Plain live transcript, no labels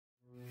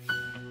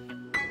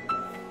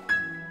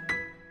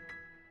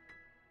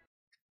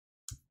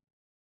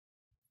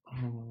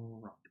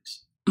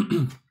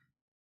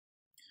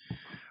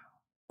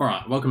All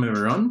right, welcome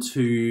everyone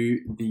to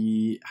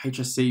the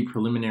HSC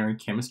Preliminary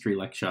Chemistry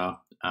Lecture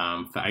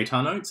for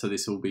ATAR Notes. So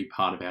this will be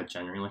part of our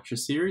January lecture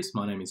series.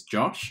 My name is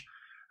Josh,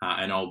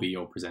 and I'll be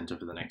your presenter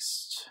for the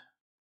next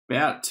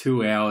about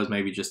 2 hours,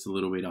 maybe just a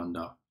little bit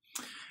under.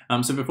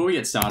 So before we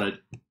get started,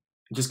 I'm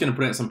just going to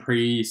put out some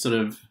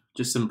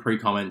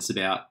pre-comments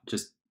about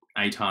just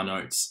ATAR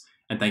Notes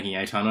and thanking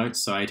ATAR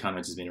Notes. So ATAR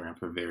Notes has been around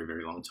for a very,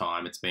 very long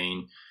time. It's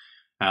been,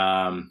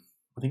 I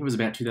think it was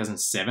about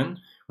 2007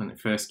 when it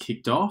first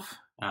kicked off.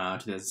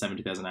 2007,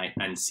 2008,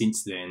 and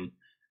since then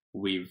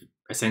we've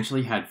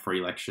essentially had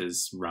free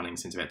lectures running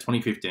since about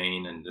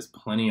 2015, and there's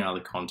plenty of other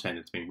content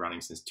that's been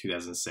running since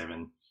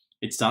 2007.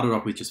 It started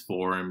off with just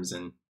forums,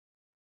 and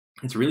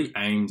it's really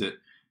aimed at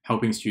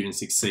helping students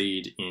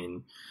succeed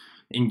in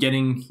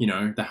getting,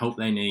 the help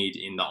they need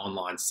in the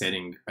online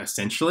setting.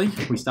 Essentially,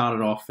 we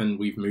started off and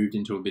we've moved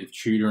into a bit of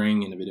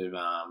tutoring and a bit of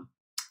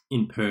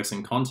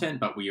in-person content,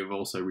 but we have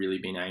also really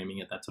been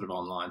aiming at that sort of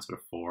online sort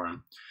of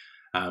forum.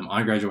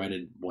 I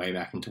graduated way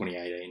back in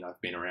 2018.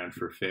 I've been around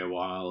for a fair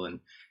while,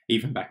 and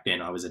even back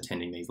then I was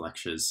attending these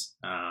lectures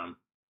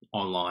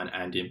online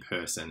and in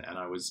person, and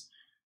I was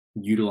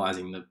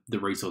utilizing the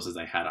resources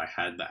they had. I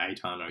had the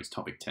ATAR Notes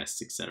topic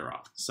tests,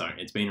 etc. So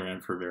it's been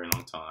around for a very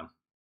long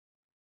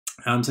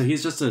time. So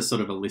here's just a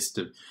sort of a list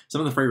of some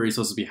of the free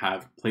resources we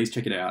have. Please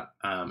check it out,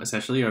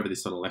 especially over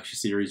this sort of lecture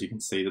series. You can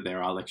see that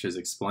there are lectures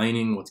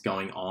explaining what's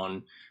going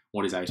on,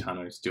 what is ATAR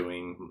Notes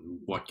doing,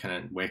 where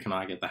can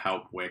I get the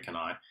help, where can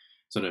I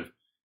sort of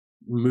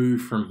move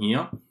from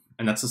here,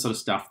 and that's the sort of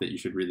stuff that you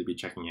should really be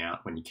checking out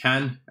when you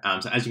can.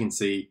 So as you can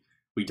see,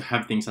 we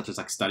have things such as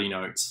like study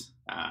notes,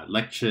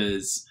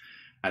 lectures,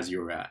 as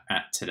you're at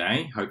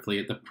today, hopefully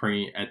at the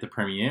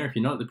premiere. If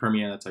you're not at the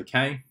premiere, that's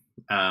okay.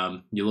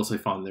 You'll also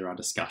find there are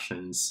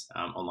discussions,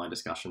 online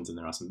discussions, and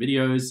there are some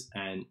videos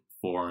and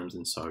forums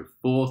and so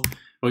forth.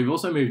 But we've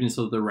also moved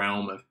into the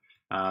realm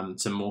of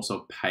some more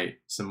sort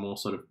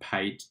of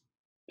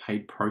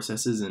paid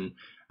processes and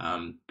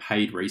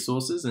paid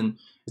resources. And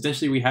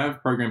essentially we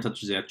have programs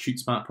such as our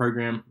TuteSmart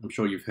program. I'm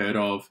sure you've heard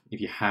of. If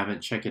you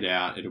haven't, check it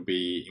out. It'll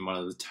be in one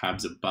of the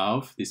tabs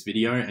above this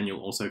video, and you'll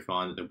also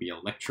find that there'll be a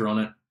lecture on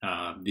it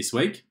this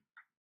week.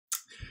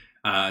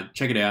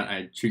 Check it out.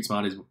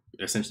 TuteSmart is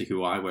essentially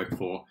who I work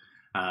for.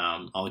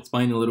 I'll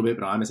explain a little bit,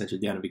 but I'm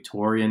essentially down in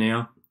Victoria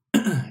now.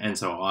 And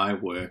so I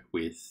work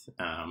with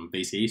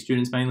VCE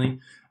students mainly,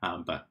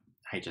 but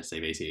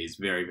HSC VCE is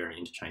very, very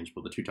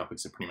interchangeable. The two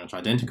topics are pretty much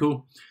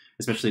identical,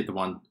 especially at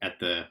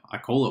the I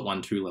call it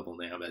 1-2 level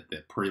now, but at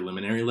the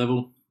preliminary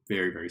level,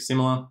 very, very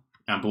similar.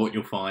 But what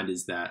you'll find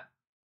is that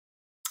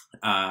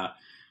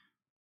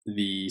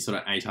the sort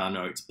of ATAR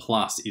Notes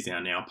Plus is our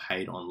now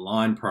paid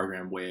online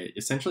program, where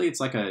essentially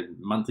it's like a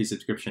monthly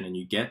subscription and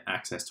you get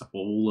access to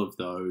all of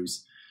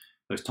those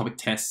topic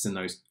tests and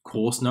those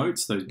course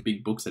notes, those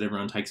big books that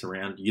everyone takes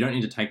around. You don't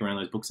need to take around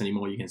those books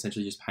anymore. You can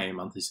essentially just pay a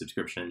monthly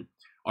subscription.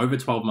 Over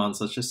 12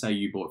 months, let's just say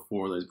you bought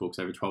 4 of those books.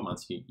 Over 12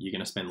 months, you're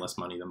going to spend less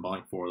money than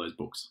buying 4 of those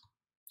books.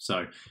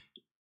 So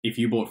if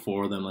you bought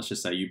 4 of them, let's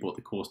just say you bought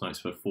the course notes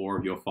for 4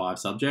 of your 5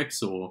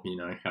 subjects, or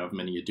however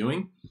many you're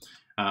doing,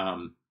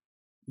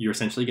 you're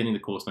essentially getting the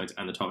course notes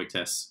and the topic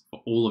tests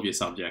for all of your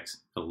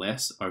subjects for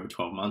less over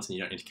 12 months, and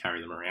you don't need to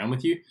carry them around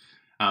with you.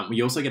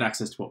 We also get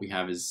access to what we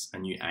have is a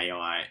new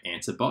AI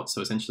answer bot. So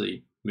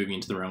essentially moving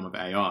into the realm of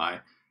AI,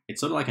 it's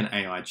sort of like an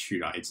AI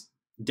tutor. It's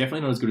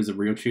definitely not as good as a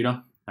real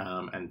tutor.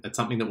 And it's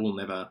something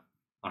that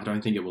I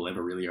don't think it will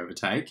ever really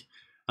overtake,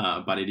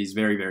 but it is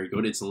very, very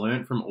good. It's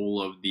learned from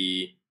all of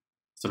the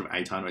sort of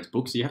ATAR Notes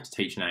books. So you have to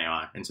teach an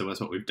AI. And so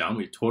that's what we've done.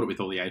 We've taught it with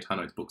all the ATAR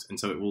Notes books. And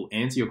so it will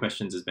answer your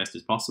questions as best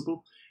as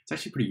possible. It's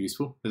actually pretty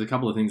useful. There's a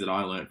couple of things that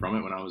I learned from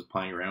it when I was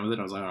playing around with it.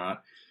 I was like, all right,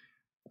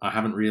 I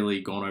haven't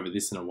really gone over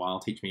this in a while.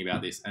 Teach me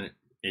about this. And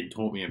it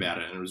taught me about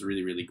it, and it was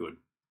really, really good.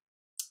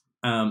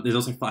 There's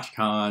also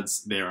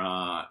flashcards. There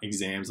are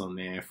exams on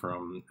there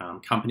from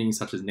companies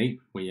such as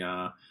NEEP. We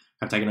have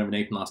taken over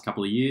NEEP in the last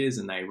couple of years,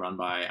 and they run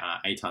by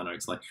ATAR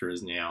Notes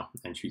lecturers now,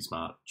 and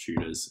TuteSmart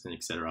tutors, and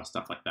etc.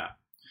 Stuff like that.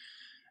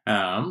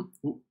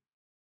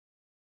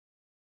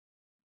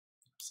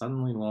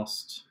 Suddenly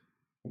lost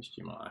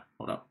HDMI.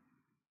 Hold up.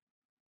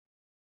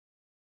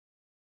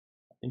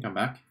 I think I'm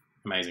back.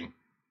 Amazing.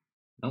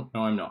 No,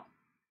 I'm not.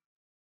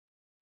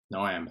 No,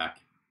 I am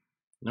back.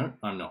 No,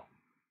 I'm not.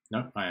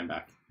 No, I am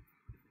back.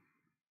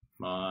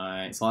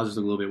 My slides just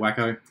look a little bit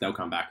wacko. They'll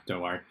come back,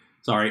 don't worry.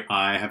 Sorry,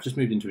 I have just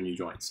moved into a new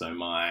joint, so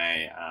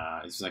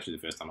this is actually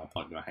the first time I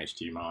plugged my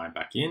HDMI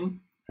back in.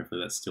 Hopefully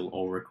that's still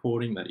all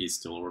recording. That is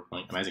still all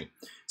recording. Amazing.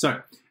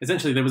 So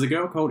essentially there was a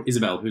girl called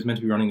Isabel who was meant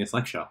to be running this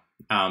lecture,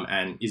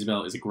 and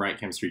Isabel is a great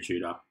chemistry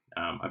tutor.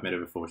 I've met her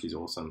before. She's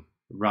awesome.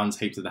 Runs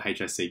heaps of the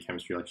HSC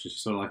chemistry lectures.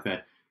 She's sort of like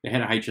the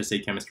head of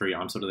HSC chemistry.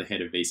 I'm sort of the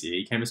head of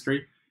VCE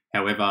chemistry.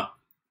 However,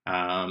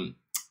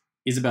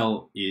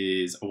 Isabel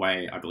is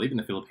away, I believe, in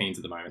the Philippines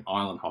at the moment,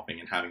 island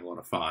hopping and having a lot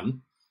of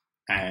fun.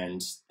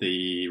 And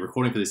the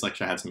recording for this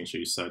lecture had some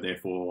issues, so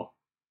therefore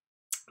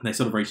they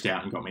sort of reached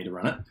out and got me to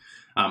run it.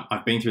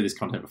 I've been through this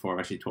content before. I've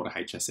actually taught a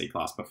HSC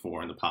class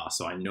before in the past,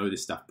 so I know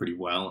this stuff pretty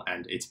well,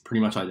 and it's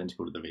pretty much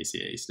identical to the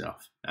VCE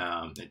stuff.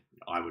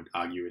 I would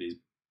argue it is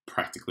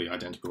practically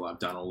identical. I've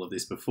done all of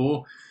this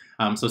before.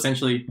 So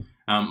essentially,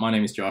 my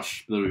name is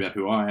Josh. A little bit about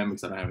who I am,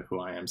 because I don't have a who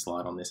I am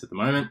slide on this at the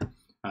moment.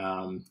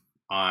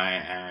 I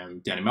am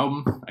down in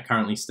Melbourne. I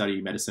currently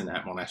study medicine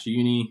at Monash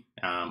Uni.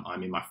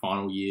 I'm in my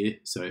final year,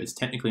 so it's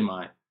technically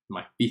my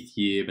 5th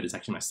year, but it's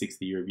actually my 6th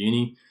year of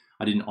uni.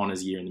 I did an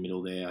honours year in the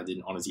middle there. I did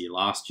an honours year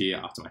last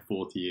year after my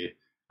 4th year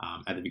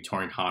at the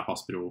Victorian Heart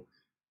Hospital,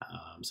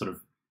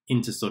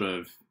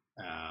 into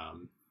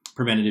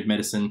preventative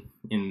medicine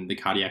in the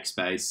cardiac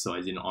space. So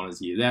I did an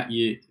honours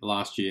year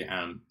last year,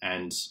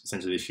 and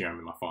essentially this year I'm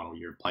in my final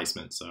year of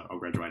placement. So I'll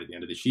graduate at the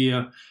end of this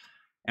year.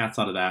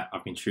 Outside of that,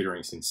 I've been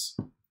tutoring since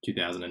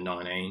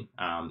 2019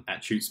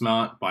 at Shoot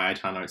Smart by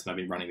HSC Notes, and I've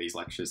been running these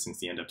lectures since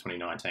the end of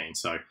 2019.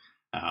 So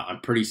I'm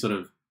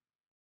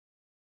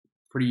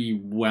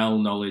pretty well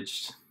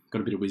knowledged,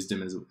 got a bit of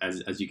wisdom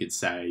as you could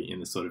say in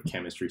the sort of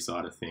chemistry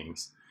side of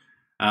things.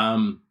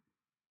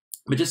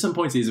 But just some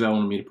points Isabel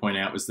wanted me to point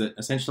out was that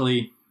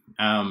essentially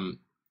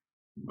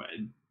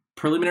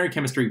preliminary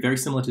chemistry, very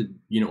similar to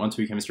Unit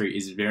 1-2 chemistry,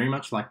 is very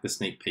much like the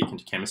sneak peek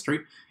into chemistry.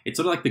 It's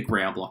sort of like the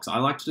ground blocks. I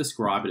like to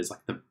describe it as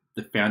like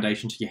the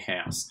foundation to your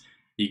house.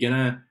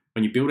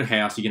 When you build a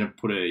house, you're gonna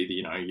put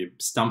you're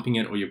stumping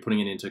it, or you're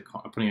putting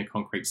a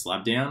concrete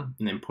slab down,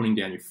 and then putting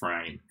down your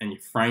frame. And your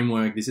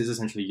framework, this is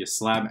essentially your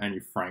slab and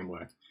your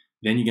framework.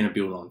 Then you're gonna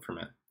build on from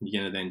it.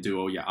 You're gonna then do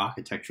all your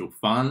architectural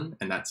fun,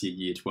 and that's your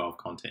Year 12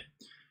 content.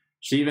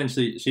 She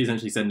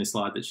essentially said in this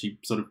slide that she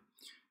sort of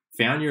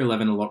found Year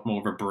 11 a lot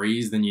more of a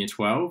breeze than Year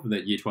 12.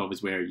 That Year 12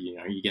 is where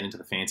you get into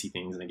the fancy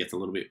things and it gets a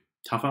little bit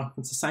tougher.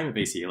 It's the same at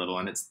VCE level,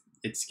 and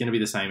it's going to be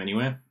the same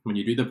anywhere. When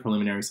you do the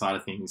preliminary side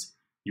of things,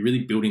 you're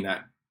really building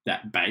that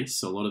base.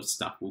 So a lot of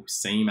stuff will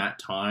seem at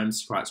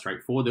times quite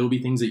straightforward. There will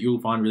be things that you'll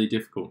find really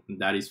difficult, and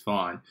that is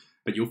fine.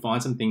 But you'll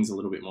find some things a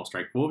little bit more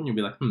straightforward, and you'll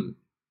be like,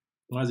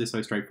 why is this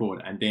so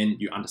straightforward? And then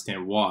you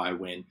understand why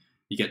when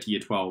you get to Year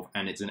 12,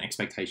 and it's an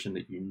expectation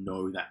that you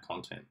know that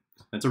content.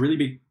 That's a really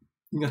big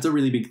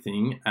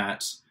thing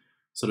at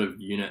sort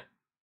of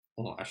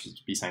I should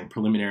be saying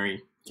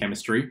preliminary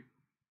chemistry.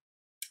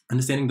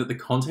 Understanding that the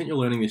content you're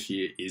learning this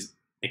year is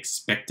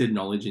expected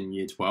knowledge in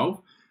Year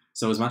 12.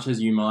 So as much as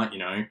you might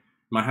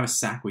have a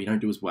SAC where you don't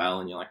do as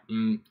well, and you're like,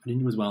 I didn't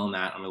do as well in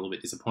that, I'm a little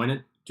bit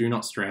disappointed. Do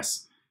not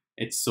stress.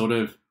 It's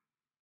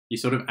you're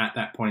sort of at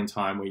that point in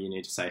time where you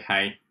need to say,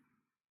 hey,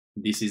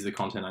 this is the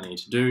content I need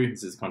to do.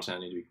 This is the content I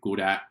need to be good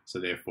at. So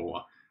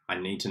therefore, I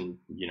need to,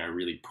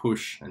 really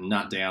push and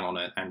nut down on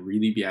it, and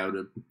really be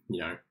able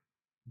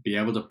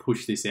to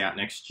push this out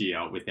next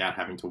year without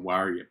having to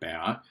worry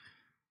about,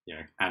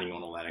 adding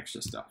on all that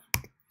extra stuff.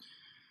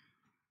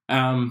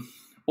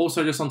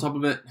 Also, just on top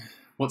of it,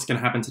 what's going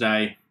to happen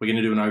today, we're going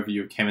to do an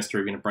overview of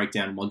chemistry. We're going to break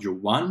down Module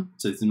 1.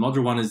 So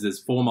Module 1 there's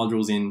 4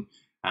 modules in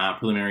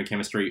preliminary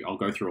chemistry. I'll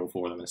go through all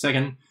 4 of them in a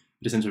second.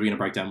 But essentially, we're going to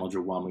break down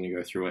Module 1. We're going to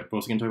go through it. We're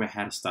also going to talk about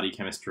how to study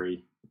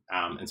chemistry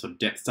and sort of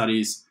depth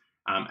studies.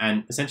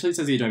 And essentially, it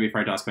says here, don't be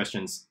afraid to ask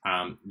questions.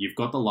 You've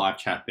got the live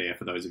chat there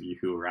for those of you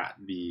who are at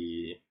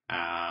the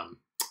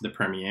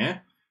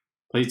premiere.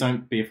 Please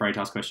don't be afraid to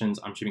ask questions.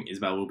 I'm assuming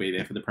Isabel will be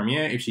there for the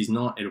premiere. If she's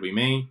not, it'll be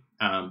me.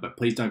 But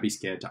please don't be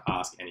scared to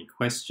ask any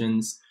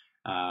questions,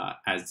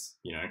 as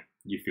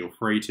you feel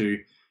free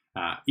to.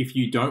 If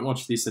you don't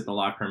watch this at the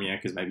live premiere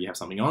because maybe you have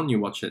something on, you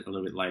watch it a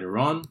little bit later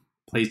on,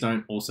 please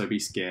don't also be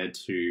scared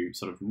to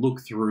sort of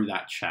look through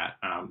that chat.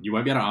 You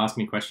won't be able to ask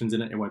me questions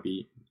in it. It won't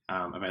be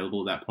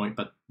available at that point,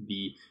 but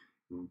the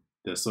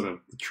sort of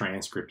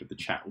transcript of the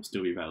chat will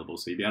still be available.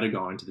 So you'll be able to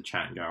go into the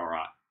chat and go, all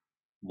right,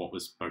 what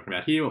was spoken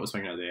about here, what was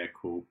spoken about there,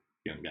 cool,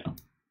 feeling better.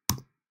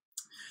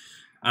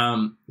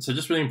 So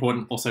just really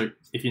important. Also,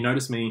 if you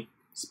notice me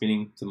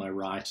spinning to my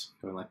right,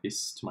 going like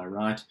this to my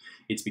right,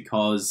 it's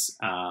because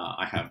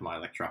I have my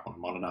lecture up on the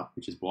monitor,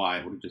 which is why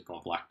it would have just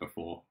gone black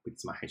before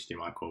because my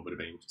HDMI cord would have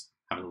been just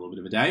having a little bit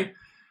of a day.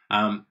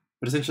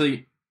 But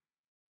essentially,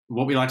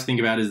 what we like to think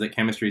about is that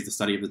chemistry is the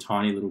study of the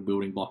tiny little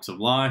building blocks of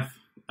life,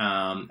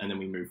 and then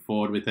we move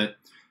forward with it.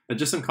 But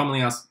just some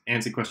commonly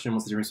answered question,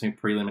 what's the difference between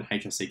prelim and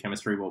HSC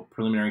chemistry? Well,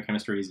 preliminary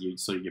chemistry is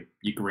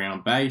your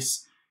ground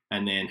base,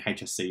 and then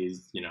HSC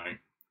is,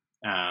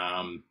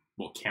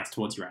 what counts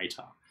towards your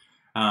ATAR.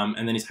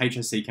 And then is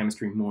HSC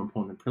chemistry more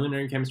important than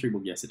preliminary chemistry?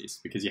 Well, yes, it is,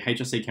 because your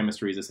HSC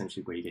chemistry is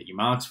essentially where you get your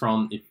marks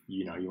from. If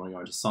you want to go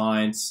into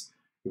science,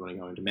 you want to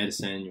go into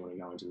medicine, you want to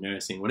go into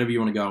nursing, whatever you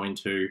want to go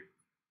into,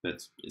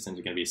 that's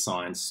essentially going to be a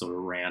science sort of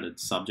rounded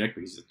subject,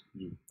 because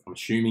I'm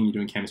assuming you're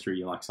doing chemistry,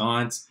 you like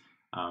science.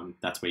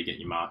 That's where you get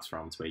your marks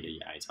from. It's where you get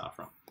your ATAR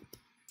from.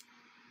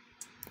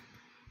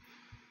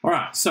 All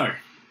right, so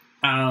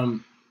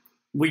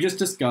we just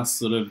discussed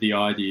sort of the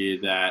idea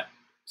that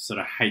sort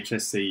of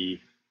HSC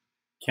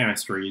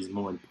chemistry is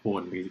more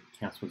important because it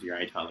counts towards your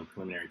ATAR than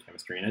preliminary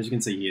chemistry. And as you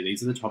can see here,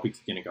 these are the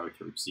topics you're going to go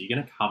through. So you're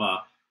going to cover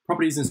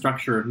properties and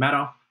structure of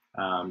matter,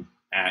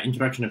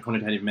 introduction of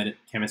quantitative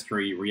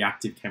chemistry,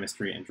 reactive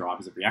chemistry, and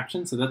drivers of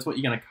reaction. So that's what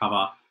you're going to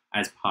cover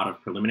as part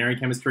of preliminary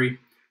chemistry.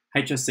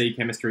 HSC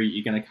chemistry,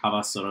 you're going to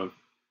cover sort of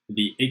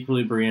the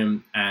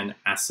equilibrium and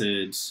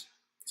acid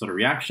sort of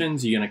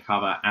reactions. You're going to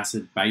cover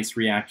acid-base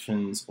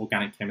reactions,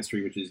 organic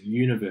chemistry, which is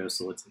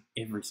universal. It's in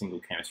every single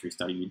chemistry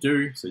study you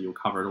do, so you'll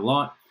cover it a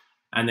lot.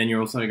 And then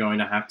you're also going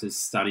to have to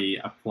study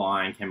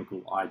applying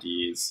chemical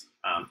ideas,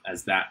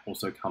 as that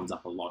also comes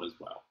up a lot as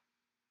well.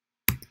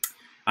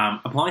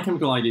 Applying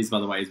chemical ideas, by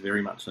the way, is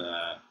very much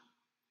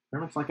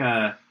like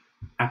a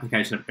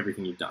application of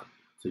everything you've done.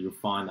 So you'll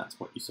find that's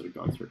what you sort of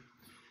go through.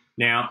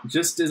 Now,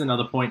 just as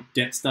another point,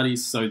 depth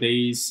studies. So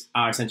these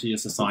are essentially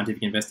just a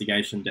scientific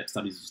investigation. Depth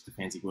studies is just a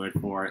fancy word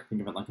for it.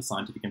 Think of it like a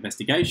scientific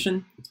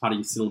investigation. It's part of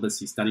your syllabus,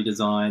 your study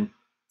design.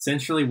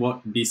 Essentially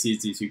what this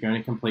is you're going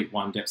to complete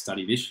one depth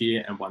study this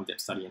year and one depth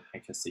study in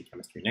HSC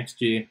chemistry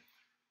next year.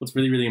 What's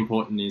really, really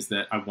important is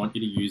that I want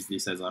you to use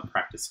this as a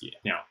practice year.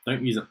 Now,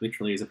 don't use it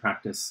literally as a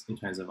practice in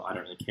terms of I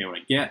don't really care what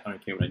I get, I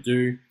don't care what I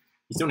do.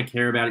 You still want to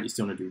care about it, you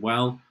still want to do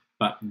well,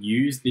 but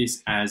use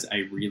this as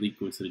a really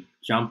good sort of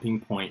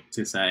jumping point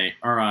to say,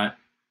 all right,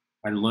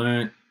 I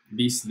learned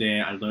this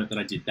there, I learned that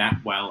I did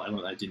that well, I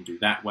learned that I didn't do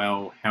that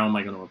well, how am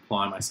I going to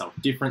apply myself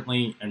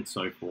differently, and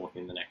so forth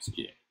in the next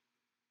year.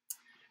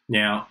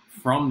 Now,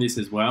 from this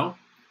as well,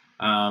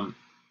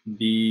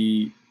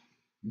 the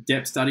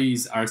depth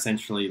studies are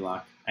essentially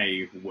like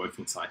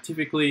working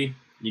scientifically.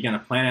 You're going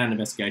to plan out an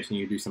investigation,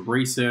 you do some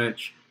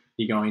research,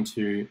 you're going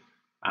to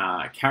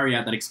carry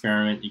out that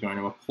experiment, you're going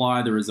to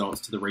apply the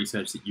results to the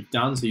research that you've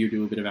done, so you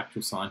do a bit of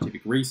actual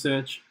scientific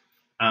research.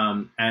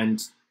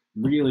 And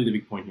really the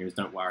big point here is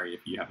don't worry if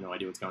you have no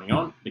idea what's going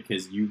on,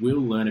 because you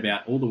will learn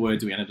about all the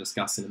words we're going to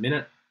discuss in a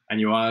minute, and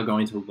you are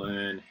going to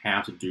learn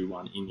how to do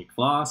one in your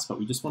class, but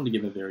we just wanted to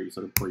give a very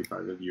sort of brief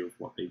overview of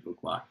what these look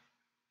like.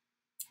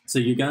 So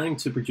you're going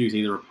to produce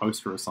either a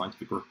poster or a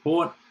scientific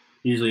report.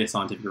 Usually a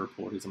scientific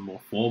report is a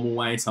more formal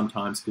way.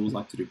 Sometimes schools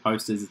like to do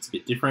posters. It's a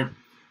bit different.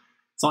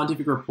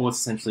 Scientific reports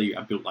essentially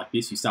are built like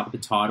this. You start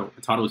with the title.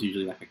 The title is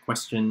usually like a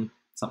question,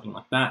 something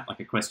like that, like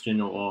a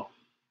question or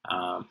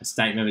a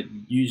statement,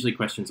 but usually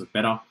questions look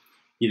better.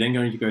 You're then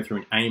going to go through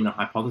an aim and a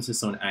hypothesis,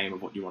 so an aim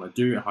of what you want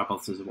to do, a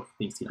hypothesis of what you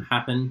think is going to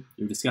happen.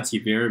 You'll discuss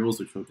your variables,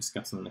 which we'll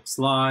discuss on the next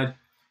slide.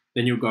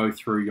 Then you'll go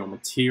through your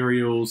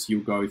materials.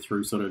 You'll go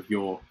through sort of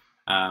your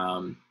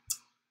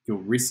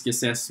risk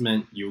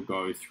assessment, you'll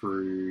go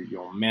through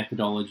your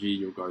methodology,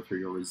 you'll go through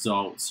your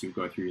results, you'll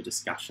go through your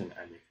discussion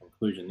and your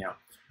conclusion. Now,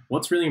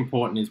 what's really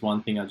important is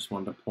one thing I just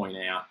wanted to point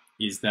out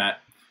is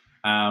that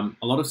a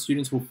lot of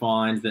students will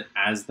find that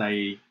as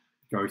they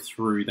go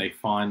through, they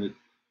find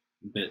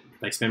that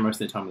they spend most of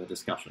their time in the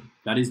discussion.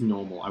 That is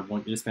normal. I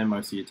want you to spend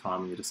most of your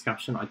time in your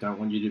discussion. I don't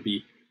want you to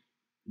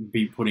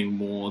be putting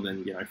more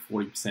than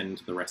 40%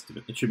 into the rest of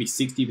it. It should be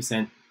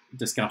 60%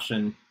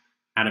 discussion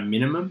at a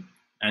minimum.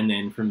 And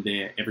then from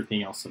there,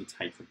 everything else sort of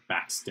takes a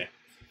back step.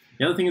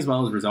 The other thing as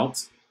well is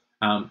results.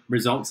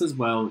 Results as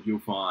well, you'll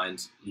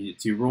find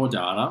it's your raw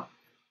data.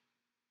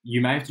 You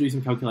may have to do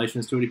some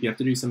calculations to it. If you have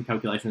to do some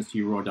calculations to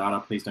your raw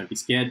data, please don't be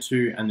scared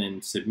to, and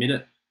then submit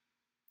it.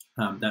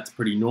 That's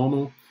pretty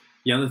normal.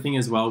 The other thing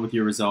as well with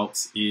your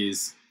results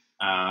is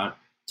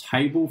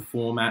table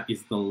format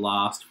is the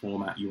last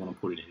format you want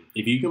to put it in.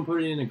 If you can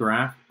put it in a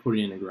graph, put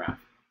it in a graph.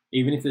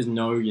 Even if there's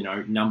no,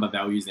 number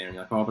values there, and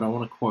you're like, oh, but I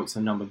want to quote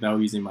some number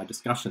values in my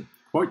discussion.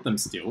 Quote them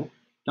still.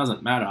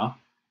 Doesn't matter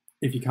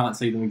if you can't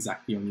see them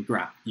exactly on your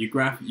graph. Your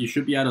graph, you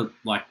should be able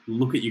to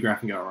look at your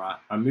graph and go, all right,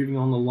 I'm moving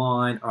on the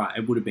line. All right,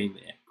 it would have been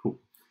there. Cool.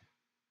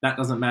 That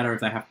doesn't matter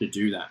if they have to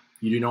do that.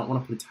 You do not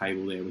want to put a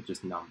table there with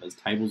just numbers.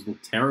 Tables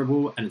look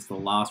terrible, and it's the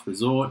last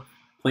resort.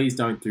 Please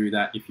don't do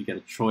that if you get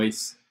a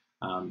choice.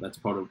 That's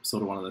probably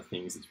sort of one of the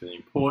things that's really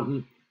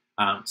important.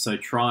 So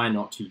try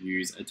not to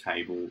use a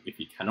table if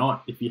you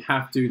cannot. If you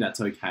have to,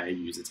 that's okay,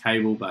 use a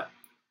table, but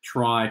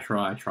try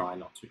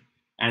not to.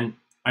 And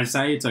I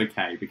say it's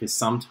okay because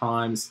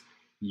sometimes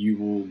you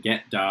will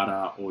get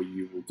data or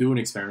you will do an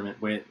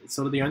experiment where it's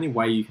sort of the only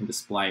way you can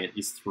display it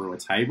is through a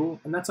table,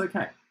 and that's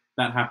okay.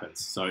 That happens.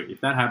 So if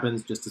that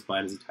happens, just display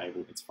it as a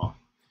table, it's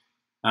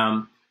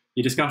fine.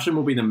 Your discussion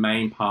will be the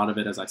main part of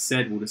it. As I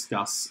said, we'll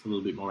discuss a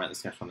little bit more about the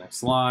discussion on the next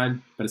slide,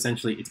 but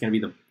essentially it's going to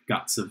be the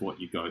guts of what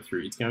you go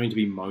through. It's going to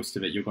be most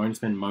of it. You're going to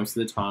spend most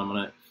of the time on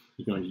it.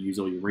 You're going to use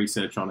all your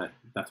research on it.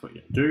 That's what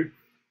you're going to do.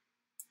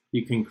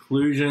 Your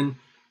conclusion,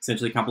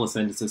 essentially a couple of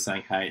sentences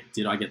saying, hey,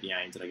 did I get the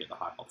aim? Did I get the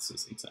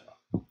hypothesis, etc.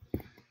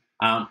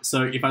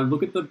 So if I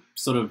look at the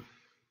sort of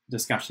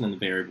discussion and the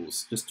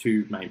variables, just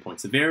two main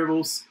points. The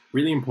variables,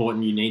 really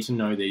important. You need to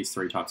know these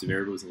three types of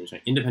variables. You need to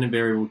know independent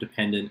variable,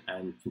 dependent,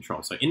 and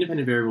control. So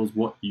independent variable is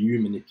what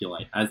you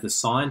manipulate. As the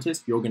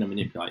scientist, you're going to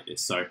manipulate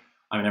this. So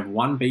I'm going to have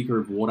one beaker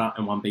of water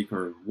and one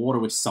beaker of water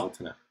with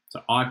salt in it.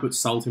 So I put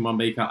salt in one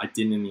beaker, I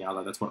didn't in the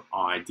other. That's what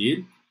I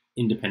did.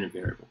 Independent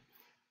variable.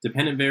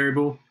 Dependent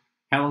variable,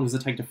 how long does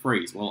it take to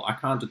freeze? Well, I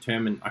can't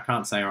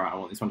say, all right, I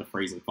want this one to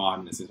freeze in 5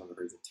 minutes, this one to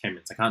freeze in 10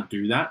 minutes. I can't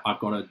do that. I've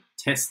got to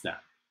test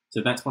that. So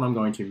that's what I'm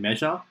going to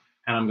measure,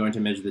 and I'm going to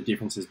measure the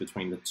differences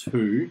between the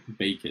two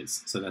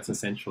beakers. So that's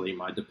essentially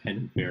my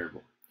dependent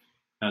variable.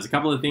 Now, there's a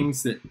couple of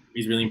things that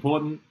is really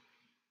important.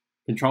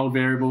 Controlled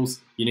variables,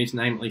 you need to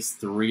name at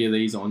least 3 of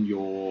these on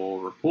your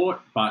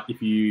report, but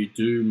if you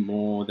do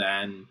more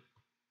than,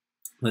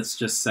 let's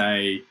just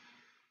say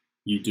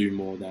you do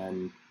more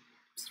than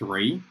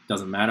 3,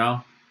 doesn't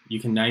matter. You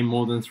can name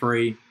more than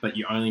 3, but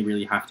you only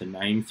really have to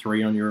name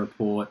 3 on your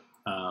report.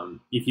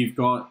 If you've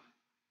got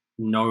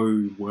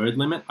no word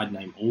limit, I'd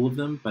name all of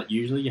them, but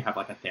usually you have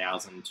like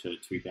 1,000 to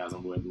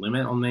 2,000 word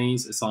limit on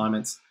these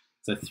assignments.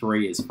 So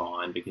 3 is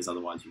fine because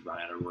otherwise you run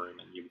out of room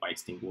and you're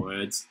wasting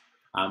words.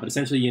 But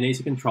essentially you need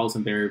to control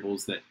some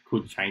variables that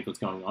could change what's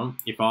going on.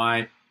 If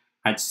I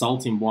had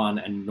salt in one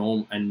and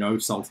no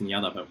salt in the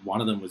other, but one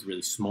of them was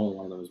really small,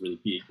 one of them was really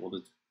big, well,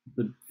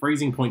 the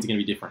freezing points are going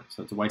to be different,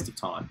 so it's a waste of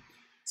time.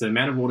 So the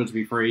amount of water to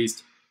be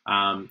freezed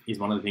is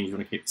one of the things you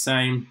want to keep the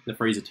same. The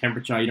freezer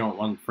temperature, you don't want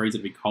one freezer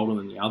to be colder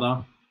than the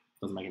other.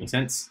 Doesn't make any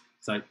sense.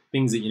 So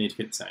things that you need to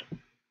keep the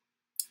same.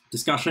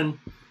 Discussion,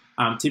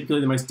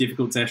 typically the most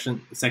difficult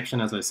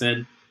section, as I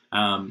said,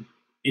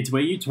 it's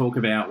where you talk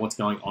about what's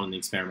going on in the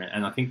experiment.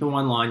 And I think the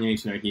one line you need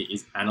to know here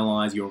is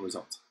analyze your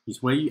results.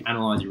 It's where you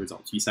analyze your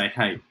results. You say,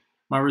 hey,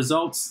 my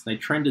results, they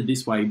trended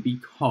this way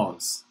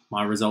because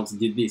my results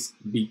did this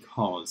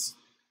because.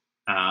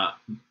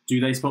 Do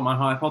they support my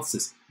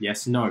hypothesis?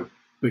 Yes, no,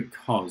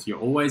 because. You're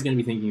always going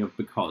to be thinking of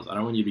because. I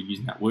don't want you to be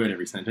using that word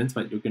every sentence,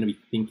 but you're going to be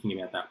thinking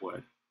about that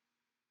word.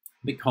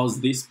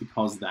 Because this,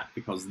 because that,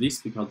 because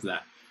this, because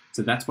that.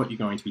 So that's what you're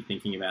going to be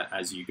thinking about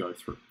as you go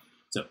through.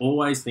 So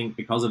always think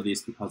because of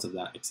this, because of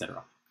that,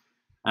 etc.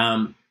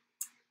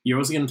 You're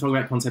also going to talk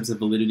about concepts of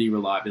validity,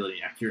 reliability,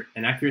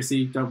 and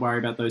accuracy. Don't worry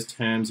about those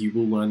terms. You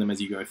will learn them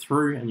as you go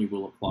through and you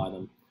will apply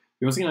them.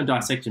 You're also going to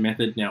dissect your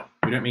method. Now,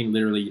 we don't mean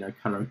literally,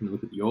 cut it open and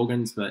look at the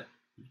organs, but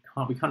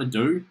we kind of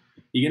do.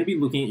 You're going to be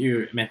looking at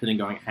your method and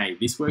going, hey,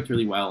 this worked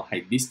really well.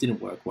 Hey, this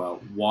didn't work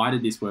well. Why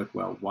did this work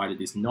well? Why did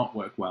this not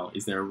work well?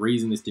 Is there a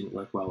reason this didn't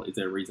work well? Is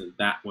there a reason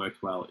that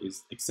worked well?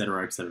 Is et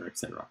cetera, et cetera, et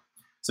cetera.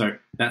 So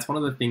that's one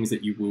of the things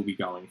that you will be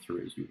going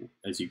through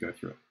as you go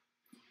through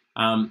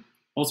it.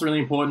 Also really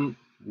important,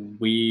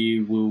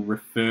 we will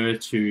refer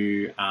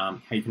to how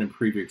you can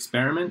improve your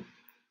experiment.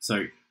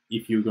 So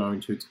if you're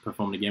going to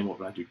perform it again, what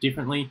would I do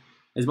differently?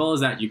 As well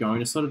as that, you're going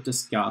to sort of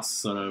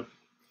discuss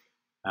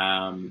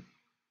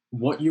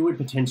what you would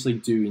potentially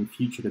do in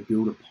future to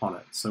build upon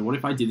it. So what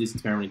if I did this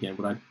experiment again?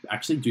 Would I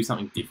actually do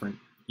something different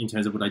in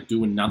terms of would I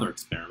do another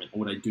experiment or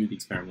would I do the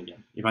experiment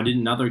again? If I did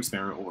another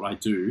experiment, what would I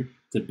do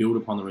to build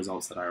upon the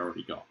results that I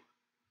already got?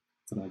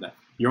 Something like that.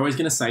 You're always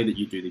going to say that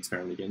you do the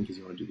experiment again because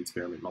you want to do the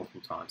experiment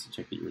multiple times to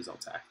check that your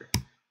results are accurate.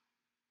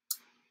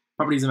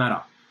 Properties of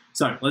matter.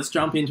 So let's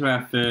jump into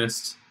our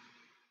first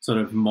sort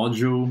of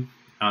module,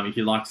 if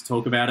you'd like to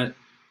talk about it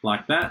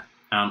like that,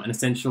 and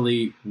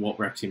essentially what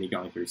we're actually going to be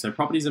going through. So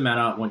properties of matter,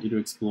 I want you to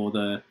explore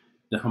the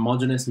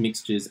homogeneous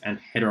mixtures and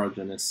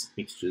heterogeneous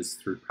mixtures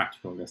through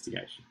practical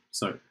investigation.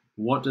 So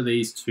what do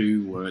these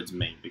 2 words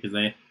mean? Because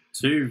they're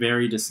 2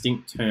 very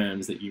distinct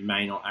terms that you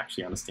may not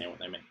actually understand what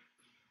they mean.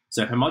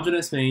 So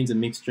homogeneous means a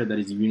mixture that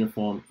is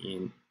uniform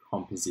in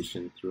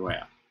composition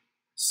throughout.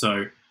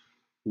 So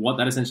what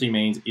that essentially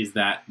means is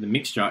that the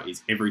mixture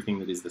is everything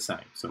that is the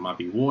same. So it might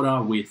be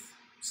water with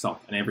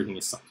salt and everything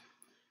is salt.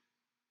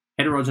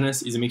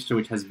 Heterogeneous is a mixture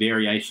which has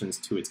variations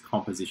to its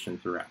composition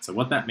throughout. So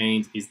what that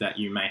means is that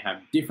you may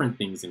have different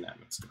things in that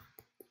mixture.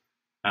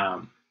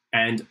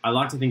 And I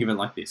like to think of it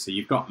like this. So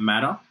you've got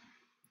matter,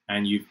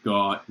 and you've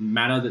got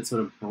matter that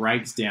sort of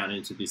breaks down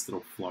into this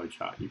little flow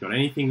chart. You've got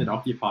anything that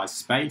occupies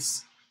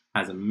space,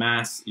 has a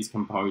mass, is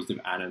composed of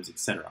atoms,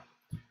 etc.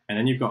 And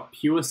then you've got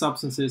pure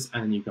substances,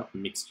 and then you've got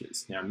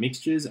mixtures. Now,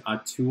 mixtures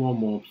are 2 or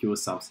more pure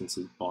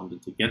substances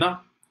bonded together.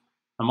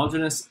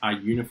 Homogeneous are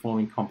uniform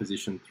in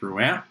composition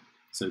throughout.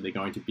 So they're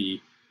going to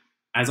be,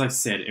 as I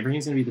said,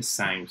 everything's going to be the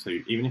same. So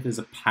even if there's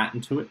a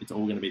pattern to it, it's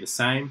all going to be the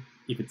same.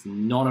 If it's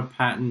not a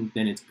pattern,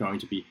 then it's going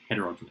to be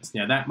heterogeneous.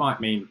 Now, that might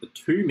mean that the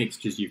 2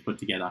 mixtures you've put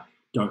together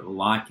don't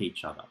like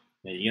each other.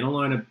 Now, you're going to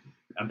learn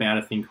about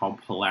a thing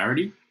called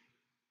polarity.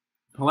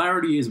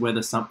 Polarity is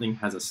whether something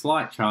has a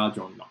slight charge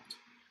or not.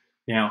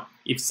 Now,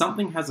 if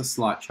something has a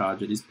slight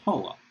charge, it is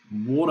polar.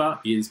 Water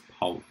is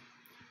polar.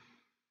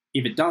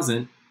 If it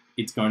doesn't,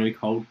 it's going to be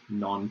called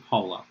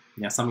non-polar.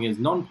 Now, something that's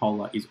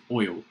non-polar is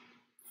oil,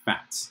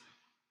 fats.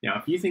 Now,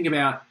 if you think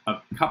about a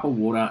cup of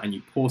water and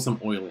you pour some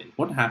oil in,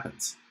 what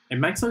happens? It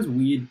makes those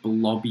weird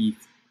blobby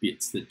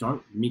bits that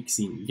don't mix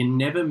in. You can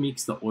never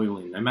mix the oil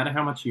in. No matter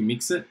how much you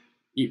mix it,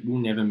 it will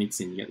never mix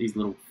in. You get these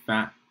little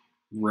fat,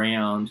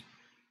 round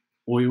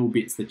oil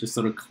bits that just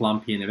sort of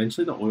clump in.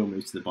 Eventually, the oil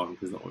moves to the bottom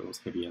because the oil is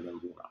heavier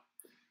than water.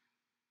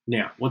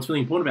 Now, what's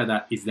really important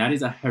about that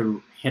is a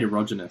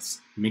heterogeneous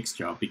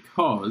mixture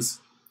because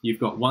you've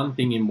got one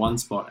thing in one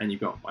spot and you've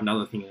got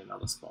another thing in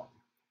another spot.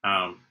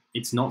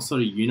 It's not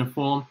sort of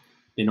uniform.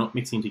 They're not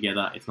mixing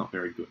together. It's not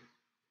very good.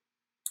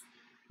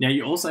 Now,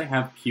 you also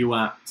have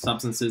pure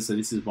substances. So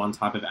this is one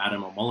type of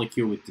atom or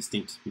molecule with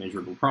distinct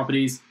measurable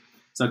properties.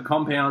 So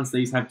compounds,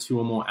 these have 2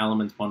 or more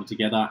elements bonded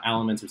together.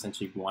 Elements are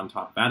essentially one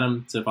type of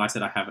atom. So if I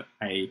said I have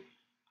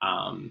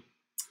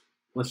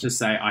let's just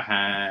say I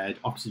had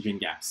oxygen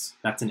gas.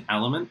 That's an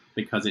element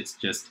because it's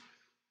just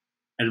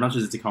as much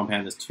as it's a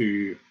compound, there's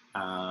two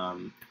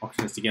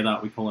oxygens together.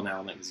 We call an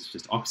element because it's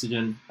just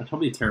oxygen. That's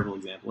probably a terrible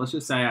example. Let's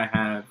just say I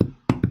have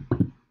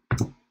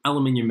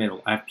aluminium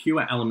metal. I have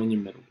pure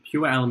aluminium metal.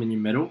 Pure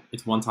aluminium metal,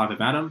 it's one type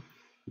of atom.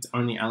 It's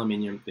only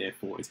aluminium,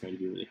 therefore it's going to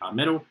be a really hard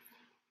metal.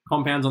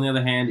 Compounds, on the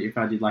other hand, if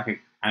I did like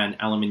an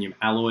aluminium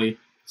alloy,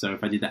 so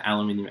if I did the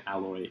aluminium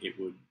alloy, it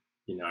would,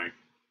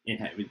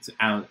 it's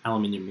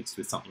aluminium mixed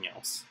with something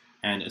else.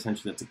 And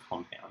essentially that's a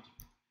compound.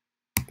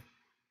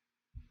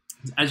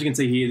 As you can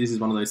see here, this is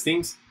one of those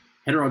things.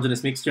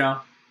 Heterogeneous mixture.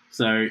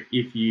 So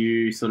if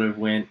you sort of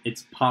went,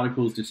 it's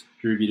particles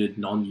distributed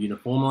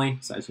non-uniformly.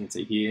 So as you can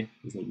see here,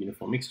 there's no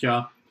uniform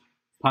mixture.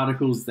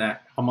 Particles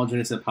that,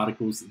 homogeneous are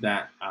particles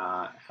that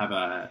have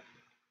a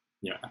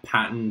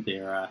pattern.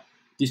 Their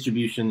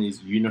distribution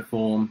is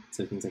uniform.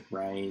 So things like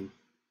rain,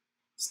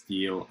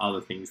 steel,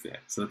 other things there.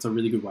 So that's a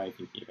really good way of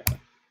thinking about it.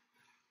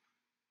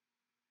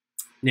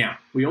 Now,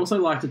 we also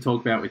like to talk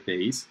about with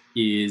these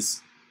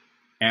is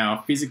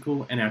our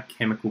physical and our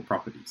chemical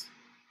properties.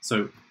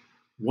 So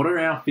what are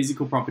our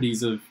physical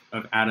properties of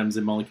atoms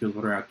and molecules?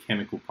 What are our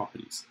chemical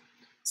properties?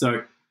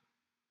 So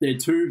they're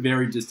two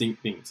very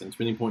distinct things, and it's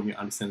really important you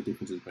understand the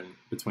differences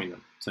between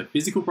them. So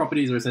physical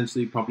properties are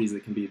essentially properties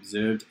that can be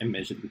observed and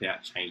measured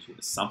without changing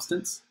the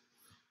substance.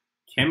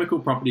 Chemical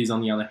properties,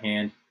 on the other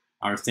hand,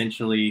 are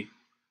essentially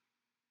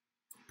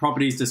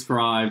properties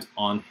described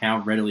on how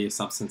readily a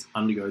substance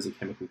undergoes a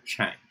chemical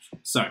change.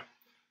 So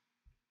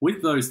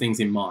with those things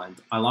in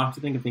mind, I like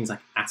to think of things like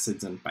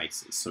acids and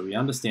bases. So we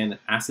understand that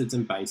acids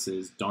and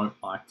bases don't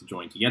like to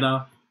join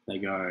together. They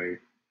go,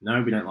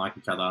 no, we don't like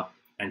each other.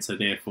 And so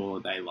therefore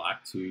they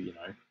like to,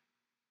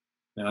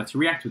 they like to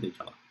react with each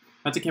other.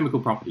 That's a chemical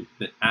property,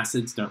 that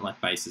acids don't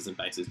like bases and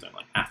bases don't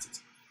like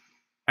acids.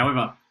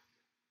 However,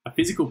 a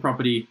physical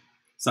property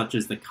such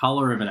as the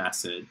color of an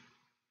acid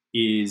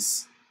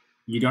is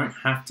you don't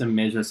have to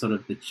measure sort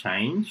of the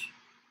change.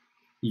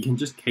 You can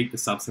just keep the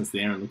substance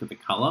there and look at the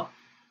color.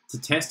 To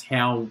test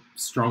how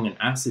strong an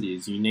acid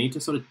is, you need to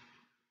sort of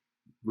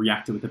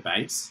react it with a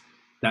base.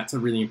 That's a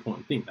really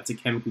important thing. That's a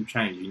chemical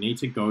change. You need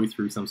to go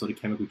through some sort of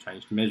chemical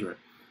change to measure it.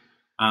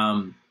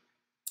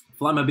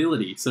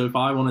 Flammability. So if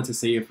I wanted to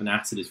see if an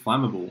acid is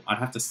flammable, I'd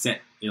have to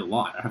set it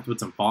alight. I'd have to put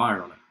some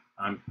fire on it.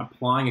 I'm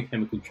applying a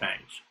chemical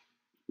change.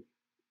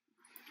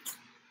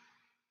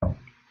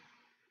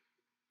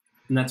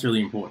 And that's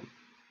really important.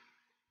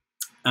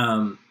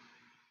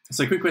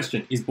 So quick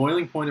question, is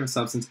boiling point of a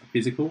substance a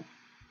physical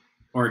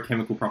or a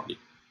chemical property?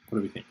 What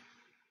do we think?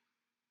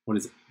 What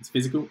is it? It's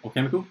physical or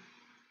chemical?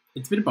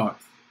 It's a bit of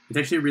both. It's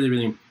actually a really,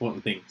 really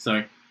important thing.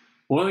 So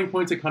boiling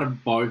points are kind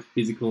of both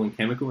physical and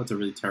chemical. It's a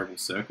really terrible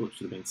circle. It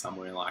should have been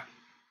somewhere like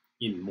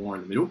more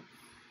in the middle.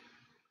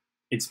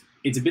 It's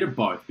a bit of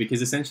both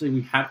because essentially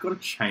we have got to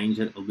change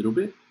it a little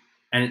bit,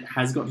 and it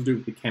has got to do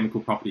with the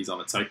chemical properties of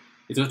it. So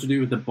it's got to do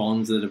with the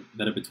bonds that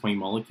are between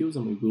molecules,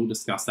 and we will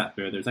discuss that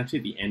further. It's actually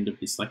at the end of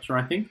this lecture,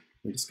 I think.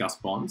 We discuss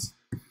bonds.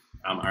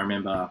 I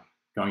remember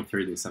going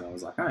through this and I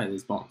was like, oh,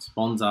 there's bonds.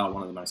 Bonds are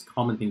one of the most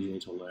common things you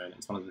need to learn.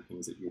 It's one of the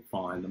things that you'll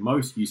find the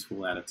most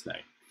useful out of today.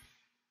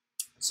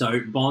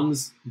 So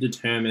bonds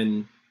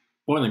determine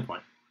boiling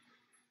point.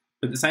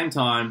 But at the same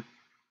time,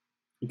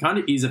 it kind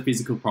of is a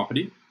physical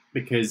property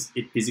because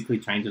it physically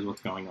changes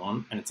what's going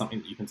on, and it's something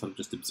that you can sort of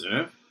just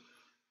observe.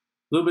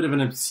 A little bit of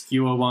an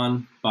obscure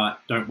one,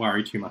 but don't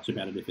worry too much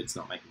about it if it's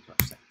not making too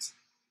much sense.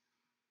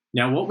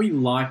 Now, what we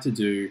like to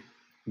do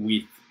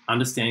with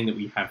understanding that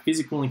we have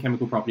physical and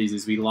chemical properties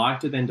is we like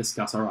to then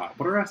discuss, all right,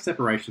 what are our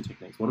separation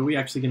techniques? What are we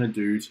actually going to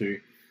do to,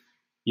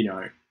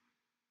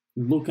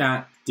 look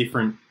at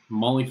different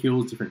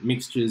molecules, different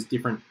mixtures,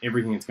 different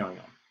everything that's going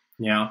on?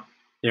 Now,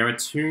 there are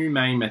two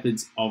main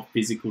methods of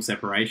physical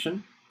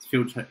separation. It's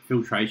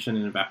filtration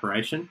and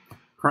evaporation.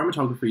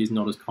 Chromatography is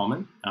not as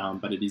common,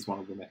 but it is one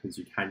of the methods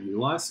you can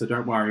utilize. So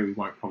don't worry, we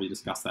won't probably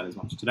discuss that as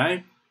much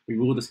today. We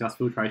will discuss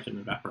filtration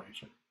and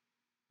evaporation.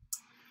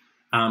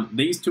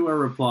 These two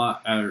are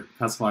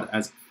classified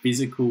as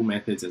physical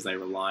methods as they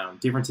rely on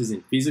differences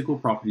in physical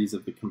properties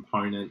of the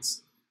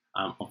components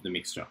of the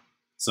mixture.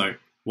 So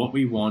what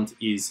we want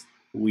is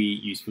we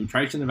use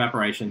filtration and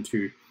evaporation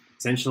to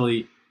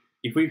essentially,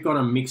 if we've got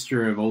a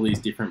mixture of all these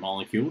different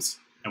molecules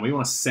and we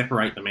want to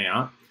separate them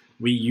out,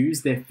 we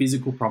use their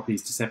physical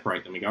properties to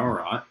separate them. We go, all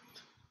right,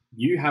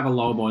 you have a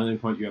lower boiling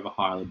point, you have a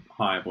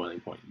higher boiling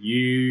point.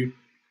 You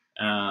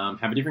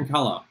have a different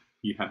color,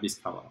 you have this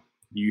color.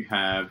 You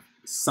have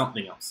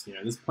something else.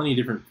 There's plenty of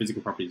different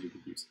physical properties you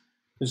could use.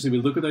 Essentially,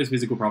 we look at those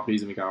physical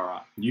properties and we go, all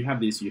right, you have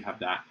this, you have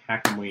that. How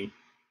can we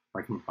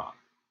break them apart?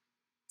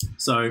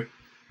 So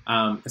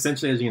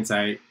essentially, as you can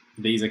say,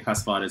 these are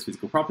classified as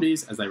physical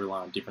properties as they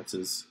rely on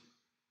differences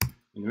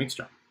in the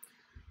mixture.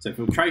 So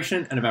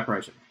filtration and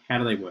evaporation, how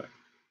do they work?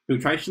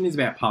 Filtration is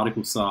about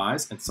particle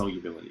size and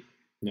solubility.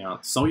 Now,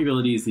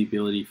 solubility is the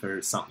ability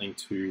for something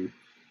to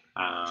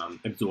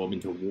absorb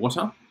into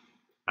water,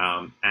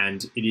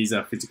 and it is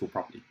a physical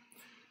property.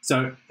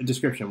 So, a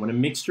description, when a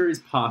mixture is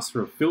passed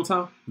through a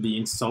filter, the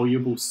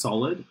insoluble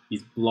solid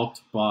is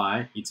blocked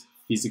by its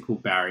physical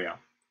barrier.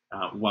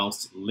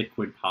 whilst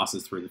liquid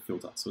passes through the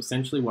filter. So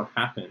essentially what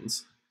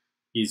happens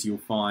is you'll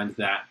find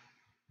that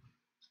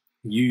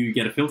you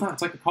get a filter.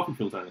 It's like a coffee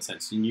filter in a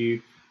sense, and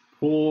you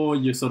pour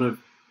your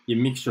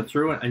mixture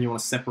through it, and you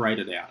want to separate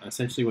it out. And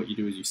essentially what you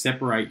do is you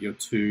separate your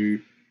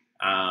two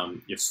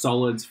your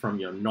solids from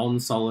your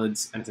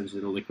non-solids, and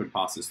essentially the liquid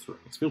passes through.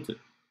 It's filtered.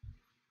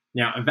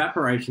 Now,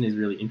 evaporation is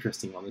really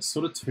interesting one. There's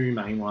sort of two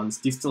main ones.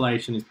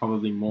 Distillation is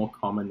probably more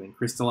common than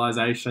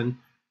crystallization,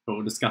 but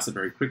we'll discuss it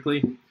very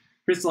quickly.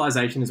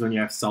 Crystallization is when you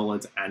have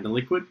solids and a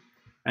liquid.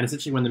 And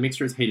essentially when the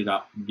mixture is heated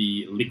up,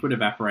 the liquid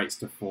evaporates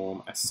to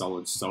form a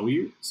solid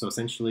solute. So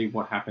essentially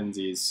what happens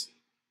is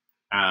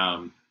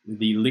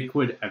the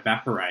liquid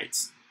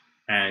evaporates,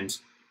 and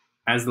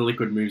as the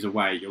liquid moves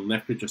away, you're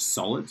left with just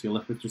solids. You're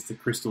left with just the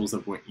crystals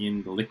that were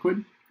in the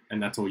liquid,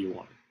 and that's all you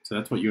want. So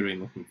that's what you're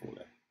looking for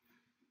there.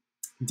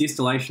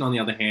 Distillation, on the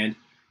other hand,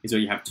 is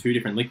where you have two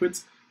different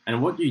liquids,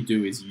 and what you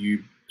do is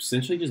you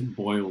essentially just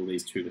boil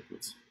these two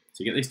liquids.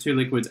 So you get these two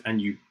liquids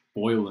and you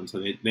boil them, so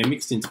they're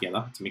mixed in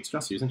together. It's a mixture,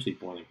 so you're essentially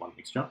boiling one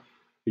mixture.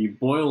 But you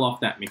boil off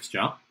that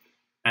mixture,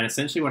 and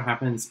essentially what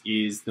happens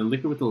is the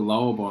liquid with the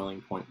lower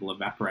boiling point will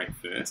evaporate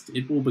first.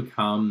 It will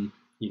become,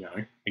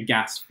 a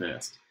gas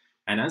first.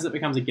 And as it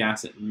becomes a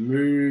gas, it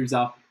moves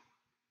up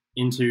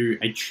into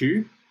a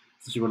tube.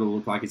 Essentially what it'll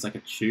look like is like a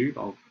tube.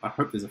 I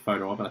hope there's a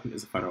photo of it. I think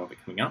there's a photo of it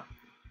coming up.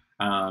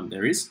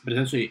 There is, but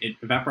essentially it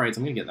evaporates.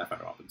 I'm going to get that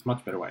photo up. It's a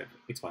much better way of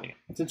explaining it.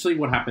 Essentially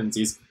what happens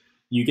is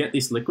you get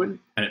this liquid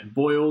and it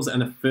boils,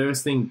 and the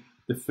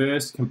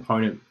first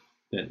component,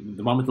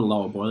 the one with the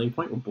lower boiling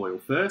point, will boil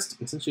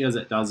first. Essentially as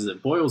it does is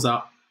it boils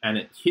up and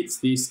it hits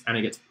this and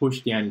it gets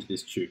pushed down into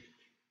this tube.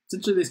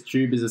 Essentially this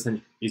tube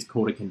is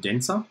called a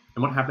condenser,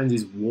 and what happens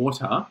is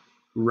water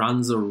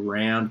runs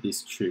around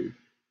this tube.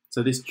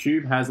 So this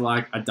tube has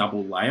like a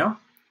double layer.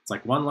 It's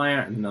like one layer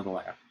and another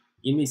layer.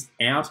 In this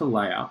outer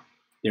layer,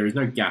 there is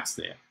no gas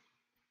there.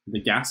 The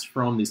gas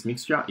from this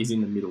mixture is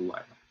in the middle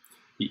layer.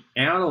 The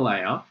outer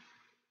layer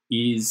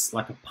is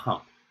like a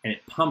pump, and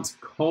it pumps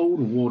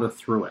cold water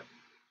through it.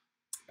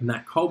 And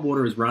that cold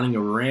water is running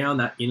around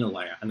that inner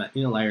layer, and that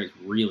inner layer is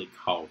really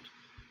cold.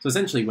 So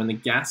essentially when the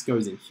gas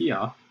goes in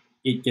here,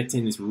 it gets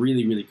in this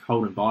really, really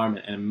cold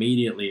environment, and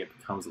immediately it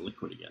becomes a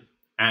liquid again.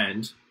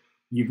 And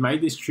you've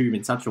made this tube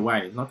in such a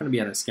way, it's not going to be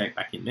able to escape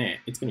back in there.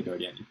 It's going to go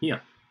down in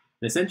here.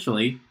 And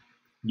essentially,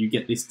 you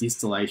get this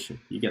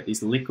distillation. You get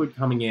this liquid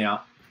coming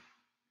out,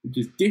 which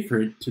is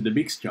different to the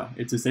mixture.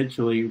 It's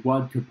essentially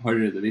one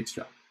component of the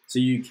mixture. So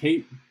you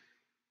keep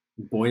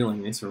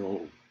boiling this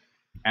or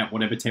at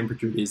whatever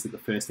temperature it is that the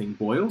first thing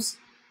boils,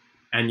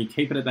 and you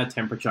keep it at that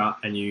temperature,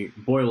 and you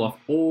boil off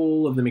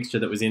all of the mixture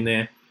that was in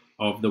there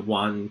of the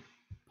one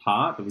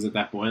part that was at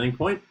that boiling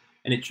point,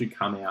 and it should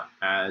come out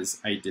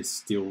as a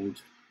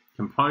distilled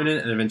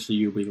component, and eventually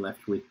you'll be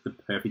left with the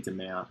perfect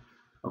amount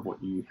of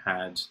what you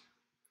had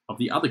of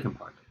the other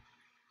component.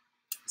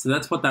 So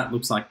that's what that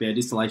looks like there.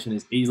 Distillation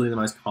is easily the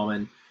most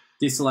common.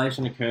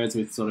 Distillation occurs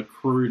with sort of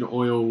crude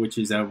oil, which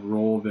is our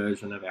raw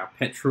version of our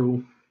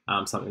petrol,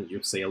 something that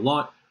you'll see a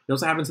lot. It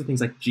also happens with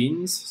things like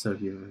gins. So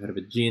if you've ever heard of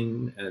a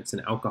gin, and it's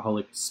an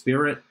alcoholic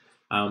spirit,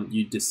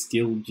 you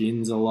distill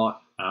gins a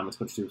lot. It's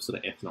got to do with sort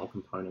of ethanol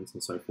components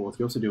and so forth.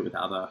 You also do it with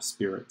other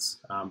spirits,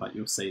 but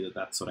you'll see that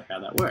that's sort of how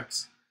that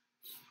works.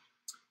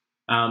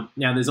 Now,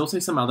 there's also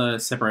some other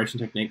separation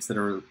techniques that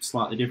are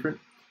slightly different.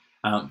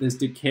 There's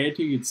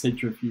decanting and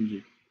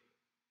centrifuging.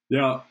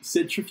 Now,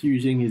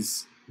 centrifuging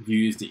is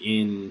used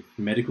in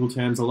medical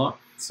terms a lot.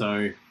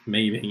 So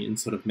me being in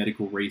sort of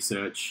medical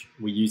research,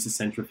 we use a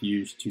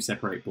centrifuge to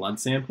separate blood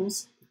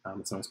samples.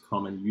 It's the most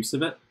common use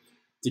of it.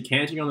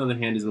 Decanting, on the other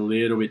hand, is a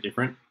little bit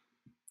different.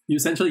 You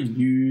essentially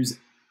use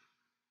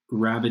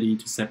gravity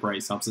to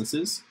separate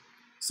substances.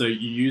 So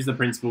you use the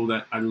principle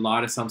that a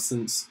lighter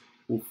substance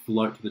will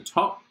float to the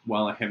top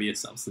while a heavier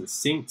substance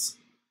sinks.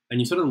 And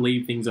you sort of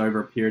leave things over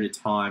a period of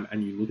time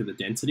and you look at the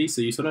density.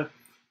 So you sort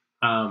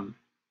of,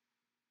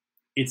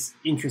 it's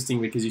interesting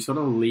because you sort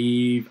of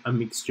leave a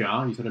mixture,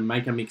 you sort of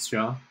make a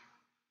mixture,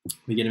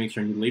 you get a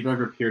mixture and you leave it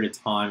over a period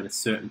of time in a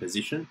certain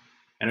position.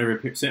 And over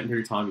a certain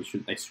period of time,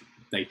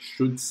 they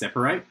should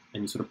separate,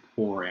 and you sort of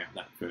pour out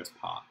that first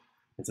part.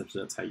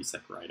 Essentially, that's how you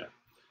separate it.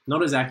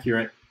 Not as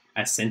accurate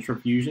as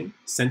centrifuging.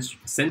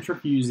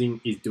 Centrifuging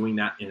is doing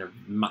that in a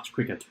much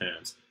quicker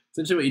terms.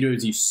 Essentially what you do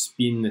is you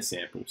spin the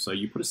sample. So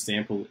you put a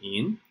sample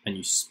in and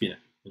you spin it.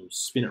 And you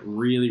spin it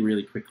really,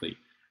 really quickly.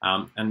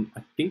 And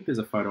I think there's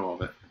a photo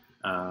of it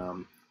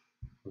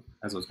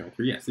as I was going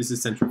through. Yes, this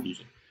is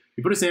centrifuging.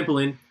 You put a sample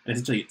in and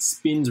essentially it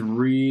spins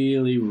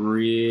really,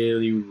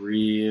 really,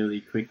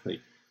 really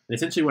quickly. And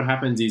essentially what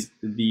happens is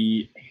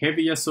the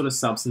heavier sort of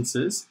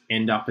substances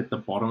end up at the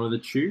bottom of the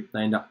tube.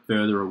 They end up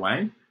further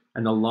away.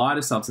 And the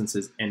lighter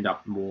substances end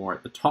up more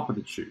at the top of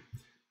the tube.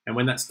 And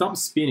when that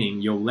stops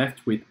spinning, you're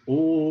left with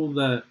all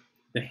the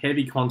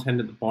heavy content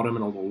at the bottom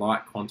and all the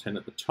light content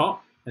at the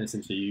top. And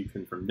essentially you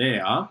can, from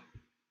there,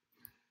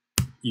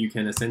 you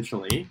can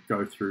essentially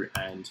go through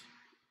and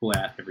pull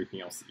out everything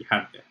else that you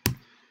have there.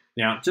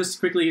 Now, just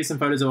quickly, here's some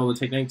photos of all the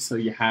techniques. So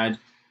you had,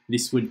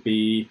 this would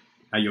be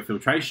your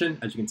filtration.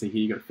 As you can see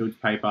here, you've got filter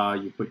paper,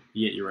 you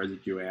get your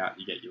residue out,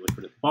 you get your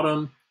liquid at the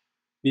bottom.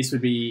 This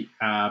would be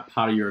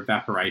part of your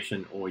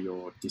evaporation or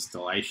your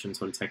distillation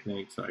sort of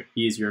technique. So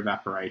here's your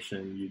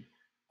evaporation. You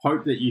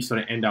hope that you sort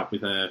of end up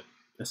with a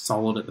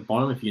solid at the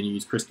bottom if you're going to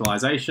use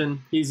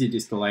crystallization. Here's your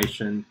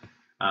distillation.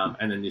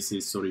 And then this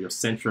is sort of your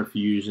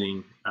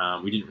centrifuging.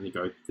 We didn't really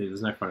go,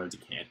 there's no point of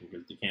decanting,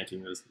 because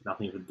decanting, there's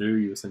nothing to do.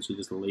 You essentially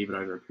just leave it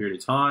over a period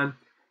of time.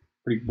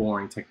 Pretty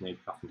boring technique,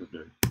 nothing to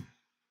do.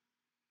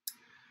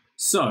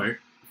 So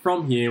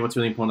from here, what's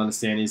really important to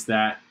understand is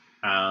that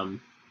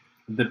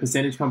the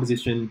percentage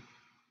composition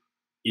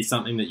is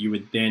something that you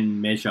would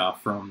then measure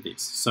from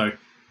this. So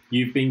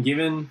you've been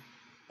given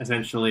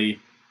essentially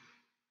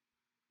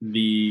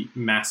the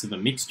mass of a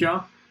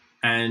mixture,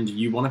 and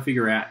you want to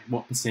figure out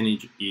what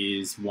percentage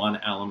is one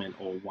element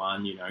or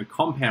one,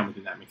 compound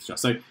within that mixture.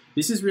 So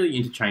this is really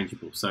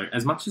interchangeable. So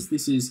as much as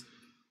this is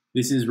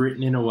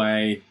written in a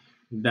way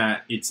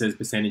that it says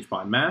percentage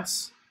by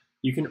mass,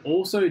 you can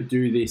also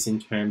do this in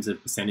terms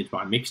of percentage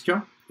by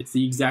mixture. It's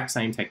the exact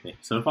same technique.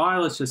 So if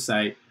let's just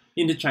say,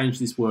 interchange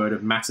this word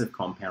of massive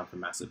compound for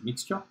massive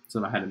mixture. So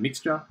if I had a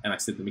mixture and I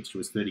said the mixture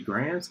was 30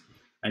 grams,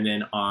 and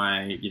then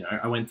I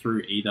went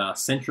through either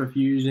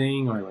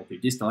centrifuging or I went through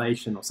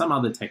distillation or some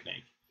other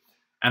technique,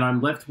 and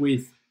I'm left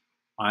with,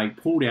 I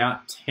pulled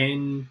out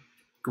 10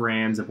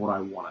 grams of what I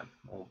wanted,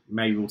 or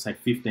maybe we'll say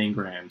 15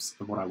 grams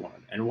of what I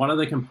wanted. And one of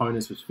the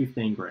components was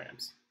 15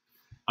 grams.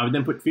 I would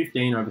then put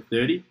 15 over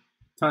 30,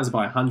 times it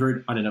by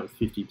 100, I'd end up with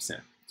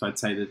 50%. So I'd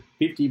say that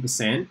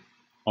 50%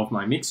 of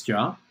my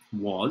mixture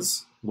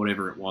was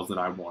whatever it was that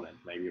I wanted.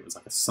 Maybe it was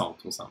like a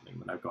salt or something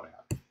that I've got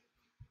out.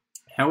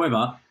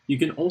 However, you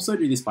can also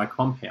do this by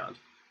compound.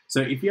 So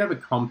if you have a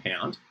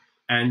compound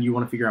and you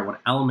want to figure out what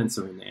elements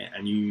are in there,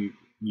 and you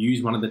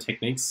use one of the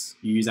techniques,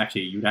 you'd have to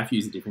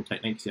use a different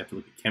technique, so you have to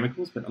look at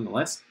chemicals, but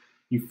nonetheless,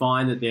 you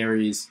find that there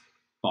is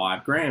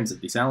 5 grams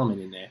of this element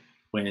in there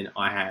when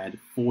I had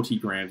 40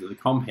 grams of the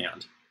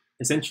compound.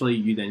 Essentially,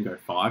 you then go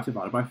 5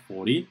 divided by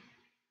 40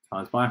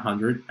 times by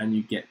 100, and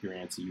you get your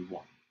answer you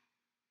want.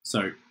 So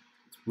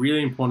it's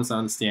really important to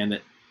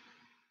understand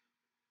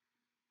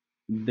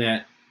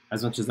that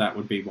as much as that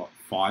would be,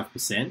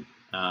 5%,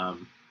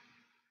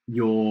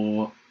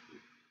 your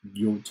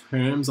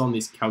terms on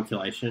this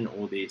calculation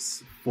or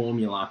this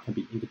formula can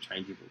be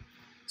interchangeable.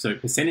 So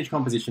percentage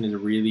composition is a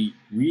really,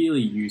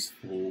 really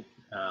useful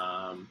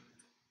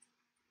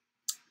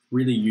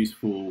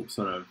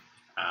sort of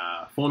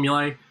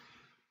formulae.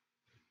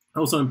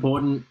 Also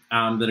important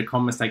that a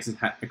common mistake is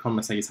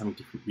having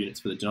different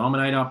units for the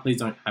denominator. Please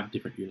don't have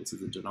different units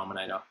as a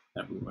denominator.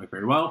 That wouldn't work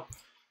very well.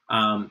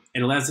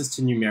 It allows us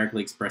to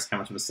numerically express how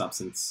much of a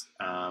substance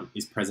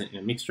is present in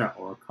a mixture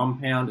or a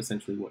compound,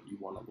 essentially what you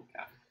want to look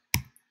at.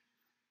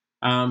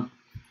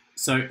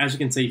 So as you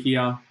can see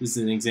here, this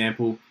is an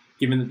example.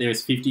 Given that there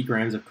is 50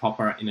 grams of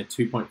copper in a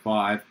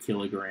 2.5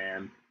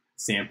 kilogram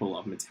sample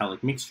of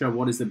metallic mixture,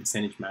 what is the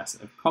percentage mass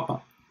of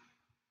copper?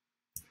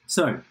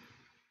 So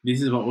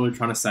this is what we were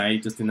trying to say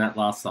just in that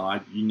last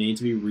slide. You need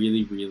to be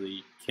really,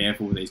 really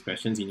careful with these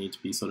questions. You need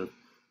to be sort of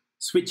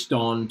switched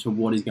on to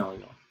what is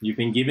going on. You've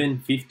been given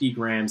 50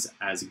 grams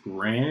as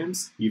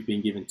grams. You've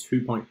been given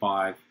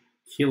 2.5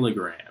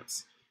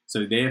 kilograms.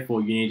 So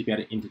therefore, you need to be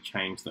able to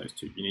interchange those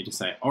two. You need to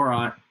say, all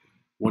right,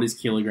 what is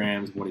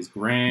kilograms, what is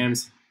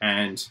grams,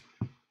 and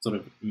sort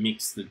of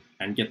mix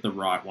and get the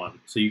right one.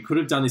 So you could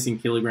have done this in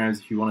kilograms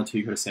if you wanted to.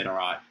 You could have said, all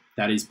right,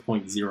 that is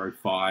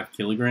 0.05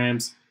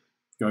 kilograms.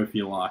 Go for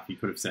your life. You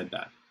could have said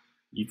that.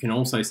 You can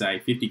also say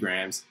 50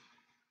 grams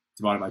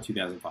divided by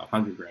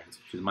 2,500 grams,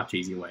 which is a much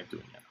easier way of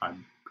doing it. I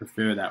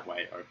prefer that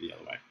way over the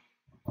other way.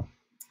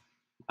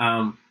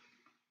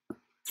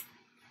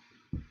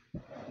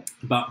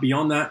 But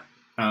beyond that,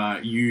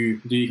 you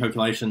do your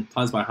calculation,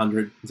 times by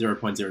 100,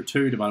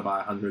 0.02 divided by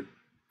 100,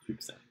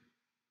 2%.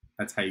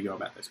 That's how you go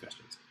about those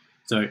questions.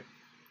 So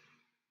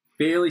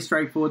fairly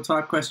straightforward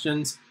type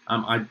questions.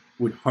 I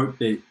would hope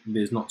that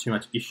there's not too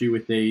much issue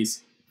with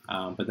these,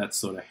 but that's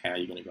sort of how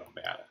you're going to go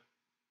about it.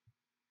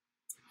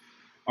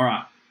 All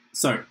right,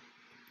 so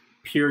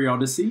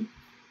periodicity,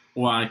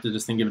 or I like to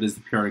just think of it as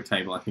the periodic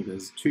table. I think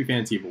there's too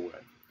fancy of a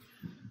word.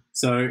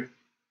 So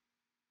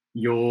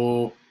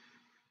you're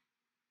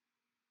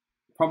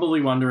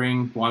probably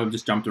wondering why we've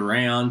just jumped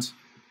around.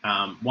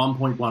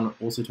 1.1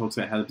 also talks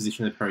about how the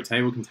position of the periodic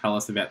table can tell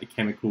us about the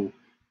chemical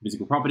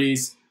physical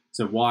properties.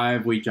 So why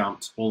have we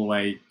jumped all the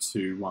way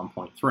to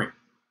 1.3?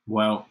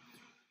 Well,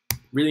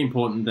 really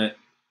important that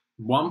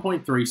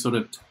 1.3 sort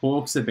of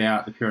talks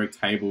about the periodic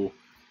table,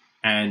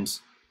 and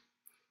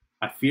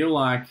I feel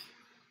like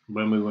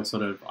when we were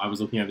I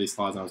was looking over these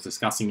slides and I was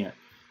discussing it,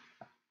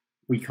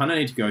 we kind of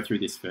need to go through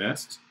this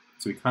first.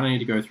 So we kind of need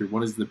to go through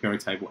what is the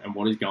periodic table and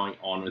what is going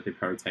on with the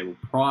periodic table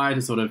prior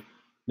to sort of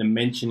the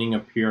mentioning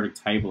of periodic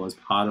table as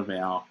part of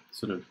our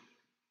sort of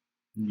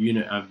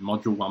unit of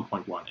module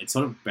 1.1. It's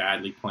sort of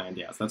badly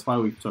planned out. So that's why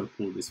we've sort of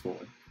pulled this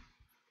forward.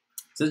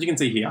 So as you can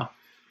see here,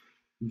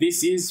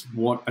 this is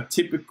what a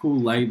typical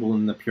label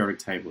in the periodic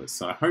table is.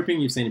 So I'm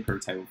hoping you've seen a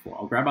periodic table before.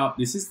 I'll grab up,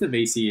 this is the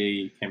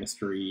VCE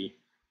chemistry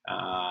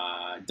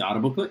data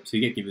booklet. So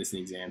you get given this in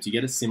exams. You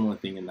get a similar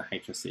thing in the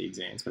HSC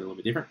exams, but a little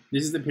bit different.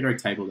 This is the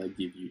periodic table they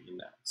give you in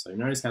that. So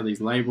notice how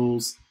these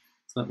labels,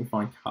 so let me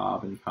find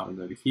carbon. Carbon's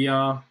over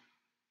here.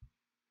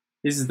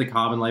 This is the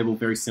carbon label,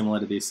 very similar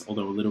to this,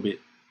 although a little bit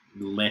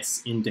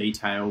less in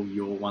detail.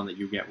 Your one that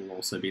you get will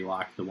also be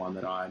like the one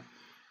that I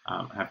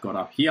have got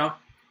up here.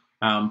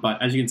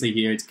 But as you can see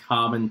here, it's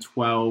carbon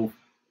 12.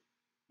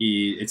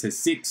 It says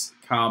 6,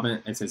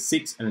 carbon, it says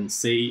 6, and then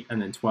C,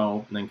 and then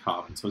 12, and then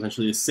carbon. So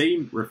essentially the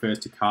C refers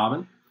to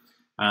carbon.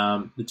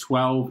 The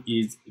 12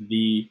 is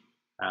the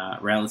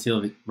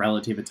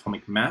relative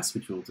atomic mass,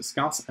 which we'll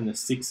discuss, and the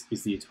 6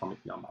 is the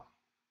atomic number.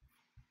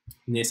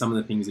 And there's some of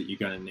the things that you're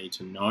going to need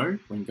to know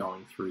when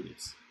going through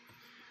this.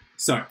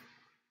 So,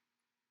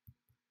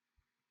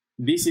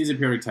 this is a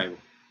periodic table.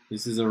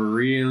 This is a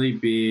really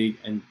big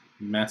and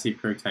massive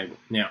periodic table.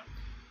 Now,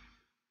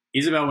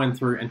 Isabel went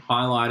through and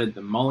highlighted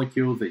the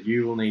molecules that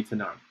you will need to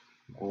know,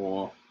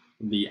 or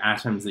the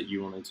atoms that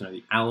you will need to know,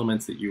 the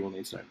elements that you will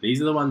need to know.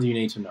 These are the ones you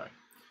need to know.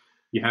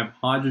 You have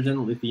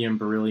hydrogen, lithium,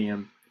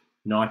 beryllium,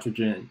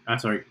 nitrogen,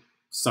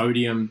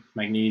 sodium,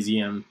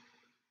 magnesium,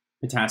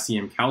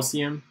 potassium,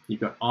 calcium.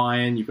 You've got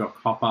iron, you've got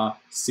copper,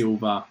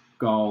 silver,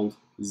 gold,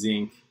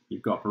 zinc.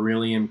 You've got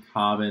beryllium,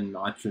 carbon,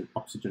 nitrogen,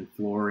 oxygen,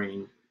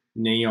 fluorine,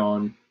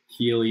 neon,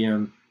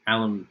 helium,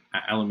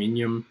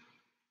 aluminium,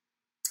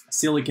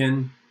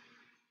 silicon,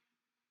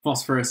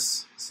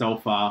 phosphorus,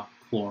 sulfur,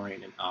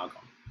 chlorine, and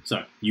argon.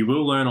 So you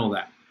will learn all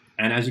that.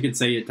 And as you can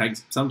see,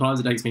 sometimes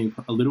it takes me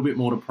a little bit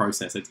more to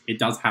process. It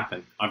does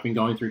happen. I've been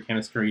going through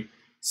chemistry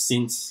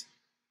since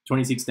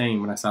 2016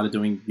 when I started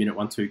doing Unit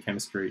 1-2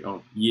 chemistry,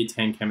 or Year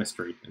 10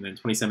 chemistry. And then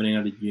 2017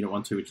 I did Unit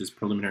 1-2, which is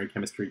preliminary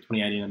chemistry.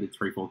 2018 I did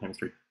 3-4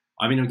 chemistry.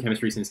 I've been doing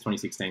chemistry since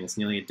 2016. It's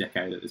nearly a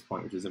decade at this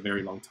point, which is a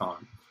very long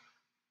time.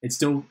 It's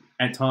still,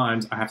 at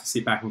times, I have to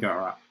sit back and go, all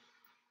right,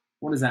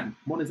 what is that?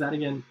 What is that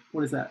again?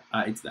 What is that?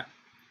 It's that.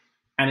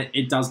 And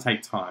it does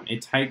take time.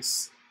 It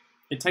takes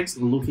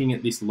looking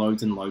at this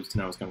loads and loads to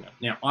know what's going on.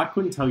 Now, I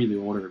couldn't tell you the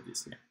order of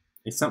this now.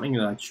 It's something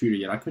that I tutor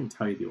yet. I couldn't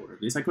tell you the order of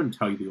this. I couldn't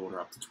tell you the order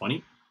up to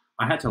 20.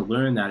 I had to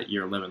learn that at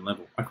year 11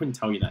 level. I couldn't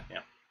tell you that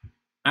now.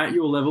 At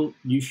your level,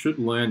 you should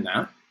learn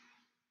that.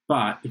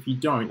 But if you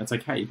don't, that's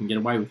okay. You can get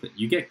away with it.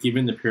 You get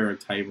given the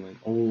periodic table in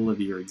all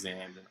of your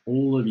exams and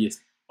all of your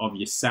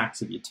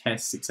SACs, of your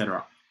tests,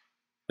 etc.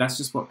 That's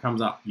just what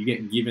comes up. You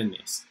get given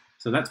this.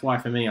 So that's why,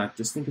 for me, I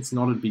just think it's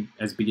not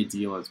as big a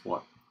deal as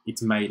what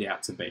it's made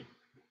out to be.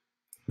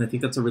 And I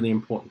think that's a really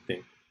important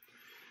thing.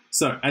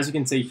 So as you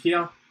can see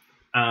here,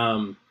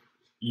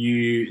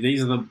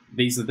 these are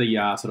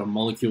the sort of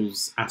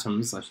molecules,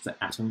 atoms. I should say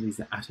atoms. These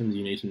are the atoms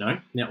you need to know.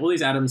 Now, all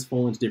these atoms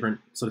fall into different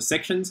sort of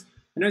sections.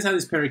 And notice how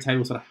this periodic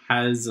table sort of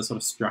has a sort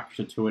of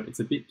structure to it. It's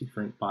a bit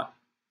different, but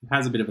it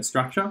has a bit of a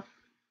structure.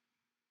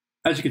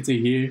 As you can see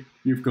here,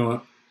 you've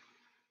got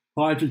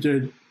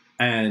hydrogen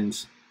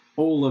and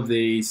all of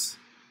these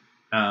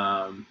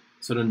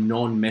sort of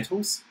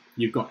non-metals.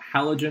 You've got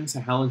halogens,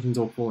 so halogens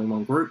all fall in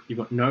one group. You've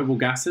got noble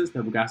gases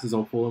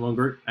all fall in one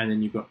group. And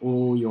then you've got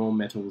all your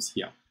metals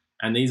here.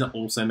 And these are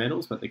also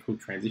metals, but they're called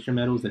transition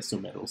metals. They're still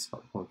metals, but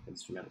they're called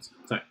transition metals.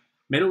 So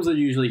metals are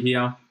usually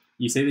here.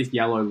 You see this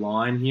yellow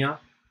line here.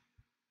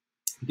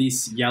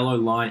 This yellow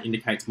line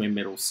indicates where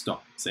metals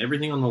stop. So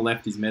everything on the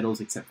left is metals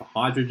except for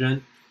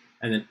hydrogen.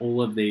 And then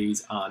all of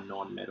these are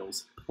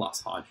non-metals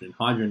plus hydrogen.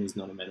 Hydrogen is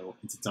not a metal.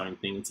 It's its own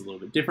thing. It's a little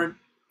bit different.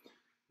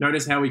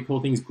 Notice how we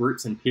call things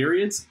groups and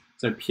periods.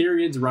 So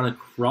periods run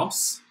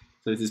across.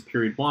 So this is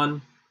period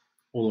 1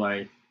 all the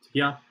way to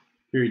here.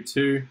 Period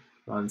 2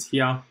 runs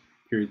here.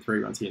 Period 3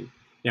 runs here.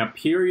 Now,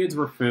 periods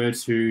refer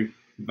to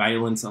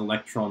valence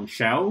electron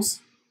shells.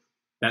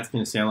 That's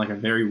going to sound like a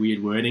very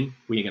weird wording.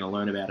 We're going to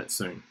learn about it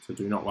soon, so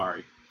do not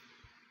worry.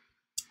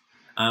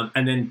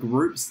 And then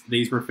groups,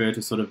 these refer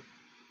to sort of,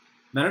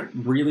 they don't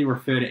really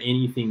refer to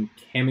anything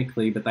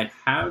chemically, but they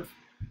have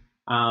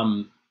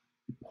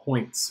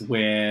points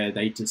where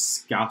they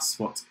discuss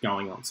what's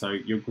going on. So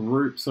your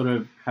group sort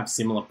of have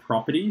similar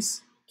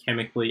properties,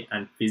 chemically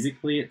and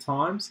physically at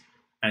times,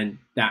 and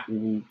that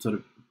will sort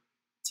of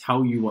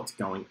tell you what's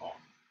going on.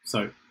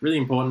 So really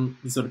important,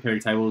 this sort of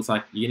periodic table is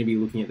like, you're going to be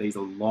looking at these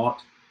a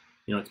lot.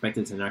 You're not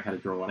expected to know how to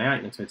draw one out.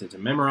 You're not expected to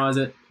memorize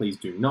it. Please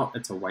do not.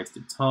 It's a waste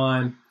of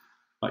time,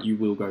 but you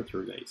will go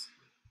through these.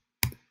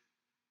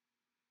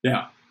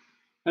 Now,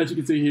 as you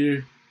can see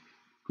here,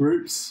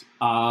 groups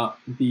are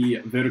the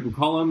vertical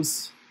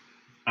columns.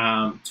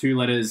 2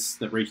 letters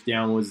that reach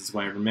downwards is a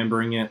way of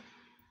remembering it.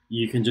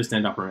 You can just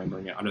end up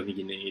remembering it. I don't think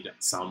you need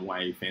some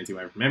fancy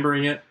way of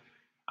remembering it.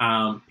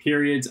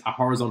 Periods are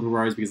horizontal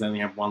rows because they only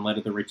have 1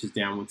 letter that reaches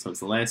downwards, so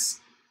it's less.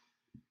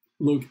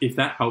 Look, if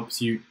that helps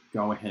you,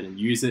 go ahead and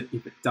use it.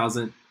 If it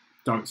doesn't,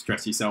 don't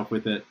stress yourself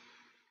with it.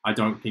 I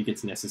don't think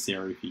it's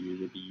necessary for you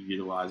to be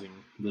utilizing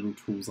little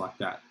tools like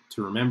that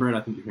to remember it.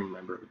 I think you can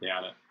remember it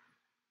without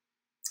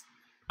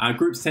it.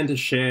 Groups tend to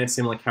share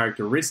similar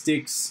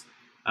characteristics.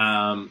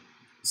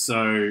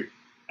 So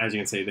as you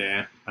can see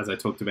there, as I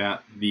talked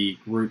about, the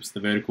groups, the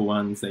vertical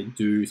ones, they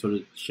do sort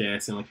of share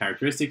similar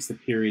characteristics. The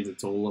periods,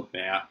 it's all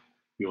about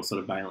your sort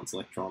of valence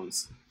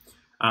electrons.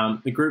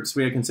 The groups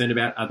we are concerned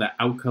about are the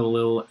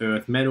alkyl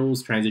earth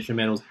metals, transition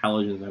metals,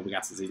 halogens, and noble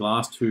gases. These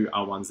last two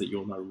are ones that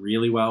you'll know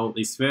really well.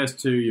 These first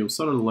two you'll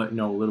sort of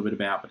know a little bit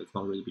about, but it's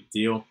not a really big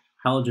deal.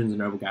 Halogens and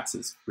noble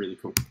gases, really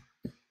cool.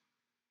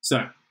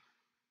 So,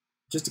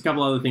 just a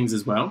couple other things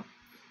as well.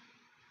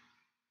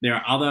 There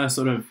are other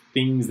sort of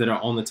things that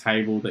are on the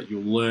table that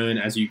you'll learn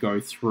as you go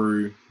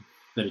through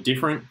that are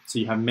different. So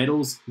you have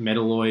metals,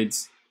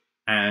 metalloids,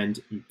 and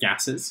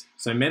gases.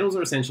 So metals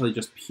are essentially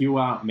just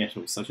pure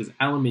metals, such as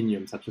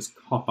aluminium, such as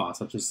copper,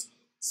 such as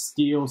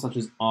steel, such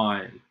as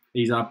iron.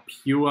 These are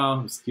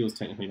pure, steel's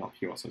technically not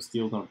pure, so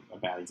steel's not a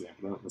bad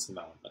example, don't listen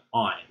to that one, but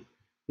iron.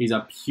 These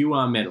are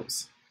pure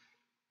metals.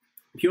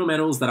 Pure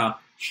metals that are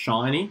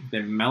shiny,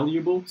 they're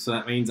malleable, so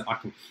that means I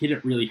can hit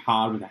it really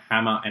hard with a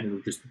hammer and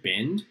it'll just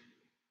bend.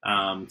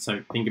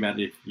 So think about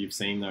it if you've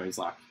seen those,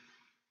 like,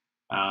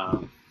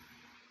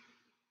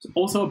 it's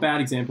also a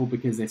bad example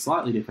because they're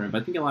slightly different,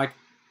 but think of like,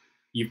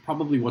 you've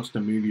probably watched a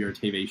movie or a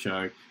TV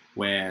show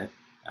where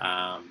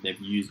they've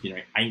used, they're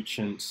at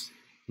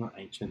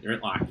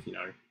like,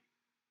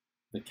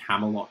 the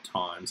Camelot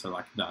time, so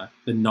like the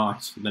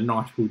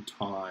knighthood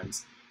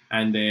times,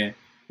 and they're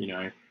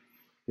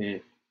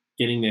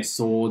getting their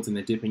swords and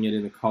they're dipping it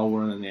in the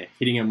cauldron and they're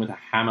hitting them with a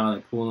hammer,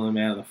 they're pulling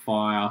them out of the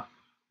fire.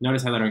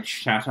 Notice how they don't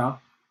shatter.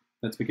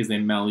 That's because they're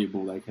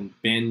malleable. They can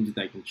bend,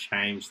 they can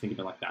change. Think of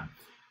it like that.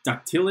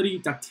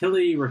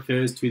 Ductility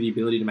refers to the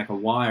ability to make a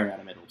wire out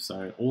of metal.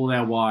 So all of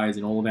our wires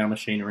in all of our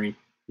machinery,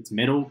 it's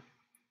metal,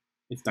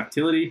 it's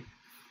ductility.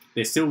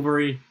 They're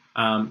silvery,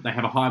 they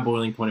have a high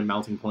boiling point and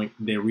melting point.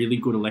 They're really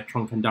good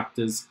electron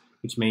conductors,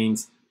 which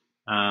means,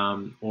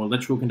 or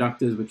electrical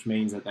conductors, which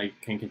means that they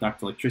can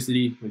conduct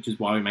electricity, which is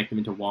why we make them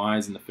into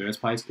wires in the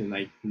first place, because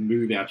they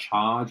move our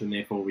charge and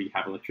therefore we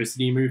have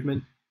electricity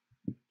movement.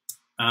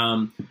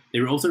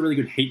 They're also really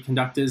good heat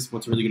conductors.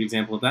 What's a really good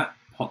example of that?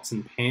 Pots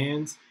and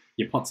pans.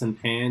 Your pots and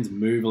pans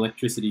move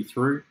electricity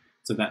through,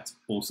 so that's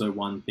also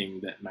one thing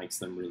that makes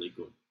them really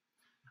good.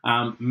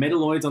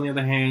 Metalloids, on the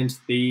other hand,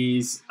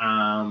 these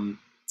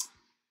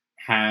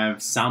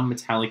have some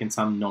metallic and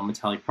some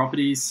non-metallic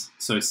properties.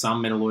 So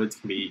some metalloids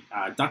can be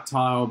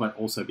ductile, but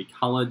also be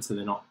colored, so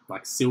they're not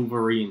like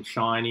silvery and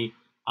shiny.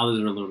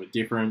 Others are a little bit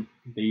different.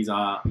 These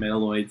are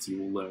metalloids. You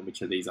will learn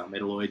which of these are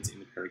metalloids in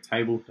the periodic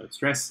table, don't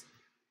stress.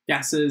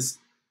 Gases,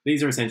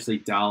 these are essentially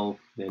dull.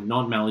 They're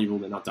not malleable,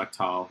 they're not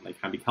ductile, they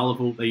can be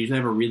colorful. They usually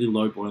have a really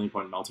low boiling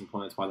point and melting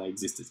point, that's why they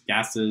exist as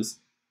gases.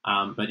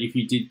 But if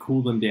you did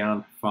cool them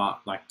down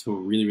to a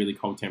really, really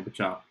cold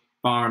temperature,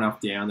 far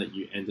enough down that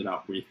you ended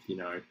up with,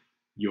 your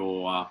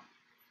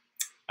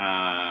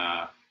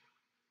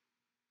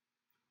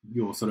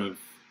sort of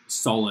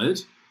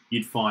solid,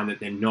 you'd find that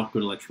they're not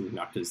good electrical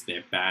conductors,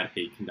 they're bad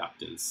heat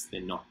conductors,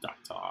 they're not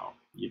ductile.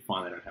 You'd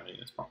find they don't have any of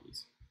those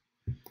properties.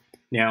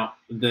 Now,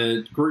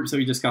 the groups that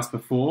we discussed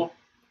before,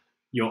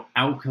 your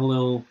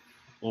alkyl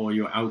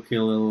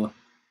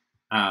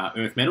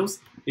earth metals,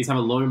 these have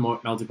a low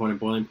melting point and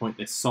boiling point.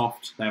 They're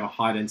soft, they have a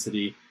high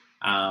density,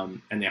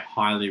 and they're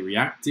highly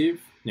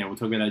reactive. Now, we'll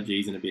talk about our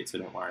Gs in a bit, so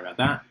don't worry about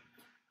that.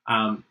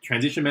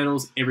 Transition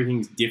metals,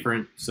 everything's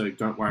different, so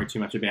don't worry too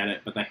much about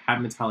it, but they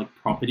have metallic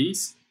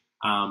properties,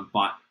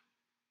 but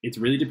it's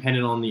really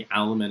dependent on the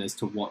element as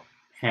to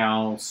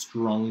how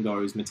strong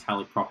those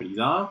metallic properties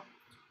are.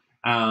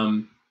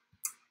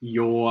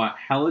 Your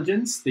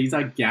halogens, these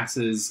are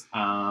gases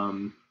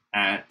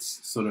at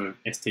sort of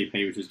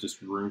STP, which is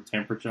just room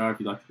temperature,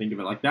 if you like to think of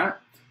it like that.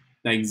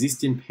 They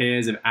exist in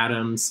pairs of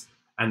atoms,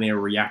 and they're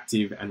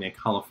reactive, and they're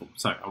colorful.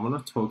 So I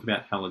want to talk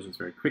about halogens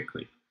very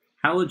quickly.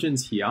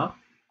 Halogens here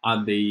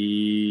are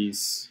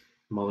these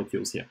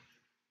molecules here.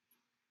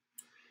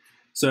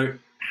 So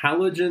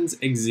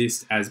halogens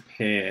exist as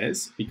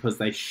pairs because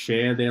they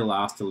share their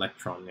last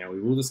electron. Now, we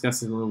will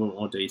discuss this in a little bit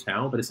more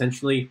detail, but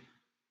essentially,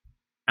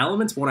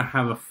 elements want to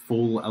have a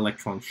full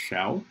electron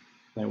shell.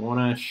 They want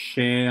to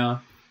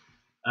share.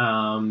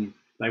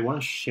 They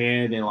want to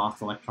share their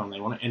last electron. They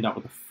want to end up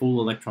with a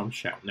full electron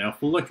shell. Now, a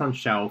full electron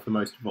shell for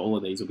most of all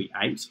of these will be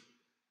 8.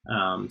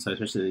 So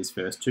especially these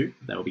first two,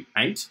 they will be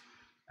 8,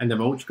 and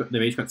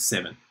they've each got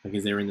 7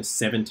 because they're in the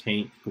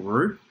 17th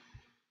group.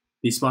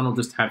 This one will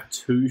just have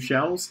 2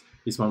 shells.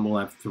 This one will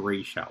have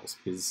 3 shells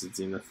because it's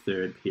in the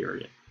 3rd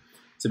period.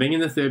 So being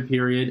in the 3rd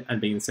period and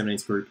being in the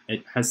 17th group,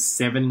 it has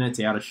 7 in its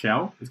outer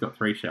shell. It's got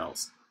 3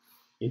 shells.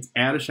 Its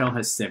outer shell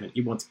has 7.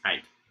 It wants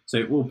 8. So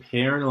it will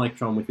pair an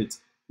electron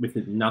with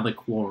another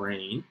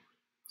chlorine.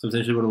 So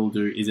essentially what it will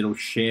do is it'll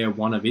share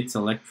one of its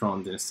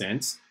electrons, in a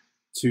sense,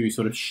 to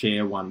sort of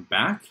share one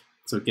back.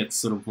 So it gets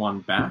sort of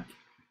one back.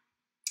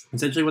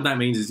 Essentially what that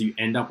means is you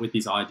end up with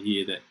this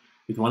idea that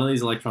with one of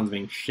these electrons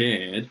being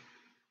shared,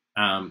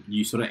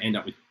 you sort of end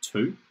up with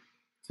 2.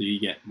 So you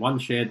get one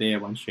shared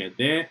there, one shared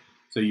there.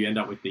 So you end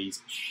up with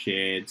these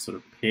shared sort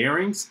of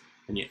pairings,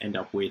 and you end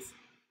up with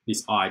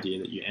this idea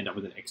that you end up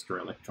with an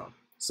extra electron.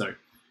 So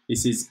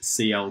this is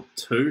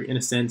Cl2 in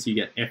a sense. You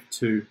get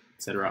F2,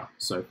 etc.,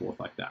 so forth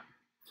like that.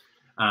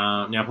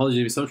 Now, apologies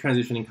if you're still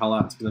transitioning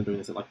color. It's because I'm doing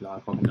this at like 9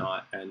 o'clock at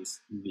night, and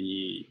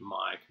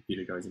my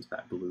computer goes into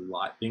that blue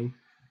light thing.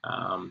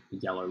 the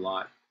yellow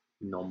light,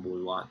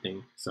 non-blue light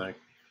thing. So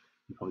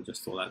you probably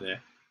just saw that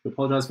there. I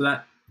apologise for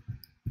that.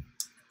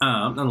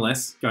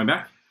 Nonetheless, going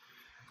back,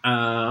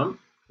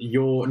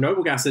 your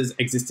noble gases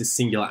exist as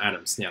singular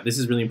atoms. Now, this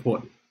is really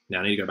important. Now,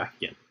 I need to go back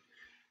again.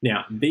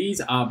 Now,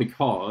 these are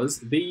because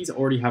these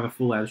already have a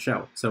full outer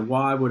shell. So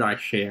why would I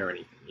share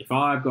anything? If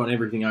I've got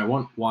everything I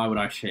want, why would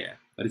I share?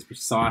 That is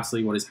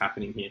precisely what is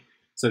happening here.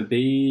 So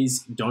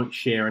these don't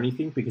share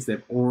anything because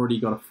they've already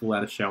got a full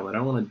outer shell. They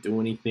don't want to do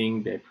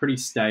anything. They're pretty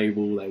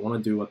stable. They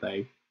want to do what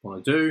they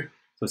want to do.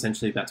 So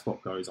essentially, that's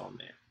what goes on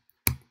there.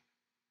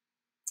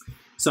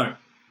 So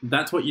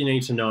that's what you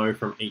need to know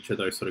from each of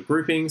those sort of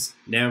groupings.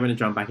 Now we're going to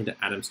jump back into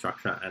atom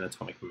structure and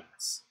atomic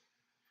mass.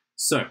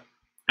 So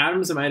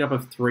atoms are made up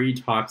of 3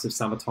 types of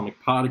subatomic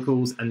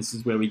particles, and this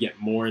is where we get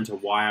more into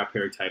why our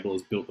periodic table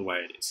is built the way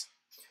it is.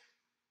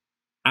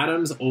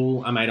 Atoms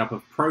all are made up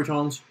of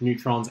protons,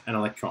 neutrons, and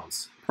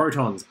electrons.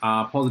 Protons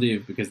are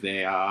positive because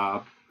they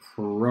are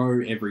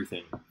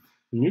pro-everything.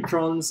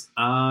 Neutrons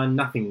are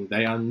nothing.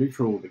 They are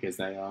neutral because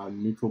they are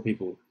neutral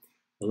people.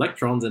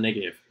 Electrons are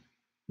negative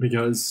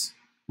because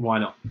why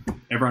not?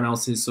 Everyone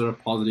else is sort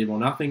of positive or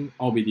nothing.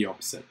 I'll be the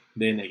opposite.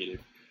 They're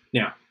negative.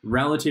 Now,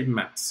 relative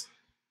mass.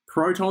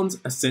 Protons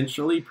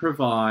essentially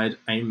provide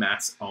a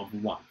mass of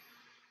 1.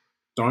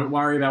 Don't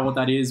worry about what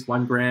that is,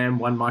 1 gram,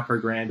 1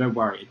 microgram, don't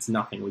worry, it's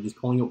nothing. We're just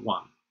calling it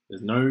 1.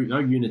 There's no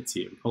units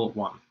here, we call it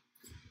 1.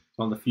 It's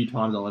one of the few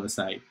times I'll ever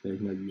say there's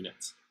no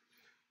units.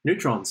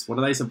 Neutrons, what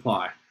do they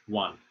supply?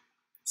 1.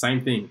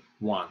 Same thing,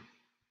 1.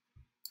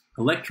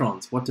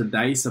 Electrons, what do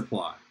they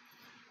supply?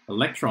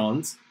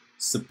 Electrons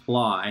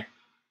supply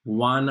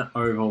 1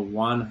 over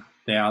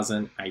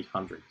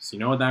 1,800. So you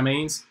know what that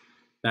means?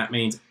 That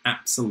means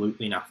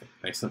absolutely nothing.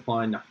 They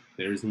supply nothing.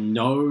 There is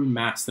no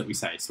mass that we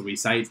say. So we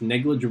say it's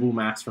negligible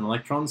mass from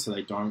electrons, so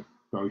they don't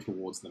go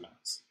towards the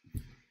mass.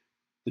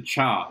 The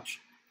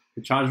charge.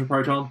 The charge of a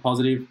proton,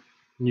 positive,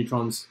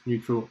 neutrons,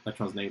 neutral,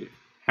 electrons, negative.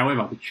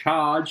 However, the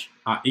charge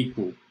are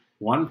equal.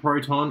 1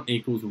 proton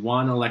equals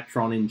 1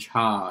 electron in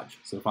charge.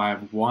 So if I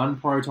have 1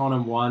 proton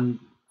and 1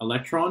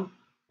 electron,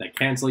 they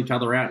cancel each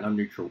other out and are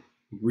neutral.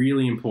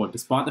 Really important.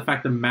 Despite the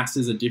fact the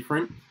masses are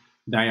different,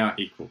 they are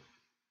equal.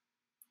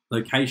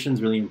 Location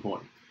is really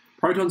important.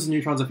 Protons and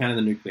neutrons are found in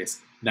the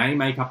nucleus. They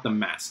make up the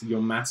mass.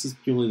 Your mass is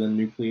purely the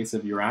nucleus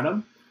of your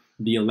atom.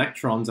 The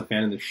electrons are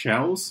found in the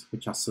shells,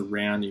 which are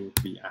surrounding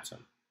the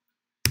atom.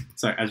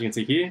 So as you can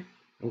see here,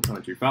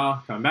 coming too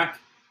far, coming back,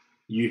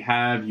 you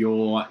have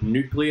your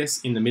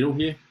nucleus in the middle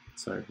here.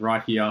 So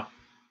right here,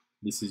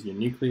 this is your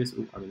nucleus.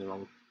 Oh, I was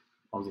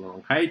on the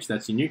wrong page.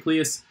 That's your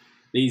nucleus.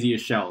 These are your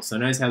shells. So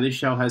notice how this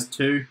shell has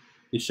 2,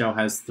 this shell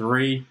has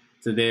 3.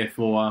 So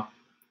therefore,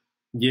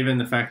 given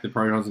the fact that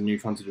protons and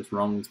neutrons are just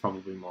wrong, there's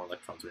probably more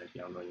electrons around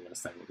here. I'm not even going to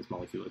say what this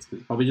molecule is because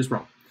it's probably just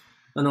wrong.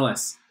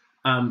 Nonetheless,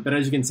 but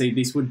as you can see,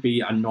 this would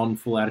be a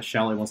non-full outer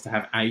shell. It wants to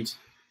have 8.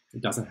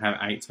 It doesn't have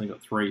 8, it's only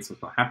got 3, so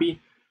it's not happy.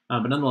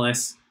 But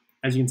nonetheless,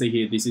 as you can see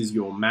here, this is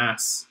your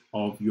mass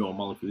of your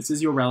molecule. This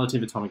is your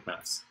relative atomic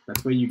mass.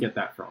 That's where you get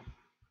that from.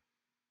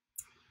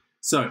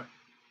 So,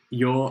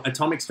 your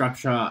atomic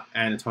structure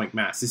and atomic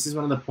mass. This is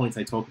one of the points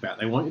they talk about.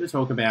 They want you to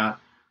talk about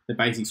the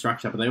basic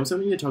structure, but they also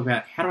want you to talk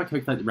about how do I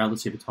calculate the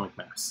relative atomic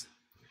mass?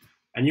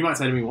 And you might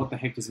say to me, what the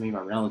heck does it mean by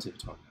relative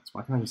atomic mass?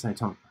 Why can't I just say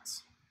atomic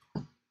mass?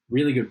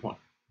 Really good point.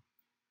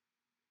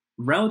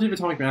 Relative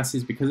atomic mass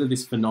is because of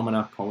this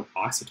phenomena called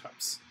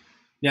isotopes.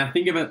 Now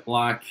think of it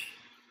like,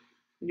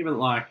 I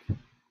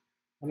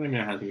don't even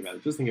know how to think about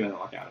it. Just think about it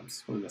like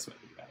atoms. What is the best way to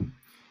think about it?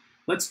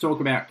 Let's talk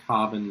about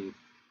carbon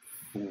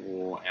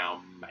for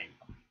our main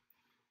one.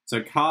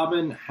 So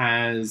carbon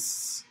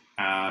has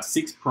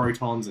 6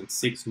 protons and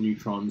 6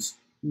 neutrons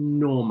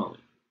normally.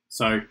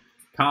 So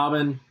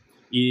carbon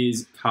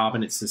is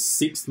carbon. It's the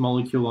 6th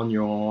molecule on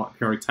your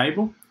periodic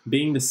table.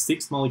 Being the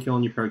 6th molecule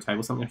on your periodic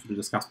table, something I should have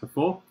discussed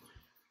before.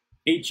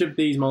 Each of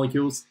these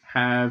molecules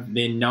have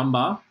their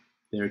number,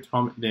 their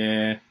atomic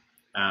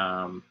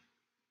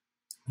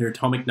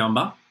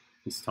number,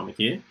 this atomic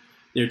here,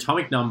 their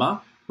atomic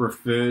number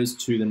refers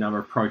to the number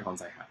of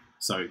protons they have.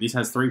 So this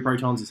has 3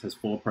 protons, this has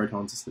 4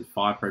 protons, this has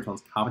 5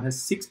 protons, carbon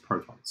has 6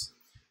 protons.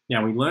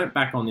 Now we learnt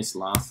back on this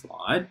last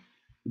slide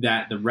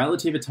that the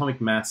relative atomic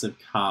mass of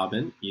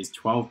carbon is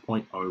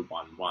 12.011.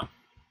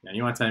 Now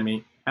you might say to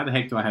me, how the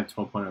heck do I have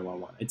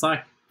 12.011? It's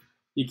like,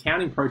 you're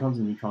counting protons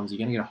and neutrons, you're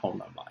going to get a whole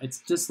number. It's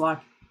just like,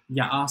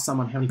 you ask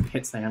someone how many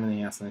pets they have in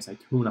their house, and they say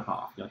 2.5.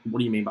 You're like, what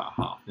do you mean by a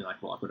half? And they're like,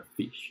 well, I've got a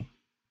fish.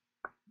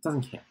 It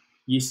doesn't count.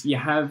 You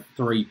have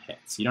 3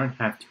 pets. You don't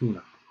have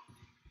 2.5.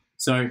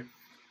 So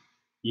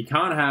you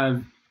can't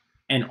have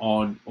an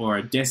odd or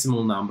a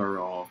decimal number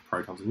of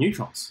protons and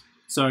neutrons.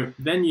 So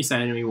then you say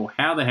to me, well,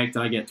 how the heck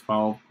did I get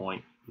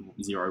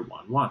 12.011?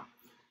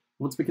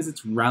 Well, it's because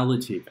it's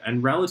relative,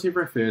 and relative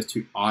refers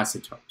to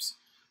isotopes.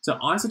 So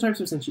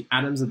isotopes are essentially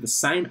atoms of the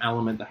same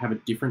element that have a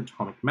different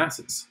atomic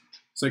masses.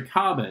 So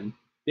carbon,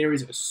 there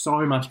is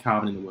so much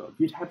carbon in the world.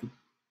 You'd have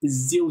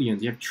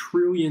bazillions, you have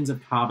trillions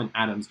of carbon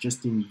atoms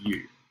just in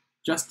you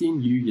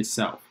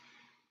yourself.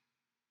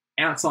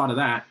 Outside of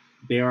that,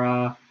 there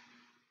are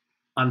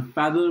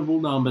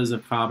unfathomable numbers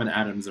of carbon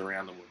atoms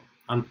around the world.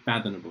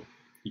 Unfathomable.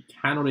 You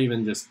cannot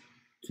even just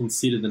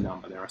consider the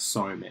number. There are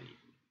so many.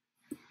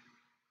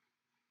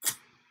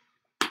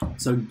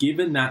 So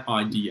given that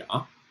idea,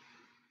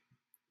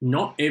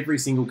 not every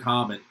single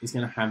carbon is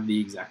going to have the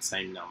exact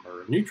same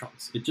number of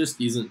neutrons. It just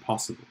isn't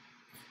possible.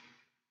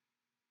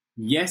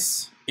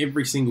 Yes,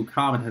 every single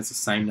carbon has the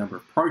same number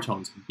of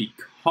protons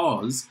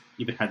because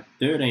if it had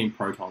 13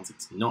 protons,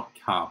 it's not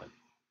carbon.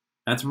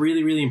 That's a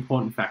really, really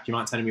important fact. You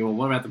might say to me, well,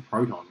 what about the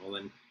proton? Well,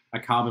 then a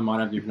carbon might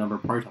have a different number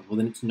of protons. Well,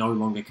 then it's no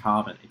longer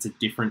carbon. It's a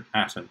different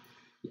atom.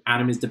 The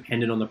atom is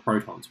dependent on the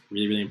protons.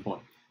 Really, really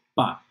important.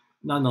 But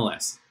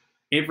nonetheless,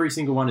 every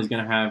single one is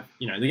going to have,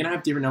 they're going to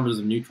have different numbers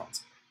of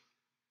neutrons.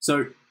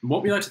 So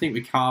what we like to think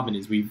with carbon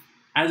is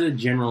as a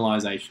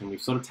generalization,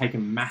 we've sort of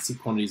taken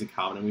massive quantities of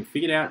carbon and we've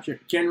figured out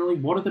generally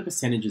what are the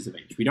percentages of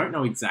each. We don't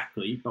know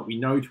exactly, but we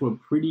know to a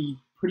pretty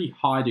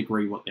high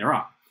degree what there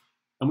are.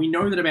 And we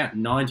know that about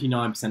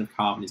 99% of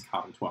carbon is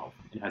carbon-12.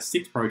 It has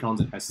 6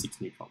 protons, it has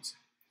 6 neutrons.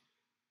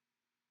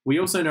 We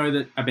also know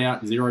that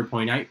about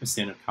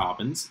 0.8% of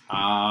carbons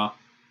are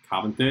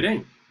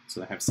carbon-13. So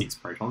they have 6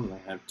 protons and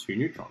they have 2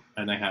 neutrons,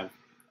 and they have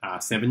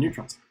 7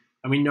 neutrons.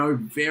 And we know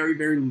very,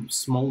 very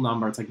small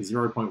number, it's like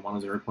 0.1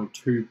 or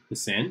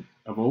 0.2%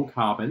 of all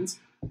carbons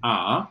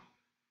are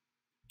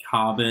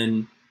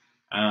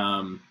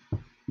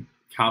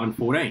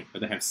carbon-14,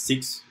 but they have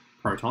 6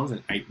 protons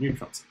and 8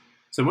 neutrons.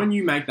 So when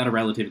you make that a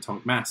relative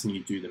atomic mass and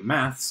you do the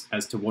maths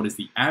as to what is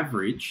the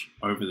average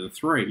over the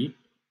 3,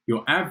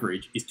 your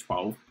average is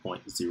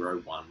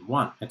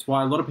 12.011. That's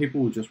why a lot of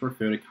people will just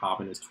refer to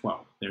carbon as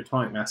 12. Their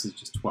atomic mass is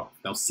just 12.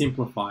 They'll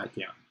simplify it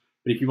down.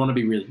 But if you want to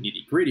be really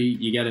nitty-gritty,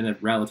 you get a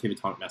relative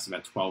atomic mass of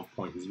about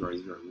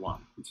 12.001,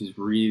 which is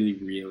really,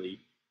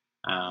 really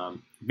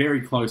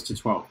very close to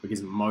 12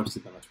 because most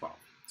of them are 12.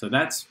 So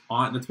that's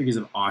because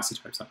of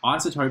isotopes. So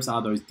isotopes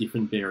are those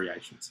different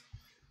variations.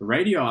 The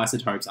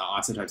radioisotopes are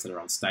isotopes that are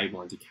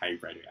unstable and decay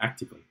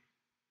radioactively.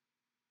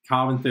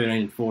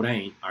 Carbon-13 and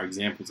 14 are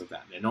examples of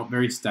that. They're not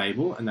very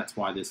stable, and that's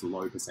why there's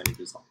low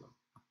percentages of them.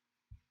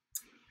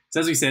 So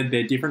as we said,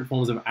 they're different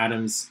forms of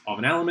atoms of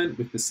an element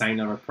with the same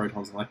number of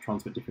protons and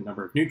electrons but different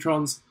number of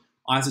neutrons.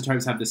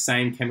 Isotopes have the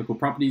same chemical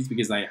properties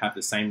because they have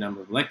the same number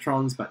of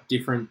electrons but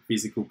different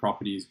physical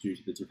properties due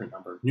to the different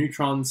number of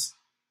neutrons.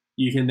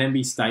 You can then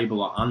be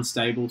stable or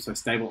unstable. So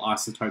stable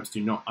isotopes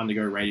do not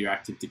undergo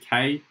radioactive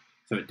decay,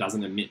 so it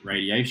doesn't emit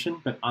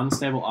radiation, but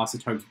unstable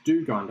isotopes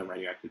do go under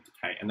radioactive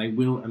decay and they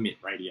will emit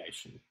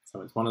radiation.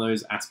 So it's one of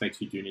those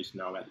aspects you do need to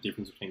know about the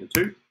difference between the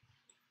two.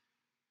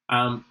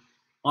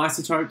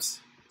 Isotopes,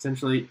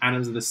 essentially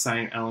atoms of the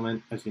same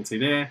element, as you can see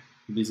there.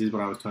 This is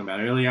what I was talking about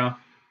earlier.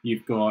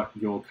 You've got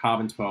your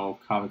carbon-12,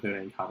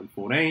 carbon-13,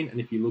 carbon-14, and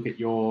if you look at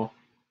your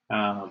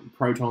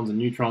protons and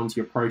neutrons,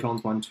 your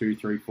protons 1, 2,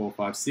 3, 4,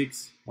 5,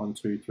 6, 1,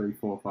 2, 3,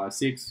 4, 5,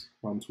 6,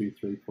 1, 2,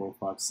 3, 4,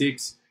 5,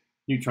 6,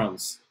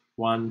 neutrons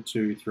 1,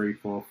 2, 3,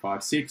 4,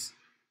 5, 6,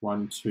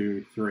 1,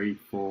 2, 3,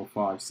 4,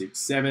 5, 6,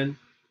 7,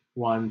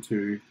 1,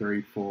 2,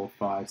 3, 4,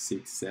 5,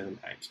 6, 7,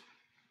 8.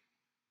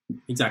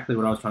 Exactly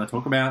what I was trying to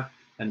talk about,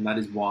 and that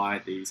is why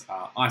these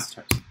are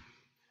isotopes.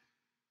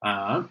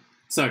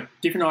 So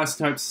different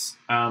isotopes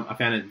are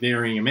found at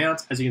varying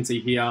amounts. As you can see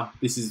here,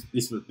 these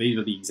are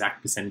the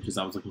exact percentages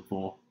I was looking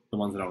for, the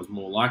ones that I was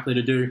more likely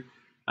to do.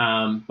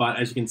 But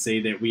as you can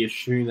see that we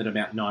assume that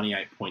about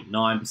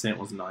 98.9%,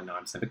 wasn't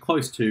 99%, but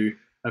close to,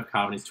 of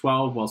carbon is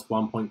 12, whilst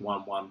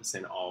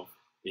 1.11% of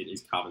it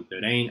is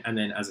carbon-13. And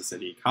then, as I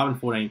said here,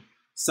 carbon-14,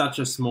 such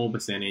a small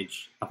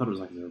percentage, I thought it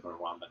was like 0.1,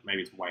 but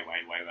maybe it's way,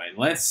 way, way, way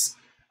less,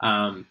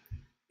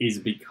 is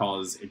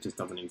because it just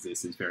doesn't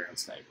exist. It's very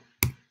unstable.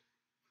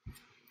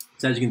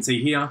 So as you can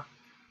see here,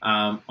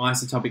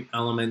 isotopic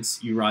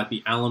elements, you write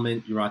the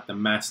element, you write the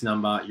mass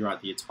number, you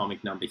write the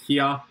atomic number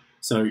here.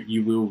 So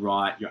you will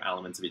write your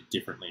elements a bit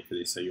differently for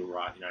this. So you'll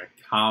write,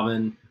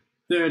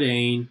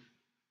 carbon-13,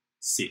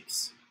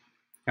 6.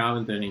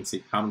 Carbon-13,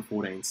 6,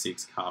 carbon-14,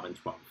 6,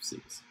 carbon-12,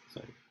 6.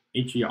 So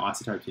each of your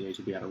isotopes, you need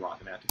to be able to write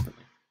them out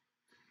differently.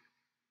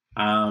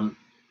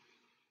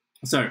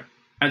 So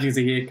as you can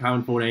see here,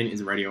 carbon-14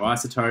 is a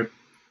radioisotope.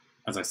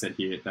 As I said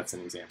here, that's an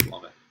example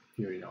of it.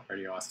 You already know what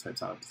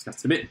radioisotopes are. I've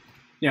discussed a bit.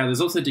 Now,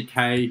 there's also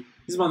decay.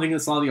 This is one thing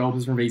that slightly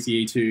alters from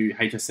VCE to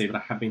HSC, but I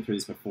have been through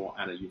this before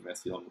at a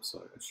university level,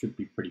 so it should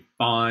be pretty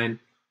fine.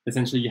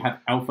 Essentially, you have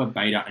alpha,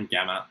 beta, and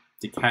gamma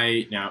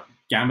decay. Now,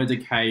 gamma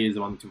decay is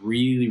the one that's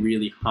really,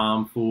 really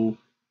harmful.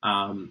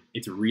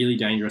 It's really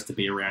dangerous to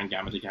be around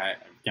gamma decay,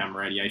 gamma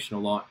radiation a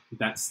lot.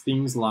 That's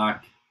things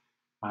like,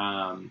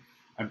 I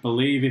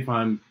believe if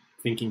I'm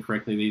thinking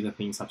correctly, these are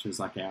things such as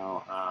like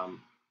our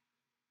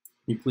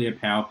nuclear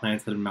power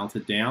plants that have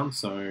melted down.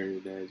 So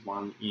there's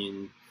one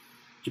in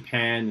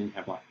Japan, and you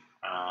have like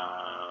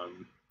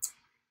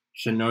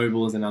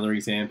Chernobyl is another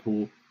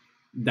example.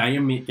 They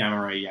emit gamma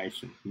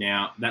radiation.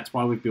 Now, that's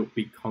why we've built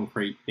big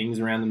concrete things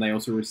around them. They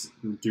also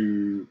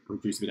do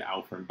produce a bit of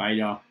alpha and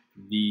beta.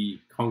 The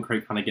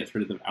concrete kind of gets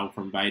rid of the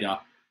alpha and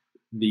beta.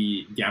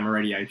 The gamma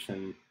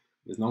radiation,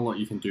 there's not a lot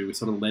you can do. We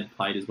sort of lead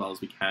plate as well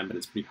as we can, but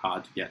it's pretty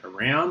hard to get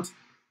around.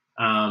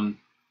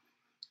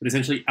 But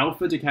essentially,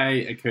 alpha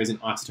decay occurs in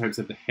isotopes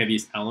of the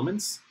heaviest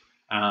elements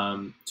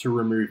to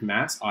remove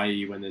mass,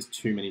 i.e. when there's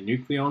too many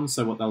nucleons.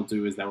 So what they'll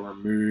do is they'll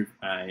remove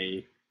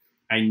a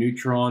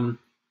neutron,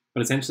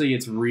 but essentially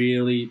it's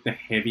really the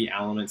heavy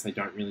elements. They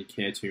don't really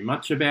care too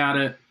much about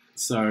it.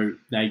 So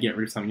they get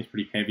rid of something that's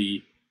pretty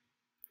heavy.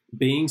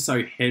 Being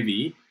so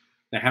heavy,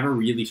 they have a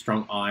really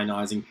strong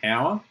ionizing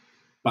power,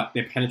 but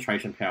their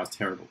penetration power is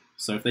terrible.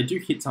 So if they do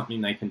hit something,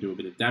 they can do a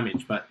bit of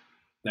damage, but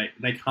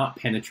they can't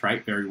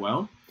penetrate very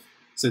well.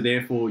 So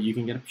therefore, you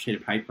can get a sheet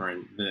of paper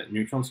and the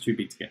neutron's too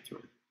big to get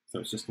through. So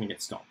it's just going to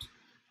get stopped.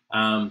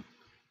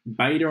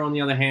 Beta, on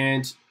the other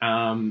hand,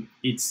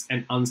 it's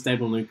an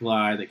unstable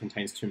nuclei that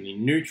contains too many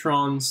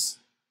neutrons,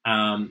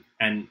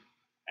 and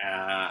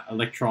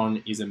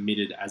electron is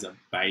emitted as a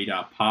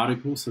beta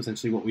particle. So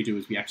essentially what we do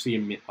is we actually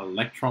emit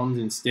electrons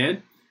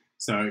instead.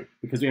 So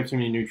because we have too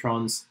many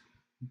neutrons,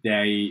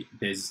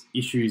 there's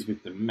issues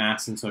with the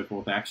mass and so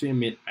forth. They actually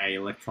emit an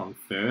electron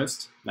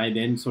first. They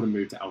then sort of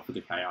move to alpha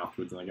decay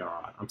afterwards, and they go,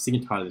 all right, I'm sick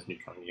and tired of this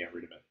neutron, and get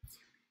rid of it.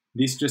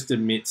 This just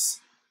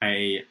emits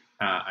an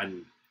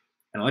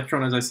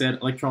electron. As I said,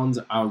 electrons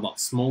are a lot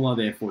smaller,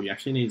 therefore you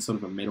actually need sort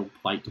of a metal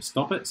plate to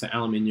stop it. So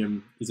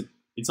aluminium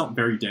it's not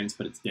very dense,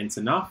 but it's dense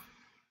enough.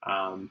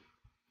 And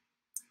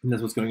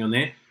that's what's going on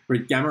there.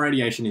 Whereas gamma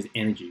radiation is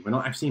energy. We're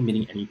not actually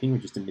emitting anything, we're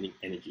just emitting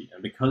energy.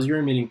 And because you're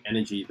emitting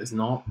energy,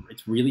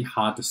 it's really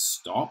hard to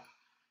stop.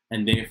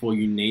 And therefore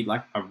you need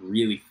like a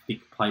really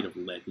thick plate of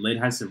lead. Lead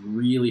has a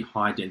really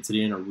high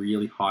density and a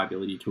really high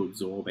ability to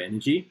absorb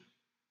energy,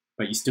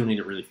 but you still need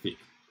it really thick.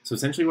 So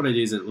essentially what it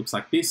is, it looks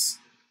like this.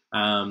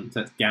 So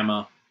that's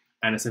gamma.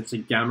 And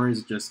essentially gamma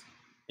is just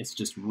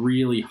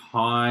really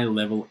high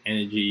level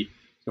energy.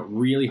 It's got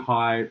really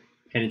high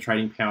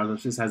penetrating power. It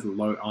just has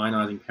low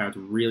ionizing power to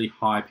really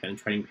high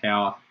penetrating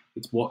power.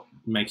 It's what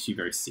makes you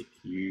very sick.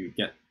 You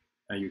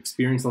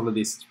experience a lot of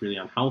this. It's really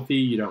unhealthy.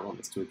 You don't want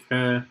this to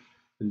occur,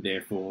 and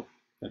therefore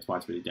that's why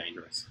it's really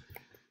dangerous.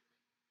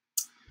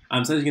 So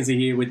as you can see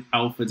here with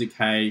alpha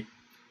decay,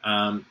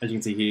 as you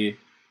can see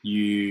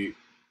here,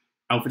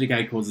 alpha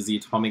decay causes the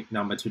atomic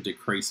number to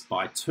decrease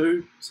by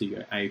 2. So you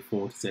go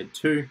A4 to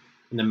Z2.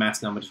 And the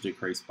mass number to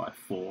decrease by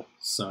 4.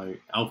 So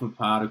alpha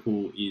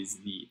particle is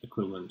the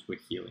equivalent to a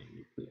helium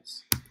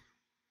nucleus.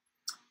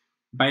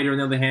 Beta, on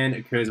the other hand,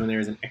 occurs when there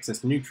is an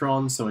excess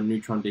neutron. So a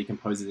neutron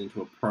decomposes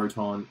into a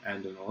proton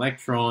and an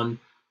electron.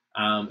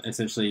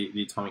 Essentially,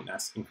 the atomic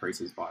mass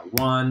increases by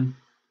 1.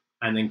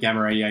 And then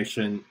gamma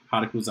radiation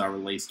particles are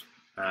released.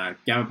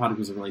 Gamma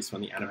particles are released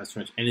when the atom has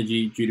too much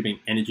energy. Due to being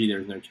energy, there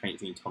is no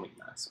change in the atomic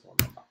mass or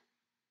number.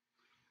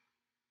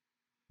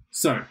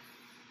 So,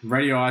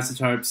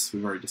 radioisotopes,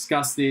 we've already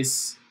discussed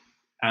this.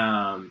 They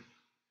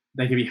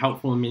can be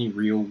helpful in many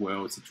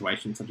real-world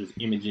situations, such as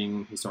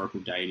imaging, historical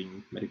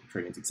dating, medical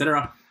treatments,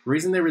 etc. The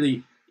reason they're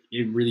really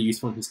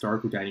useful in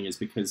historical dating is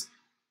because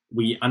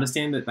we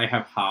understand that they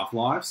have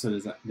half-lives. So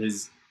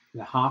there's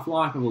the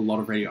half-life of a lot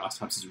of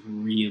radioisotopes is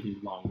really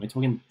long. We're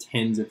talking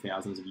tens of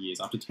thousands of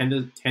years. After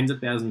tens of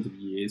thousands of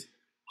years,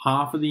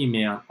 half of the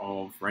amount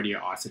of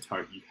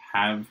radioisotope you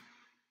have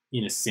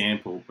in a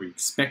sample, or you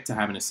expect to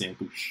have in a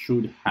sample,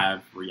 should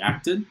have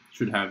reacted,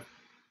 should have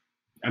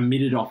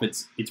emitted off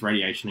its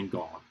radiation and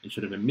gone. It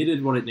should have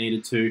emitted what it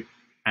needed to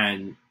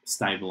and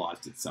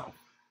stabilized itself.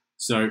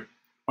 So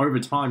over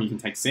time, you can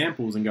take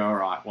samples and go, all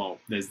right, well,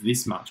 there's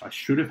this much. I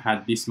should have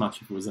had this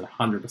much if it was at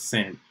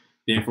 100%.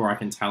 Therefore, I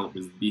can tell it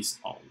was this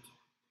old.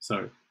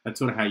 So that's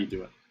sort of how you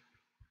do it.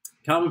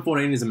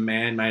 Carbon-14 is a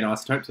man-made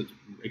isotope, so it's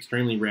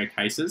extremely rare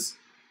cases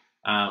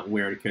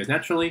where it occurs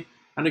naturally.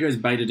 Undergoes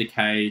beta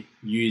decay,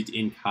 used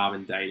in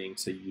carbon dating,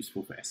 so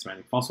useful for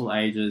estimating fossil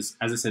ages.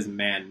 As it says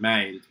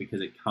man-made, it's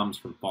because it comes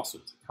from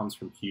fossils, it comes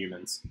from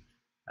humans.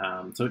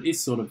 So it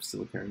is sort of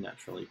still occurring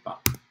naturally, but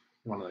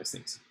one of those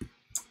things.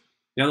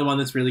 The other one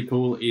that's really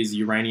cool is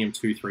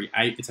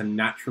uranium-238. It's a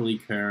naturally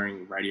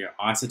occurring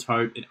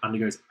radioisotope. It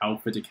undergoes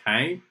alpha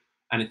decay,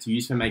 and it's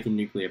used for making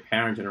nuclear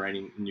power and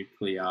generating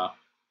nuclear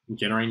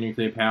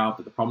power.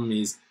 But the problem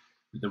is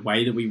the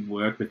way that we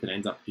work with it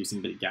ends up producing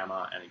a bit of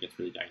gamma, and it gets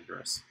really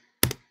dangerous.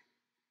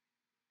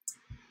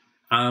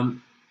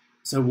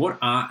 So what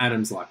are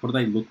atoms like? What do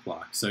they look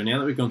like? So now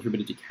that we've gone through a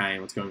bit of decay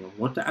and what's going on,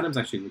 what do atoms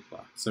actually look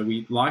like? So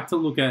we like to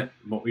look at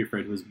what we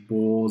refer to as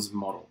Bohr's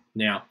model.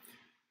 Now,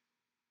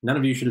 none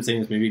of you should have seen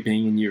this movie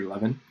being in year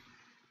 11,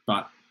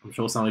 but I'm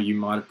sure some of you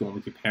might have gone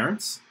with your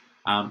parents.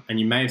 And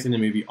you may have seen the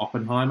movie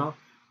Oppenheimer.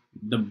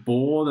 The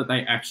Bohr that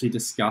they actually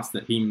discuss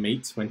that he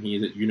meets when he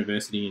is at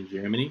university in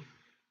Germany,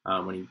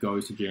 when he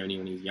goes to Germany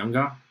when he's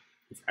younger,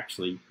 is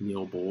actually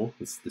Neil Bohr.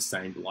 It's the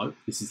same bloke.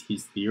 This is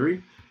his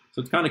theory. So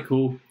it's kind of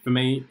cool. For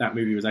me, that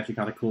movie was actually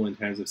kind of cool in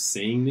terms of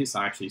seeing this.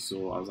 I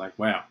was like,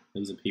 wow,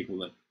 these are people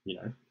that,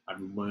 I've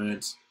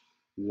learned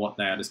what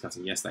they are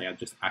discussing. Yes, they are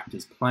just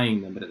actors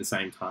playing them, but at the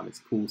same time,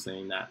 it's cool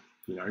seeing that,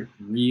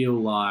 real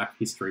life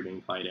history being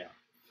played out.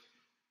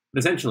 But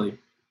essentially,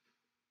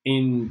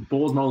 in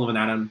Bohr's model of an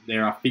atom,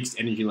 there are fixed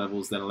energy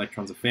levels that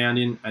electrons are found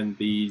in, and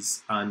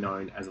these are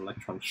known as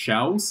electron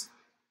shells.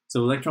 So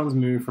electrons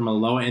move from a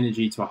lower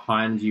energy to a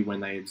high energy when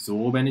they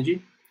absorb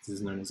energy. This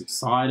is known as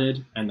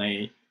excited, and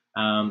they,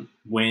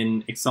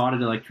 when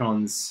excited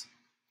electrons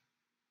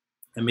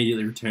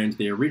immediately return to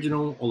their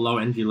original or low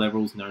energy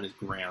levels known as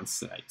ground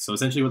state. So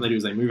essentially what they do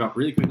is they move up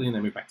really quickly and they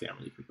move back down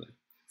really quickly.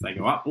 So they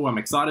go up, oh, I'm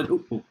excited,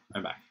 oh,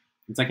 I'm back.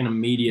 It's like an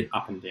immediate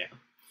up and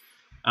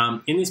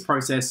down. In this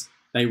process,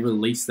 they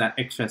release that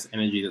excess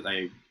energy that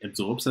they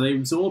absorb. So they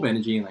absorb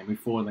energy and they move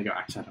forward and they go,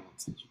 actually, I don't want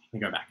this energy. They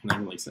go back and they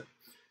release it.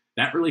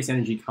 That released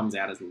energy comes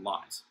out as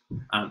light.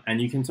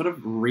 And you can sort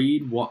of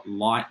read what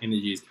light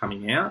energy is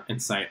coming out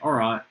and say, all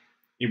right,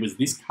 it was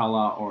this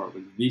color or it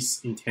was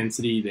this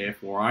intensity,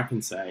 therefore I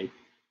can say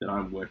that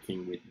I'm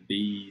working with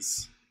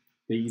these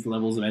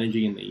levels of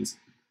energy in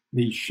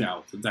these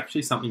shells. It's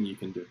actually something you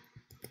can do.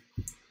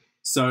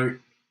 So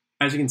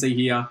as you can see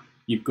here,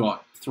 you've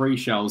got 3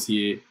 shells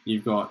here.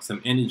 You've got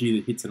some energy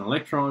that hits an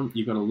electron.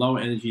 You've got a lower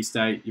energy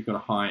state. You've got a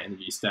higher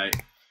energy state.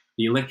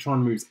 The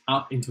electron moves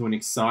up into an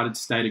excited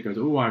state. It goes,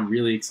 oh, I'm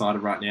really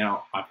excited right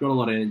now. I've got a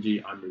lot of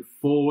energy. I move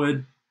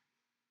forward.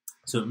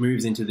 So it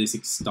moves into this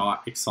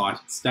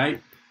excited state.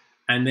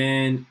 And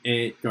then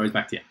it goes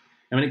back down.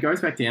 And when it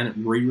goes back down, it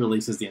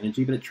re-releases the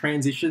energy, but it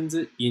transitions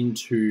it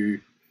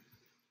into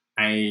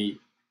a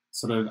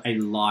sort of a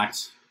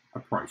light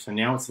approach. So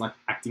now it's like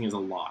acting as a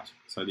light.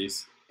 So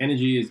this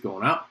energy has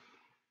gone up,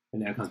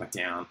 and now it comes back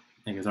down,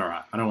 and it goes, all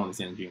right, I don't want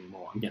this energy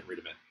anymore. I'm getting rid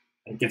of it.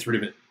 And it gets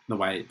rid of it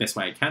the best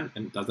way it can,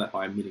 and it does that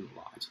by emitting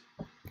light.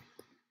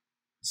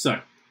 So,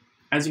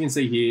 as you can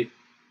see here,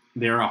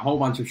 there are a whole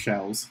bunch of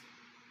shells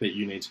that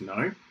you need to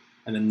know,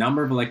 and the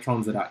number of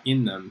electrons that are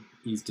in them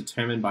is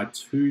determined by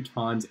 2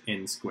 times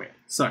n squared.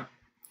 So,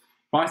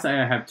 if I say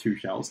I have 2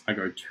 shells, I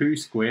go 2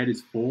 squared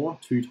is 4,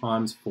 2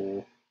 times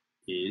 4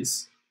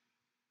 is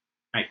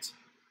 8.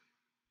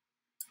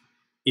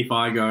 If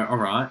I go, all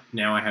right,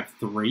 now I have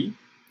 3,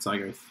 so I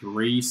go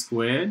 3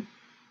 squared.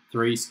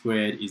 3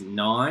 squared is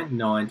 9,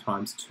 9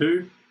 times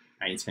 2,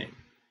 18.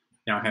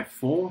 Now I have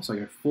 4, so I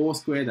go 4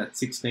 squared, that's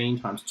 16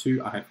 times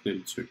 2, I have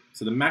 32.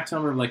 So the max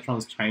number of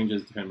electrons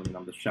changes depending on the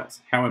number of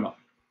shells. However,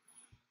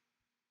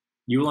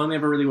 you will only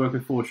ever really work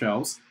with 4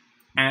 shells,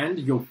 and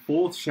your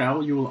 4th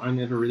shell, you will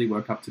only ever really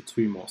work up to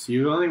 2 more. So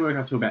you only work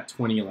up to about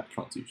 20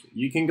 electrons usually.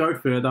 You can go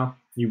further,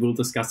 you will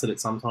discuss it at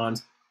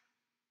sometimes,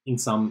 in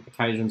some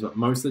occasions, but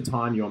most of the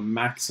time you're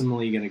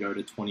maximally going to go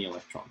to 20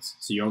 electrons.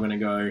 So you're going to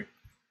go,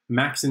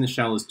 max in the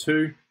shell is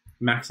 2,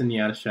 max in the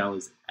outer shell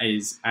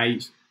is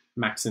 8,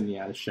 max in the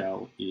outer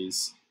shell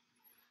is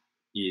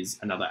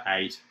another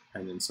 8,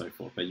 and then so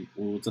forth. But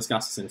we'll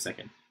discuss this in a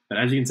second. But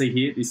as you can see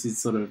here, this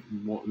is sort of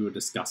what we were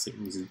discussing.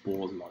 This is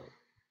Bohr's model.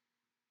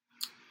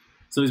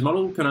 So this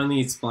model can only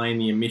explain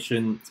the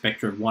emission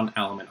spectra of one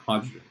element,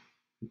 hydrogen.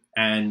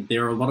 And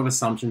there are a lot of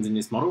assumptions in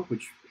this model,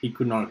 which he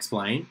could not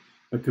explain,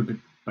 but could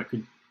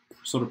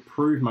sort of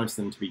prove most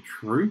of them to be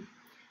true.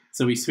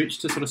 So we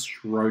switched to sort of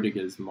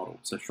Schrodinger's model.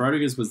 So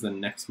Schrodinger's was the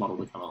next model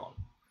to come along.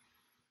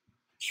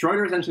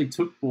 Schrödinger essentially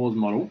took Bohr's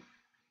model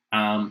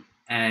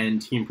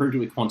and he improved it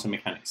with quantum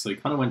mechanics. So he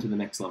kind of went to the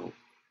next level.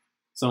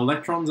 So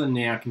electrons are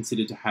now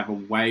considered to have a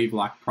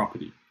wave-like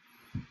property.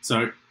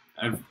 So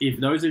if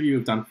those of you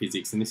have done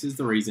physics, and this is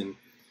the reason,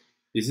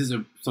 this is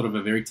a sort of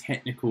a very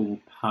technical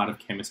part of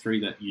chemistry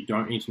that you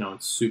don't need to know in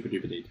super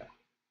duper detail.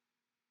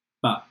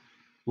 But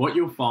what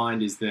you'll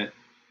find is that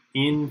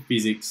in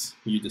physics,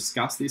 you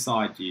discuss this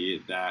idea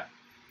that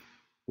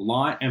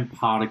light and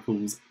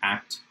particles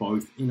act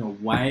both in a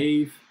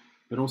wave,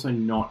 but also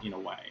not in a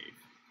wave.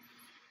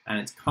 And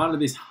it's kind of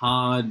this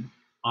hard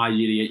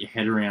idea to get your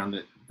head around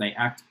that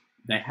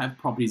they have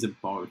properties of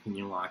both, and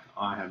you're like,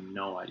 I have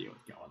no idea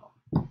what's going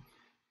on.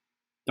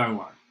 Don't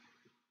worry.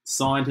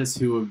 Scientists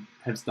who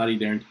have studied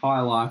their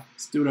entire life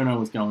still don't know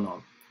what's going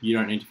on. You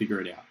don't need to figure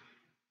it out.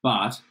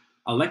 But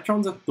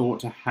electrons are thought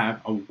to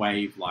have a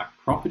wave-like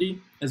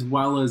property as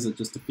well as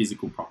just a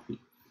physical property.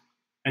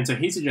 And so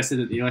he suggested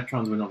that the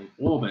electrons were not in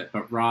orbit,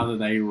 but rather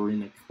they were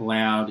in a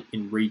cloud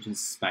in regions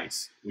of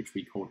space, which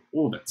we called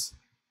orbits.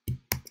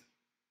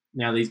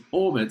 Now these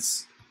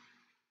orbits,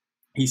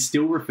 he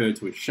still referred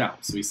to as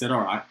shells. So he said,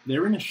 all right,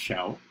 they're in a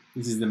shell.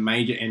 This is the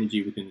major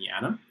energy within the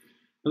atom.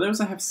 But they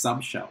also have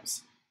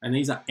subshells. And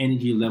these are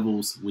energy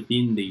levels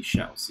within these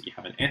shells. So you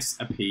have an S,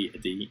 a P, a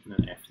D, and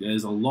an F.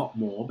 There's a lot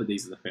more, but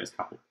these are the first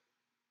couple.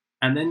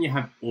 And then you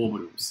have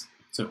orbitals.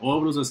 So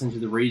orbitals are essentially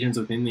the regions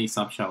within these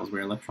subshells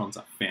where electrons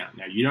are found.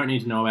 Now, you don't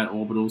need to know about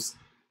orbitals.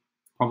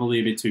 Probably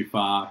a bit too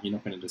far. You're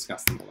not going to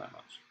discuss them all that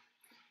much.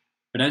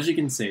 But as you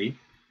can see,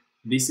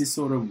 this is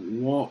sort of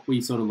what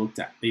we sort of looked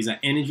at. These are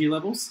energy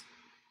levels.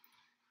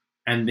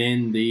 And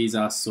then these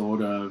are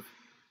sort of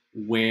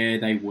where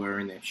they were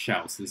in their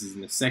shells. So this is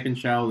in the second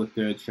shell, the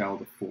third shell,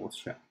 the fourth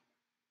shell.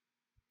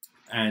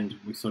 And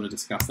we sort of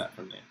discussed that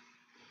from there.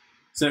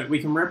 So we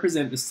can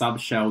represent the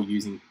subshell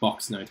using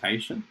box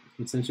notation.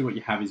 Essentially what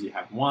you have is you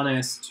have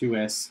 1s,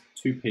 2s,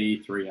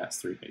 2p,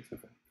 3s, 3p, so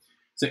forth.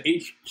 So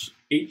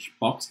each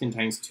box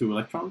contains 2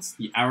 electrons.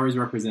 The arrows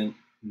represent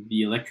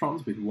the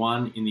electrons with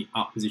 1 in the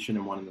up position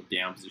and 1 in the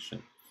down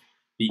position.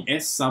 The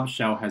S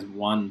subshell has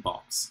 1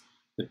 box.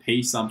 The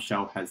P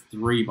subshell has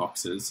 3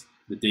 boxes.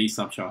 The D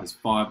subshell has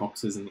 5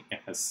 boxes and the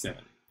F has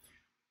 7.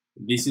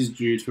 This is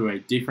due to a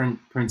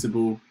different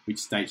principle which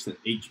states that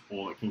each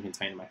orbit can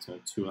contain a maximum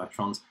of 2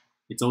 electrons.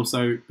 It's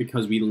also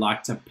because we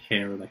like to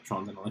pair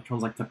electrons, and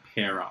electrons like to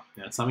pair up.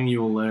 Now, it's something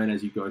you will learn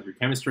as you go through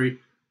chemistry,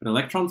 but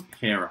electrons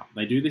pair up.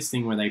 They do this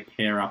thing where they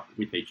pair up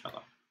with each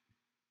other.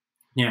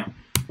 Now,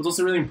 what's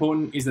also really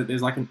important is that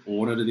there's like an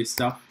order to this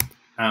stuff.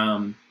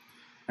 And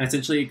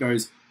essentially it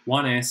goes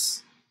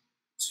 1s,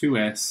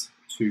 2s,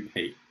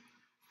 2p,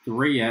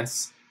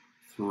 3s,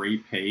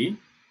 3p,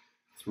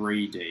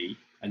 3d,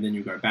 and then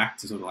you'll go back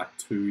to sort of like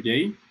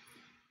 2d.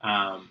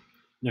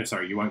 No,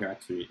 sorry, you won't go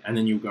back to it. And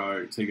then you'll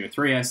go, so you go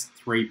 3s,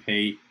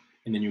 3p,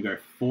 and then you'll go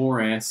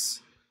 4s,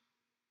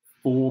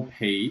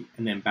 4p,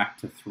 and then back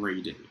to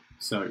 3d.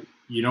 So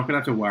you're not going to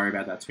have to worry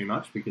about that too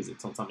much because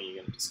it's not something you're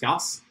going to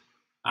discuss.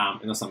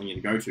 It's not something you're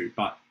going to go to.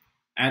 But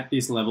at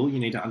this level, you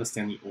need to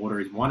understand the order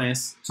is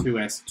 1s,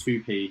 2s,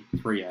 2p,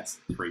 3s,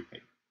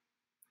 3p.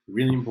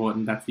 Really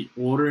important. That's the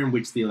order in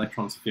which the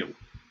electrons fill.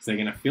 So they're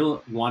going to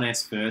fill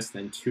 1s first,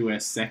 then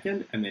 2s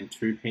second, and then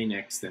 2p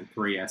next, then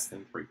 3s,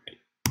 then 3p.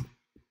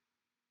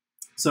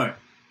 So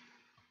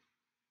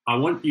I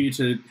want you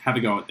to have a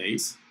go at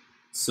these.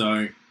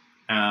 So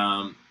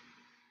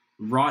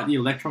write the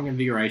electron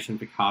configuration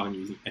for carbon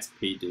using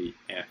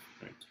SPDF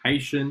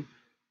notation.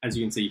 As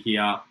you can see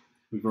here,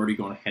 we've already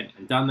gone ahead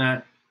and done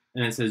that.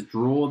 And it says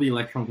draw the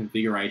electron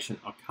configuration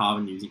of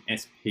carbon using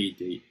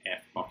SPDF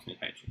box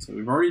notation. So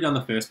we've already done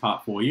the first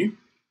part for you.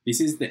 This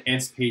is the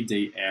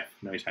SPDF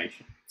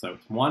notation. So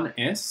it's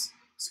 1s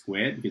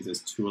squared because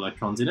there's 2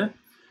 electrons in it.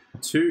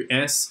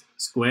 2s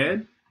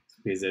squared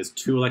because there's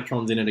 2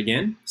 electrons in it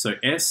again. So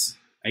S,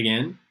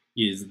 again,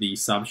 is the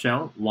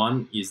subshell.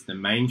 1 is the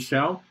main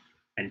shell.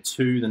 And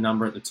 2, the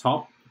number at the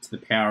top, to the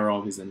power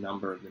of is the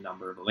number of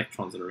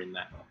electrons that are in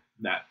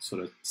that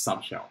sort of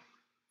subshell.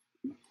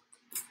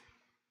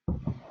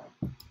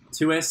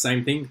 2s,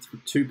 same thing.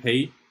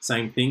 2p,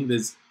 same thing.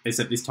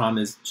 Except this time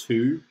there's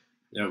 2.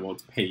 Well,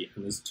 it's p,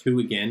 and there's 2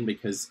 again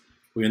because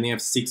we only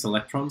have 6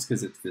 electrons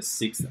because it's the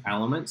 6th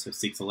element, so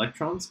 6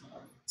 electrons.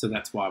 So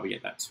that's why we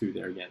get that 2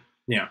 there again.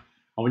 Now,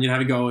 I want you to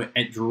have a go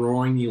at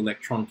drawing the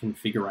electron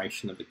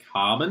configuration of the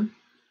carbon.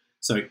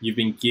 So you've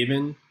been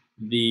given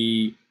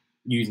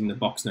using the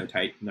box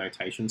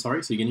notation,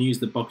 sorry. So you're going to use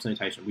the box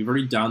notation. We've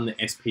already done the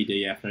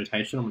SPDF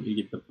notation. I want you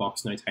to give the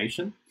box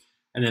notation.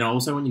 And then I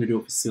also want you to do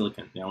it for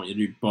silicon. Now I want you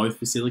to do both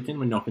for silicon.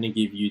 We're not going to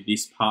give you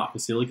this part for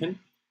silicon.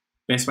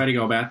 Best way to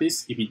go about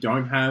this, if you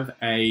don't have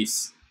a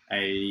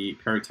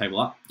periodic table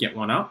up, get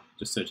one up.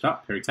 Just search it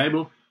up, periodic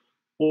table.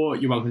 Or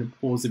you're welcome to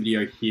pause the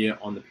video here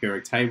on the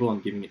periodic table.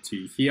 I'm giving it to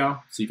you here.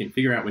 So you can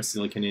figure out where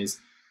silicon is.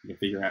 You can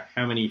figure out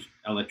how many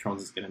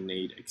electrons it's going to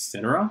need,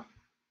 etc.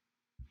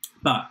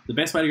 But the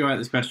best way to go about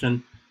this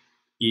question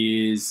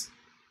is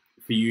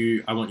for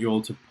you, I want you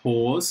all to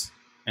pause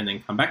and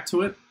then come back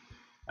to it.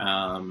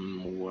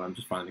 I'm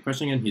just finding the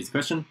question again. Here's the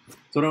question.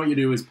 So what I want you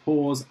to do is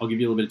pause. I'll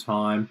give you a little bit of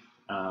time.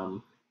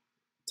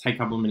 Take a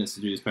couple of minutes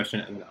to do this question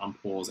and then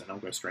unpause and I'll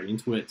go straight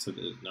into it so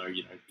there's no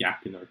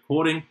gap in the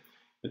recording.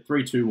 But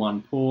 3, 2,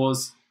 1,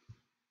 pause.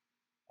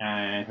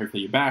 And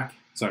hopefully you're back.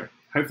 So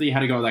hopefully you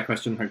had a go at that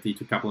question. Hopefully you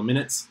took a couple of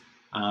minutes.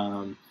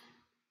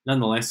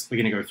 Nonetheless, we're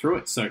going to go through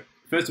it. So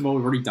first of all,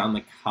 we've already done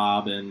the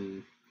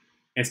carbon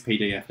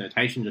SPDF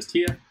notation just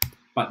here.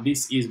 But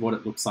this is what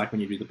it looks like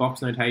when you do the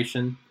box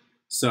notation.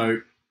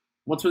 So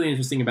what's really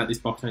interesting about this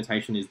box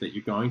notation is that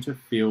you're going to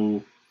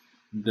fill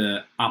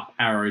the up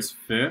arrows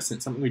first. And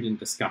it's something we didn't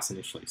discuss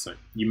initially. So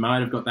you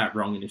might have got that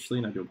wrong initially,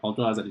 and I do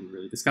apologize. I didn't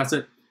really discuss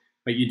it.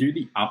 But you do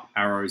the up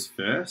arrows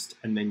first,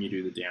 and then you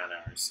do the down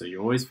arrows. So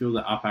you always fill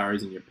the up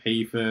arrows in your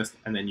P first,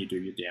 and then you do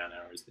your down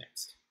arrows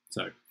next.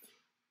 So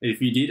if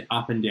you did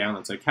up and down,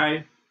 that's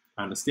okay.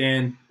 I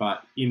understand.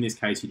 But in this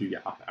case, you do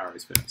your up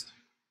arrows first.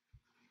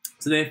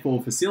 So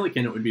therefore, for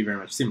silicon, it would be very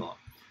much similar.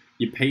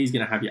 Your P is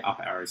going to have your up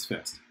arrows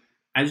first.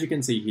 As you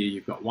can see here,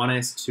 you've got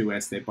 1s,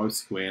 2s, they're both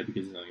squared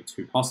because there's only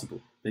 2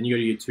 possible. Then you go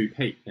to your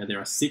 2p. Now there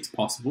are 6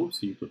 possible,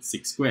 so you put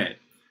 6 squared.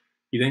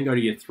 You then go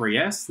to your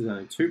 3s, there's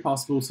only 2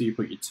 possible, so you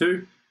put your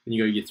 2. Then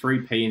you go to your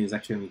 3p, and there's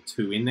actually only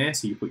 2 in there,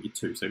 so you put your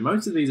 2. So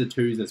most of these are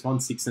 2s, there's 1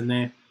 6 in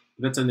there,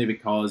 but that's only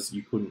because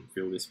you couldn't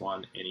fill this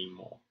one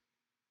anymore.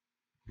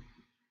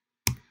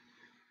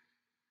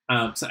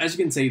 So as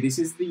you can see, this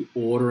is the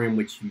order in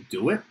which you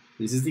do it.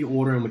 This is the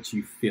order in which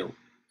you fill.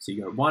 So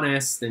you go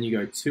 1s, then you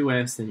go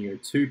 2s, then you go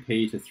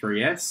 2p to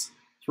 3s,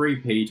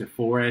 3p to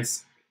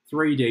 4s,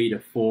 3d to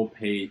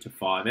 4p to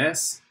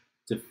 5s,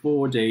 to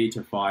 4d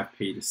to 5p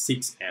to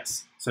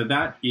 6s. So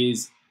that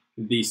is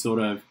the sort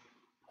of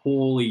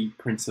Pauli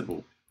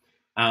principle.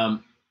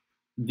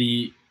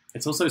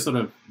 It's also sort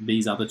of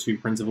these other 2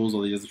 principles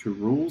or these other 2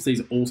 rules.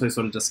 These also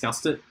sort of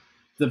discussed it.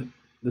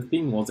 The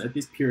thing was, at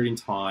this period in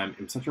time,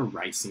 it was such a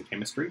race in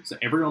chemistry. So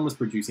everyone was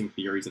producing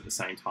theories at the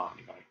same time.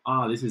 And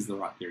going, this is the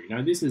right theory.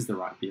 No, this is the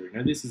right theory.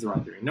 No, this is the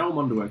right theory. No one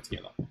wanted to work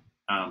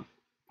together.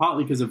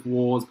 Partly because of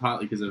wars,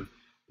 partly because of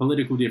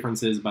political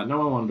differences, but no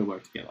one wanted to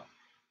work together.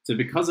 So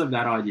because of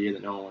that idea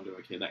that no one wanted to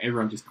work together,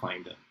 everyone just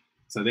claimed it.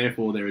 So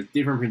therefore, there is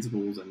different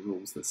principles and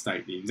rules that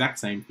state the exact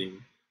same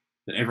thing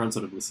that everyone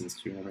sort of listens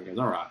to, and everyone goes,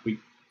 all right,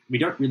 we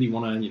don't really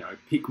want to,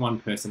 pick one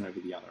person over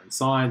the other. In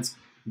science,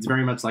 it's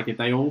very much like if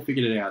they all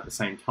figured it out at the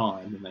same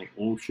time, then they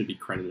all should be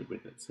credited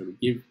with it. So we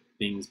give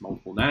things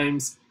multiple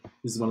names.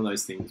 This is one of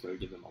those things where we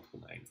give them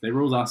multiple names. Their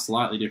rules are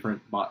slightly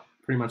different, but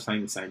pretty much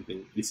saying the same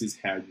thing. This is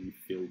how you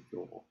fill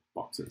your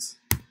boxes.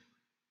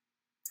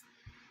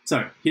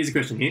 So here's a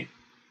question here.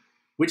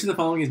 Which of the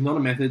following is not a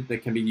method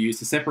that can be used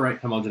to separate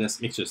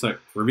homogeneous mixtures? So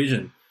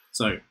revision.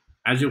 So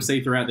as you'll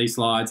see throughout these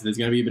slides, there's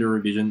going to be a bit of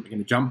revision. We're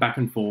going to jump back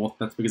and forth.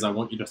 That's because I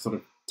want you to sort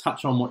of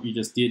touch on what you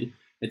just did.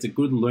 It's a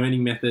good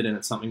learning method, and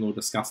it's something we'll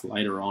discuss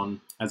later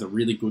on as a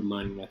really good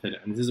learning method.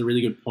 And this is a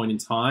really good point in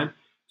time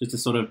just to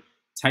sort of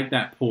take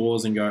that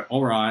pause and go,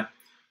 all right,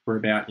 we're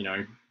about,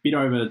 a bit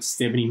over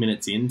 70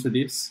 minutes into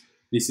this.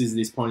 This is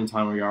this point in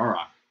time where we go, all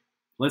right,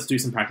 let's do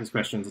some practice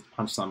questions, let's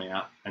punch some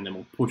out, and then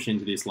we'll push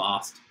into this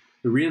last.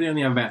 We really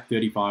only have about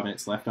 35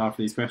 minutes left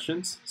after these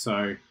questions,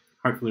 so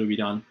hopefully we'll be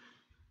done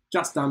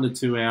just under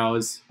 2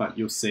 hours, but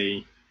you'll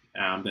see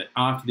that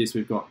after this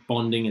we've got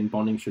bonding, and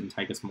bonding shouldn't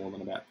take us more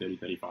than about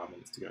 30-35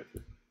 minutes to go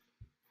through.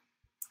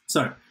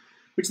 So,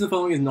 which of the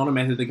following is not a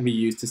method that can be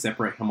used to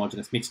separate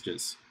homogeneous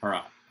mixtures? All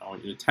right, I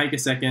want you to take a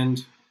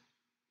second.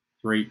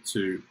 3,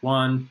 2,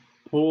 1,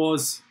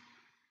 pause,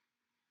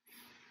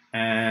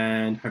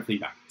 and hopefully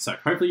back. So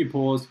hopefully you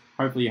paused,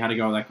 hopefully you had a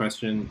go at that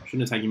question.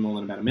 Shouldn't have taken more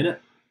than about a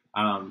minute.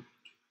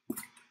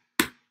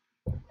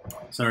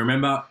 So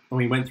remember, when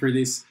we went through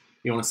this,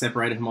 you want to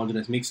separate a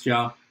homogeneous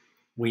mixture,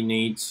 we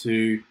need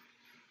to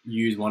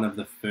use one of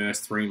the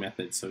first 3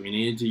 methods. So we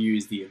needed to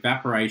use the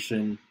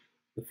evaporation,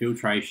 the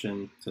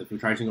filtration. So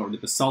filtration got rid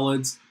of the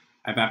solids,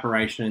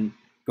 evaporation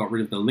got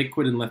rid of the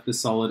liquid and left the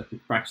solid,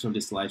 and fractional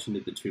distillation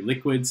did the 2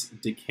 liquids.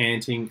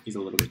 Decanting is a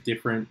little bit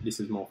different. This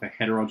is more for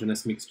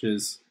heterogeneous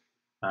mixtures.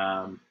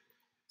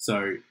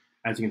 So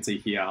as you can see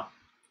here,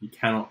 you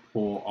cannot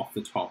pour off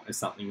the top as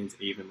something is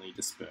evenly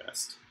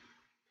dispersed.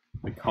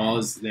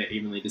 Because they're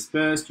evenly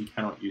dispersed, you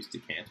cannot use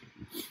decanting.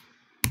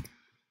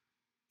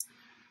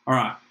 All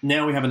right,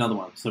 now we have another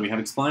one. So we have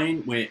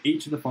explained where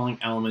each of the following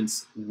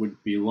elements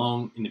would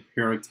belong in the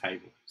periodic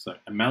table. So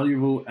a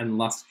malleable and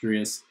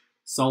lustrous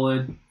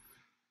solid,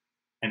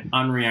 an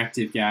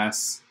unreactive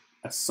gas,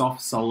 a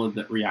soft solid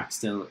that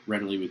reacts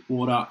readily with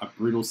water, a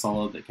brittle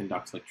solid that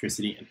conducts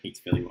electricity and heats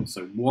fairly well.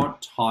 So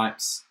what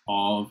types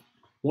of,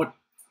 what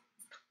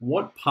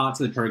parts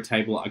of the periodic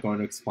table are going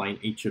to explain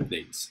each of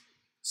these?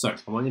 So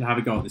I want you to have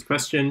a go at this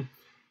question.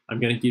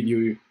 I'm going to give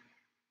you,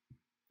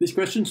 this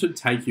question should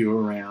take you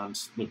around,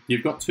 look,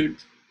 you've got two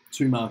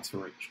marks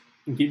for each.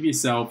 Give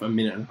yourself a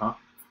minute and a half,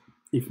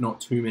 if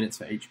not 2 minutes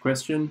for each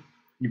question.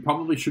 You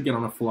probably should get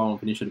on a flow and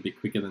finish it a bit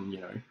quicker than,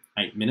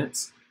 8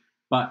 minutes.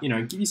 But,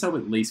 give yourself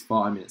at least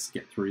 5 minutes to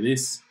get through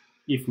this.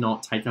 If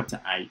not, take up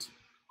to 8.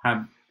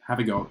 Have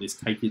a go at this,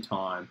 take your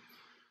time.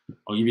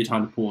 I'll give you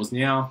time to pause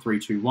now, 3,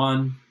 2,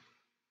 1,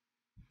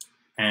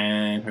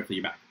 and hopefully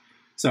you're back.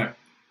 So,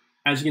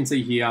 as you can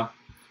see here,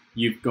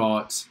 you've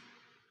got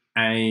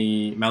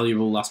a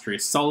malleable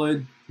lustrous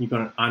solid, you've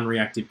got an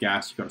unreactive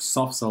gas, you've got a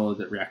soft solid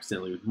that reacts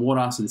steadily with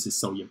water, so this is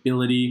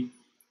solubility.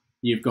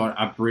 You've got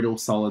a brittle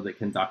solid that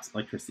conducts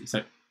electricity.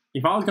 So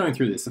if I was going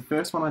through this, the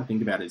first one I'd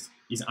think about is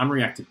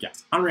unreactive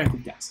gas.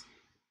 Unreactive gas.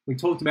 We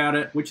talked about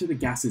it. Which of the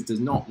gases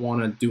does not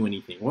want to do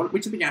anything?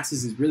 Which of the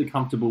gases is really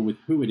comfortable with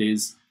who it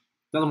is,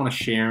 doesn't want to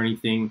share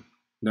anything?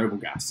 Noble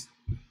gas.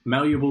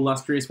 Malleable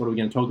lustrous, what are we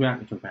going to talk about?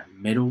 We're going to talk about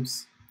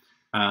metals.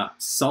 A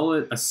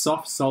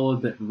soft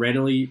solid that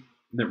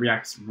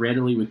reacts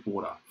readily with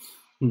water.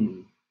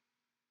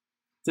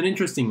 It's an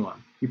interesting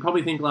one. You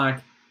probably think like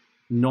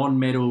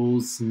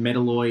non-metals,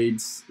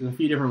 metalloids. There's a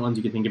few different ones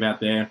you can think about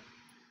there.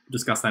 We'll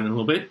discuss that in a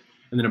little bit.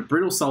 And then a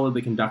brittle solid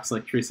that conducts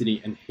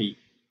electricity and heat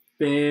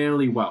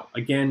fairly well.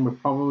 Again, we're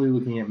probably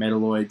looking at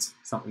metalloids,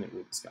 something that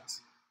we'll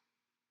discuss.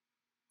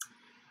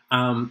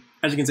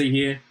 As you can see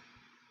here,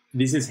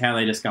 this is how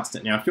they discussed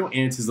it. Now, if your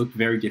answers look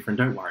very different,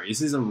 don't worry.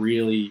 This is a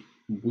really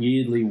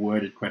weirdly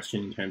worded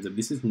question in terms of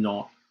this is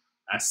not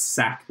a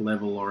SAC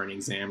level or an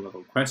exam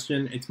level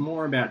question. It's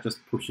more about just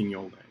pushing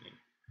your learning.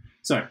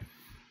 So,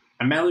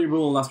 a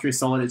malleable illustrious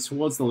solid is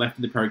towards the left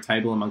of the periodic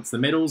table amongst the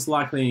metals,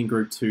 likely in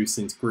group 2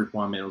 since group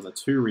 1 metals are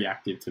too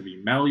reactive to be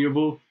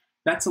malleable.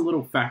 That's a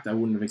little fact I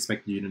wouldn't have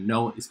expected you to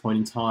know at this point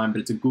in time, but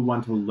it's a good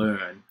one to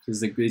learn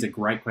because these are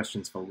great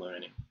questions for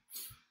learning.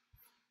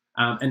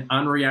 An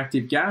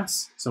unreactive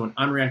gas. So an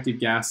unreactive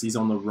gas is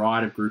on the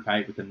right of group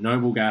 8 with the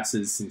noble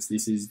gases, since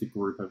this is the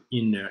group of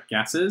inert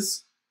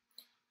gases.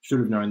 Should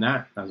have known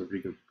that. That was a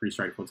pretty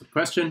straightforward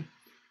question.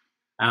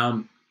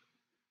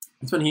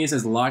 This one here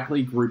says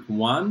likely group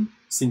 1,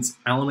 since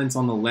elements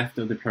on the left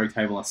of the periodic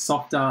table are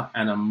softer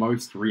and are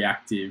most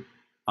reactive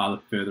are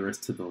the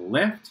furthest to the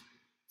left.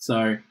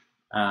 So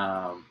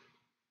that's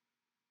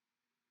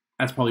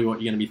probably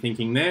what you're going to be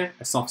thinking there.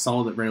 A soft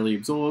solid that readily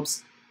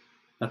absorbs.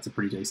 That's a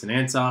pretty decent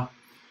answer.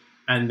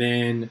 And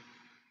then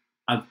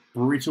a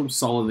brittle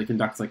solid that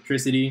conducts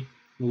electricity.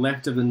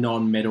 Left of the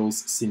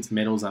non-metals, since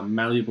metals are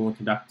malleable and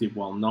conductive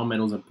while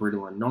non-metals are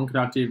brittle and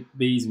non-conductive.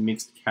 These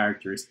mixed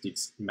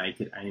characteristics make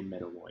it a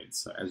metalloid.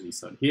 So as you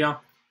saw here,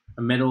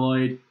 a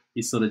metalloid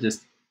is sort of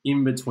just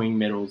in between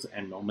metals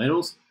and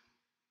non-metals.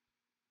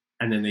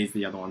 And then these are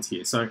the other ones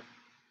here. So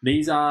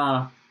these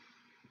are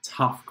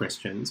tough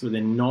questions, but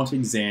they're not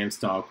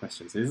exam-style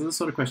questions. These are the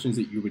sort of questions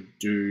that you would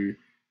do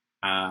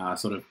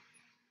sort of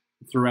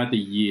throughout the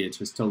year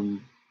just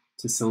to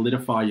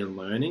solidify your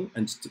learning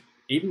and just to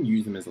even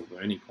use them as a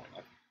learning point.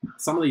 Like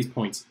some of these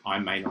points I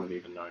may not have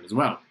even known as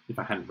well if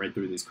I hadn't read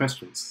through these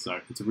questions.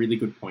 So it's a really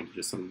good point to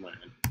just sort of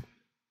learn.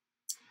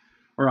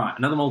 All right,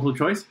 another multiple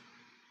choice.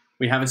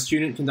 We have a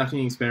student conducting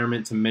an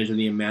experiment to measure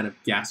the amount of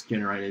gas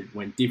generated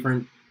when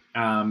different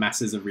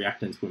masses of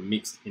reactants were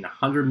mixed in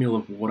 100 ml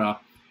of water.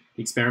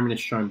 The experiment is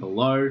shown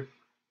below.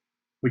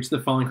 Which of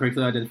the following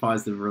correctly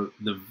identifies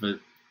the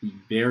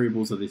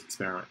variables of this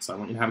experiment? So I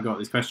want you to have a go at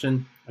this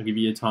question. I'll give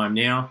you your time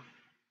now.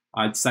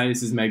 I'd say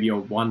this is maybe a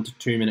 1 to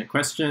 2 minute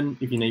question.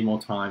 If you need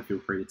more time, feel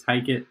free to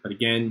take it. But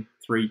again,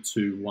 3,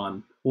 2,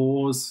 1,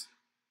 pause.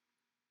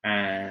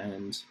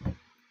 And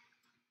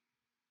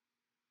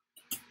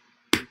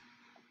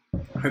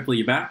hopefully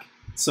you're back.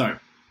 So,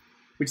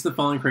 which of the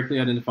following correctly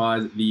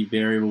identifies the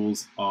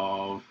variables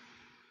of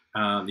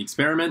the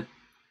experiment?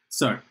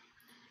 So,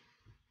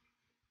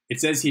 it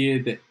says here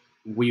that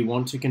we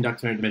want to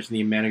conduct an experiment to measure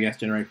the amount of gas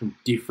generated from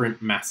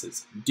different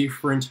masses.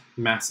 Different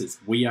masses.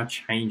 We are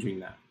changing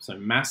that. So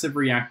mass of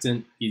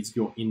reactant is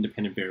your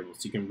independent variable.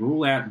 So you can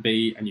rule out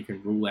B and you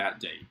can rule out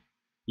D.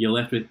 You're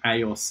left with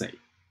A or C.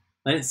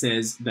 Then it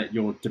says that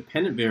your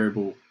dependent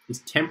variable is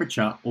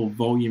temperature or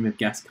volume of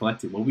gas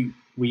collected. Well,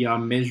 we are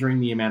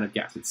measuring the amount of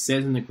gas. It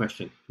says in the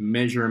question,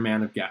 measure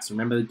amount of gas.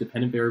 Remember the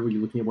dependent variable,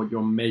 you're looking at what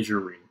you're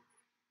measuring.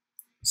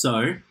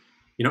 So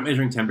you're not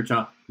measuring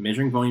temperature,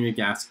 measuring volume of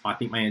gas. I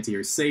think my answer here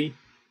is C.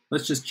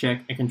 Let's just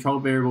check a control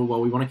variable. Well,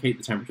 we want to keep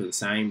the temperature the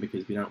same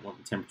because we don't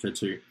want the temperature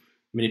to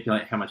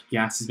manipulate how much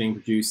gas is being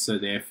produced. So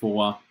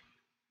therefore,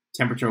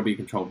 temperature will be a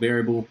control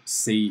variable.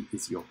 C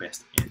is your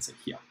best answer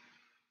here.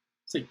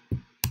 C. All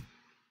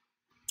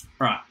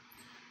right.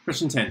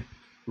 Question 10.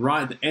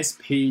 Write the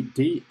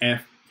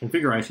SPDF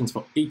configurations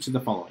for each of the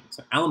following.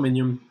 So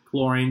aluminium,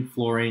 chlorine,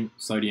 fluorine,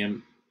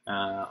 sodium,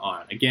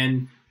 iron.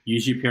 Again,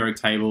 use your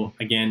periodic table.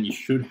 Again, you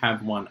should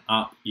have one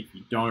up. If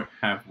you don't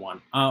have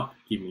one up,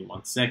 give me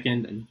 1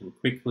 second and you can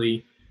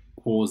quickly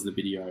pause the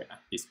video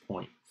at this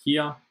point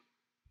here.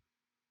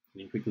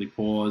 You can quickly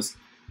pause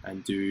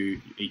and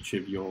do each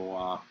of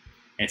your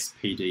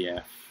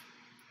SPDF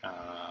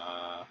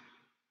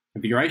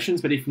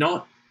configurations. But if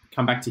not,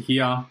 come back to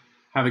here,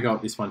 have a go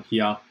at this one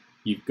here.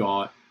 You've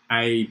got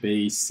A,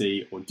 B,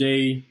 C, or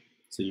D.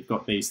 So you've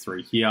got these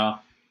three here.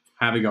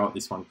 Have a go at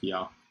this one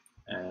here.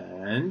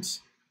 And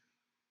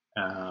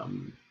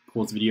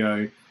pause the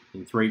video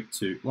in 3,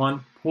 2,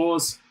 1.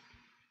 Pause.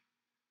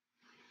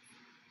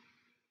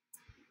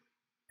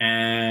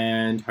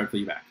 And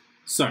hopefully you're back.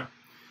 So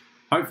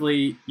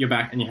hopefully you're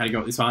back and you had to go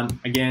at this one.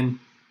 Again,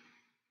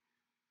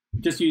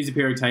 just use the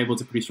periodic table.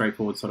 It's a pretty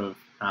straightforward sort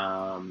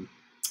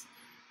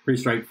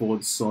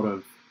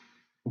of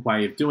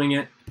way of doing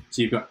it.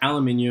 So you've got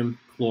aluminium,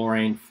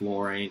 chlorine,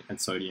 fluorine, and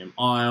sodium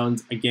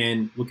ions.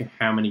 Again, look at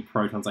how many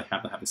protons I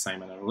have that have the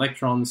same amount of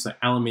electrons. So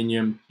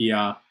aluminium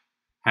here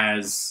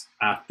has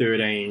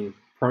 13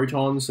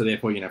 protons, so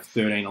therefore you're going to have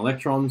 13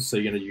 electrons. So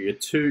you're going to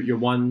do your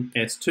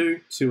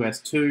 1s2,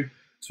 2s2,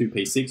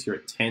 2p6, you're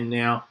at 10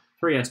 now,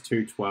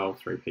 3s2, 12,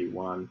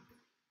 3p1.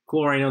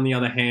 Chlorine, on the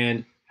other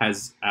hand,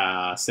 has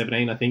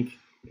 17, I think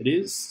it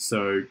is.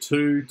 So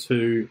 2,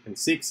 2, and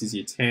 6 is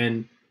your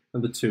 10.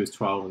 Number 2 is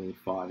 12, and then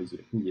 5 is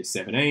your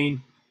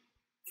 17.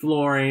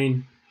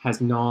 Fluorine has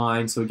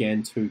 9, so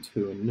again 2,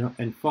 2,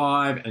 and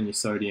 5, and your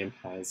sodium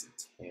has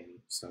 10,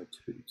 so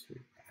 2, 2,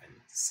 and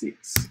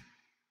 6.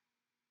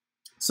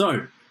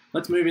 So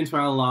let's move into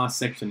our last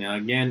section now.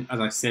 Again, as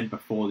I said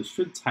before, this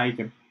should take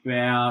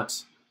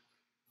about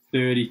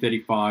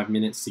 30-35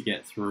 minutes to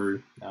get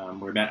through.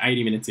 We're about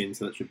 80 minutes in,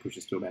 so that should push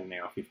us to about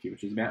 1:50,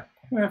 which is about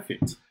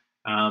perfect.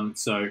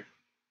 So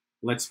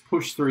let's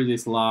push through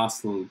this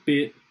last little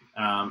bit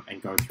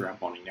and go through our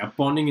bonding. Now,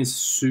 bonding is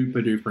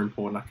super duper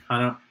important.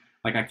 I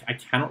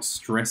cannot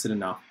stress it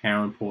enough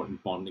how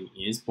important bonding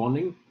is.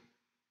 Bonding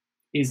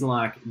is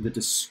like the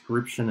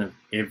description of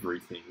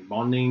everything.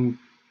 Bonding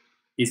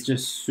is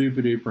just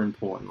super duper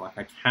important. Like,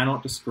 I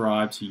cannot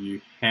describe to you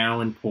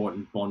how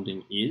important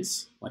bonding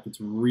is. Like, it's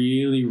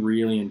really,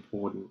 really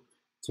important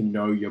to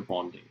know your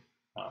bonding.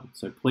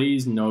 So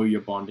please know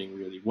your bonding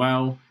really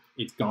well.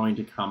 It's going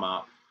to come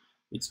up.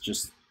 It's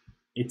just,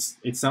 it's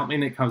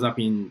something that comes up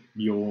in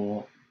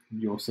your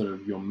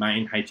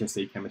main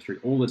HSC chemistry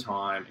all the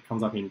time. It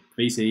comes up in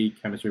VC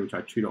chemistry, which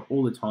I tutor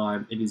all the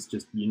time. It is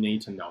just, you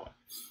need to know it.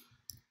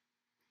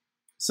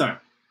 So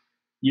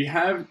you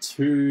have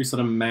two sort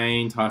of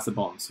main types of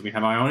bonds. So we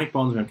have ionic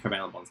bonds and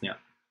covalent bonds. Now,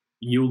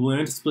 you'll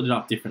learn to split it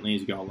up differently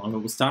as you go along, but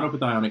we'll start off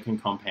with ionic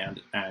and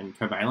compound and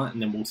covalent,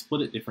 and then we'll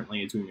split it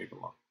differently as we move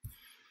along.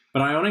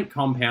 But ionic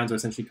compounds are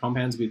essentially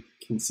compounds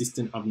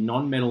consistent of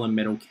non-metal and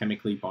metal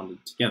chemically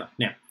bonded together.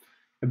 Now,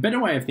 a better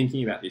way of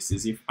thinking about this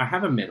is if I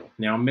have a metal.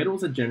 Now,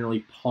 metals are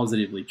generally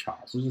positively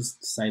charged. Let's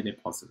just say they're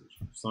positively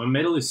charged. So a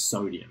metal is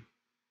sodium.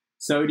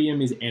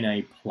 Sodium is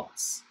Na+.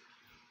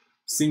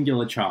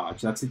 singular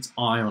charge. That's its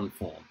ion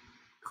form.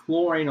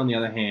 Chlorine, on the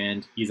other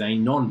hand, is a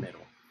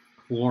non-metal.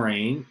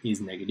 Chlorine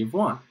is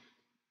 -1.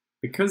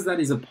 Because that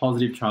is a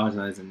positive charge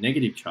and that is a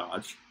negative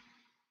charge,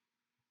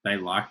 they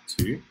like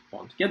to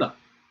bond together.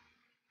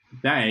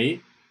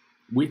 They,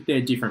 with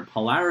their different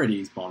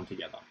polarities, bond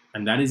together.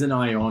 And that is an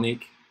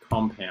ionic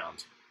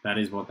compound. That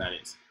is what that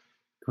is.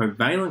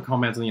 Covalent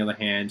compounds, on the other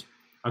hand,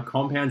 are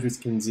compounds which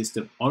consist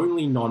of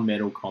only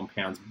non-metal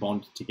compounds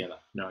bonded together.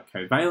 Now, a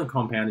covalent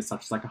compound is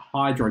such as like a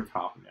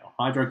hydrocarbon. Now,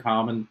 a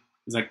hydrocarbon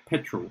is like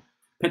petrol.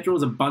 Petrol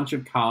is a bunch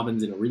of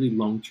carbons in a really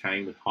long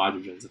chain with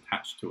hydrogens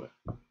attached to it.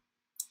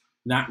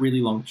 That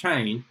really long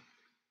chain,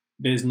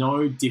 there's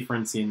no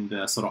difference in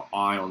the sort of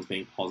ions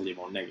being positive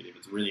or negative.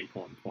 It's a really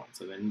important point.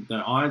 So then the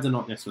ions are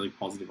not necessarily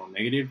positive or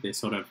negative.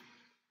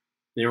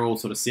 They're all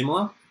sort of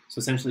similar. So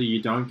essentially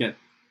you don't get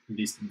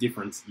this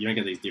difference. You don't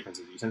get these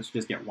differences. You essentially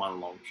just get one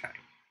long chain.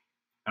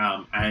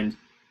 And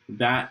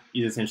that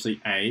is essentially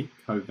a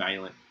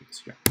covalent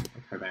mixture,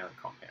 a covalent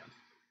compound.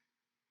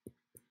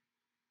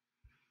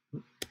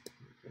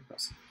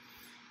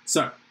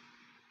 So,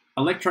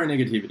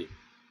 electronegativity.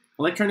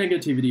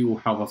 Electronegativity will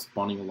help us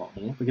bonding a lot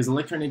more because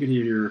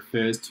electronegativity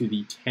refers to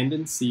the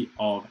tendency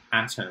of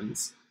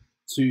atoms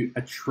to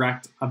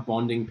attract a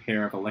bonding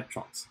pair of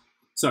electrons.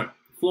 So,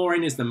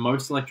 fluorine is the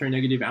most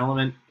electronegative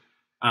element.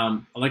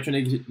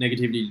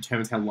 Electronegativity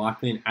determines how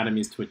likely an atom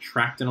is to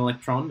attract an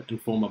electron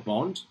and form a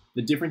bond.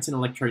 The difference in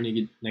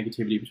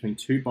electronegativity between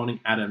two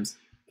bonding atoms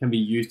can be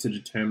used to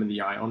determine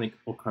the ionic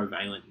or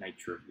covalent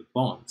nature of the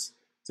bonds.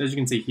 So as you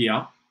can see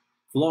here,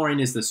 fluorine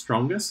is the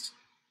strongest.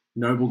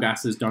 Noble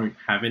gases don't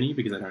have any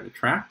because they don't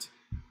attract.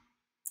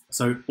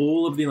 So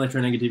all of the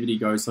electronegativity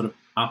goes sort of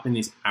up in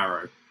this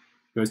arrow,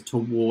 goes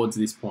towards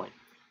this point.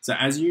 So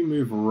as you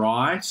move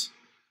right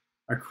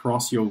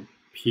across your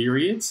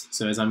periods,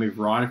 so as I move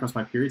right across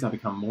my periods, I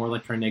become more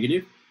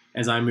electronegative.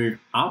 As I move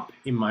up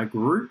in my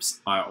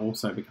groups, I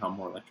also become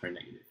more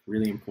electronegative.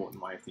 Really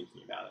important way of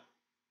thinking about it.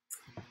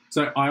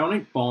 So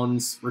ionic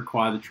bonds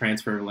require the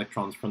transfer of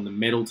electrons from the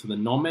metal to the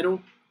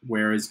non-metal,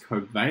 whereas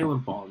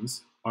covalent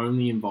bonds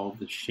only involve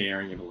the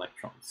sharing of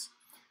electrons.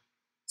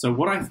 So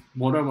what I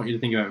want you to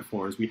think about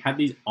before is we had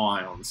these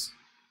ions.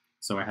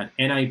 So I had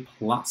Na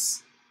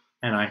plus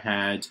and I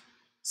had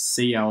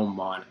Cl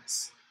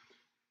minus.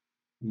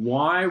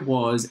 Why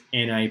was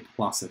Na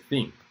plus a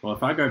thing? Well,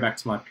 if I go back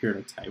to my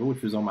periodic table,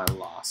 which was on my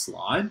last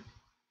slide,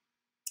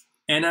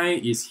 Na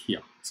is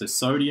here. So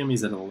sodium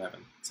is at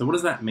 11. So what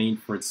does that mean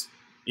for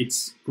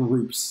its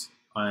groups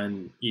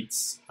and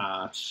its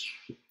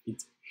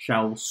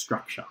shell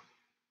structure?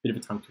 Bit of a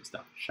tongue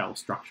twister, shell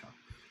structure.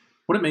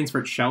 What it means for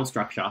its shell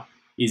structure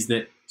is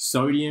that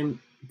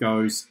sodium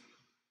goes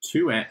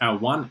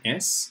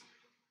 1s,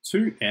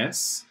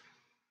 2s,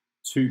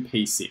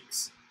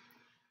 2p6.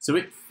 So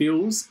it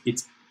fills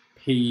its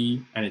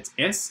P and its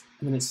S,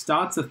 and then it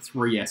starts a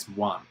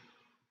 3s1.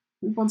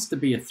 Who wants to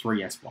be a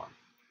 3s1?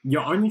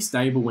 You're only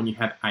stable when you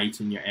have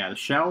 8 in your outer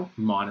shell,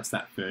 minus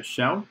that first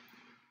shell.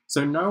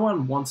 So no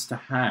one wants to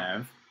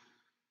have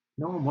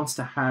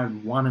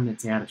 1 in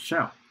its outer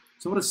shell.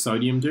 So what does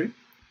sodium do?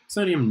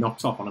 Sodium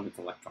knocks off one of its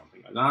electrons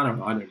and goes, I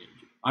don't need you.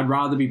 I'd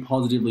rather be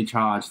positively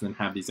charged than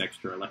have these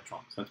extra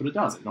electrons. So that's what it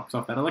does. It knocks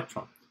off that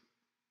electron.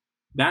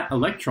 That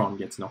electron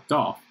gets knocked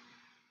off,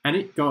 and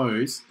it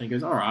goes,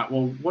 all right,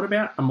 well, what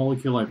about a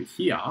molecule over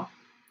here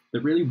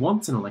that really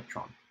wants an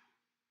electron?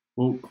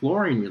 Well,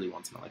 chlorine really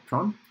wants an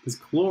electron because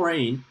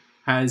chlorine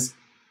has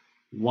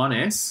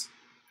 1s2,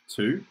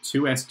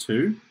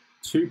 2s2,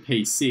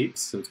 2p6,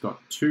 so it's got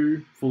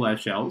 2 full air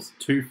shells,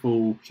 2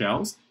 full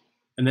shells,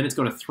 and then it's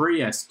got a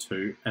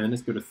 3s2, and then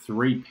it's got a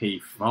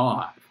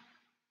 3p5.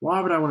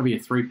 Why would I want to be a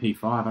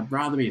 3p5? I'd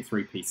rather be a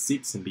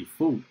 3p6 and be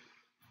full.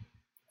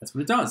 That's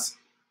what it does.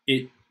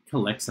 It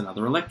collects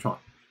another electron.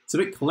 So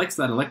it collects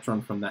that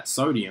electron from that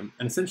sodium,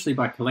 and essentially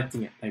by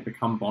collecting it, they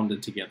become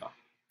bonded together.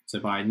 So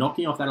by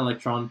knocking off that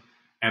electron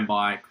and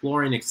by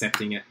chlorine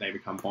accepting it, they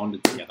become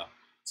bonded together.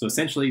 So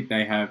essentially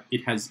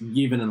it has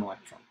given an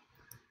electron.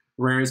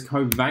 Whereas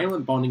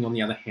covalent bonding, on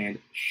the other hand,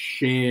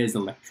 shares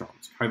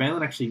electrons.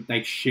 Covalent actually,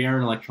 they share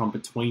an electron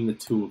between the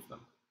two of them.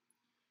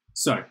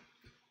 So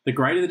the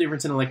greater the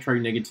difference in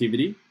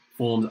electronegativity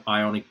forms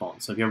ionic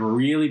bonds. So if you have a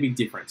really big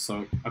difference,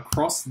 so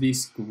across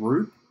this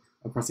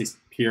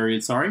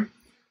period,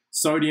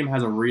 sodium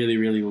has a really,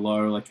 really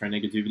low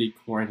electronegativity,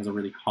 chlorine has a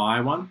really high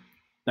one,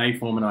 they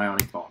form an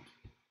ionic bond.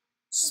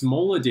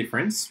 Smaller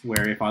difference,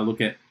 where if I look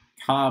at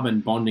carbon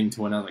bonding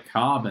to another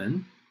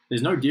carbon,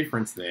 there's no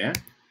difference there,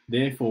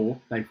 therefore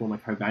they form a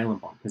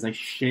covalent bond because they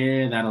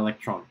share that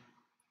electron.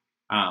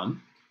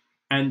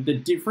 And the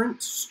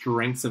different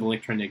strengths of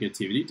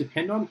electronegativity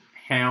depend on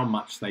how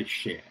much they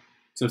share.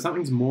 So if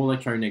something's more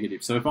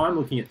electronegative, so if I'm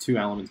looking at two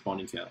elements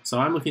bonding together, so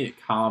I'm looking at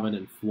carbon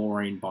and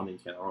fluorine bonding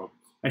together, or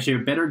actually a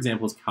better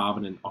example is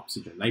carbon and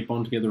oxygen. They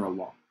bond together a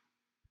lot.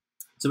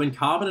 So when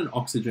carbon and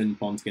oxygen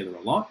bond together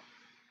a lot,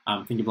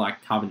 think of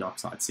like carbon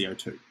dioxide,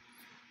 CO2.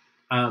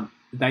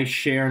 They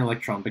share an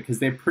electron because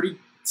they're pretty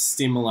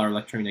similar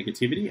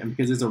electronegativity, and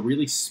because there's a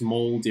really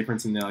small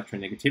difference in the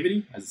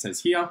electronegativity, as it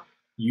says here,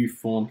 you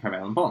form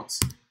covalent bonds.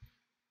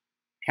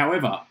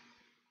 However,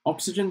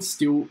 oxygen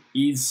still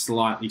is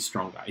slightly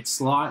stronger. It's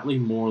slightly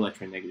more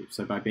electronegative.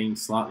 So by being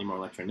slightly more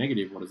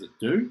electronegative, what does it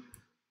do?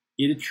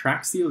 It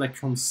attracts the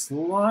electron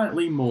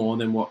slightly more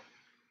than what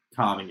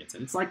carbon gets.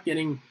 And it's like,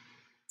 you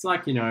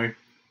know,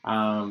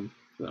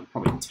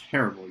 probably a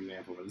terrible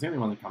example, but it's the only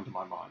one that comes to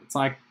my mind. It's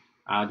like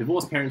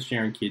divorced parents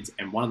sharing kids,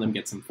 and one of them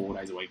gets them 4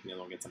 days a week, and the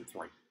other one gets them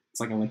 3. It's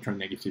like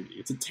electronegativity.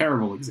 It's a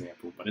terrible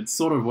example, but it's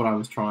sort of what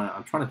I'm trying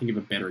to think of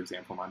a better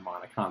example in my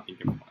mind. I can't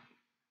think of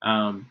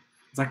one.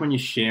 It's like when you're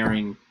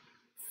sharing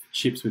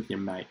chips with your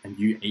mate and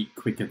you eat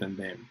quicker than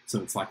them.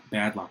 So it's like,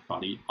 bad luck,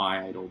 buddy.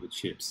 I ate all the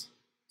chips.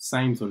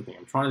 Same sort of thing.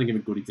 I'm trying to think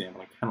of a good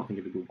example. I cannot think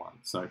of a good one.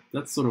 So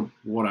that's sort of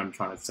what I'm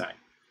trying to say.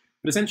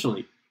 But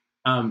essentially,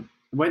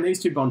 when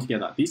these two bond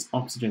together, this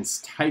oxygen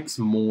takes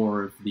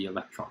more of the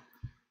electron.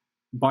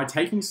 By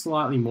taking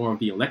slightly more of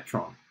the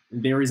electron,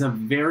 there is a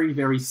very,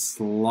 very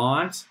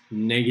slight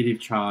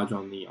negative charge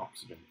on the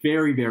oxygen.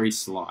 Very, very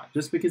slight,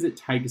 just because it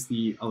takes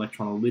the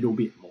electron a little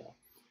bit more.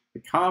 The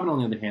carbon, on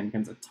the other hand,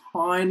 becomes a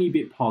tiny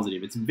bit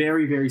positive. It's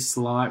very, very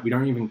slight. We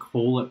don't even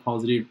call it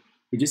positive.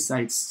 We just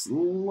say it's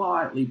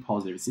slightly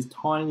positive. It's this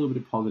tiny little bit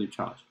of positive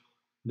charge.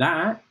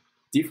 That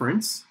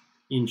difference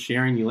in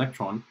sharing the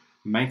electron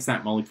makes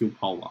that molecule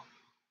polar.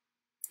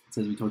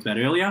 So as we talked about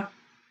earlier,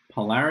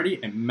 polarity,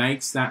 it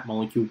makes that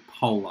molecule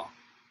polar.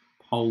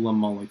 Polar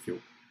molecule.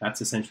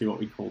 That's essentially what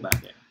we call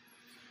that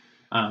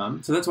there.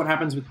 So that's what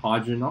happens with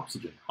hydrogen and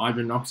oxygen.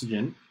 Hydrogen and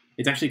oxygen,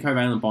 it's actually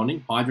covalent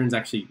bonding. Hydrogen's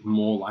actually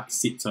more like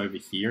sits over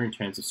here in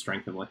terms of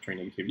strength of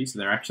electronegativity. So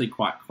they're actually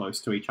quite close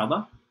to each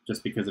other.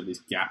 Just because of this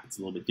gap, it's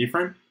a little bit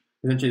different.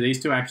 Essentially,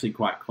 these two are actually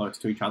quite close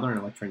to each other in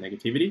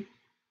electronegativity.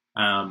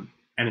 And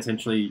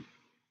essentially,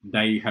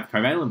 they have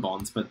covalent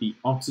bonds, but the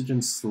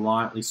oxygen's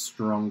slightly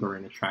stronger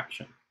in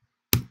attraction.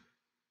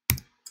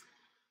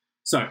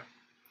 So,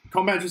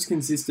 compounds just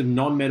consist of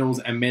non-metals,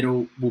 and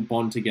metal will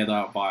bond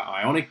together by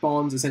ionic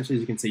bonds. Essentially,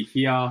 as you can see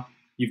here,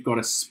 you've got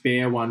a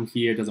spare one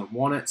here, doesn't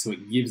want it, so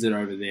it gives it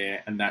over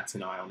there, and that's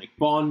an ionic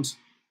bond.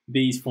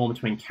 These form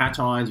between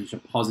cations, which are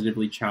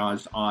positively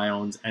charged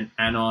ions, and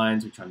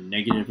anions, which are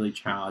negatively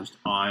charged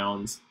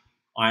ions.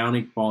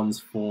 Ionic bonds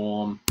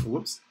form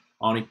when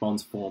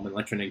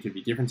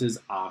electronegativity differences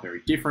are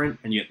very different,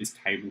 and you get this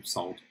table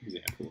salt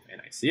example of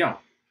NaCl.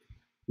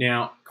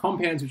 Now,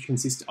 compounds which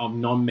consist of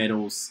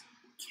non-metals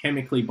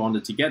chemically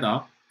bonded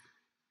together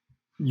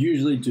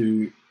usually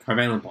do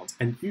covalent bonds,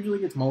 and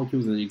usually its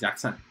molecules are the exact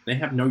same. They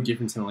have no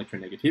difference in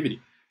electronegativity.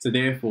 So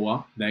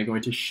therefore, they're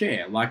going to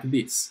share like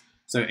this.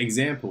 So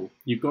example,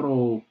 you've got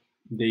all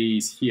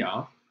these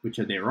here, which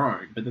are their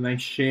own, but then they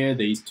share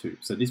these two.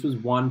 So this was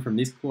one from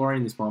this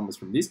chlorine, this one was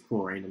from this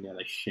chlorine, and now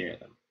they share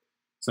them.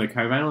 So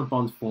covalent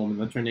bonds form, and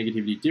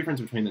electronegativity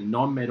difference between the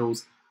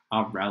non-metals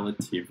are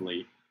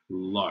relatively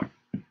low.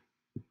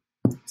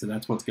 So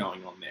that's what's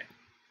going on there.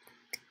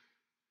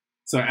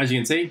 So as you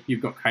can see,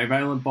 you've got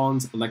covalent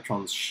bonds,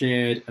 electrons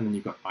shared, and then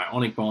you've got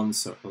ionic bonds,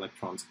 so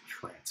electrons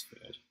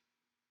transferred.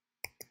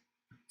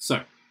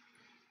 So,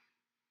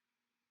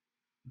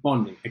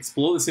 bonding.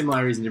 Explore the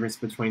similarities and differences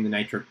between the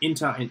nature of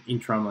inter- and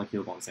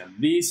intramolecular bonds. Now,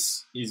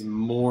 this is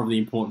more of the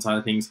important side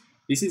of things.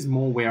 This is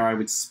more where I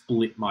would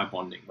split my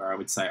bonding, where I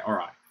would say, all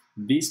right,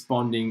 this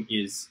bonding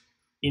is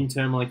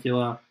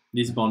intermolecular,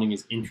 this bonding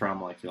is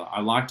intramolecular. I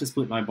like to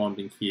split my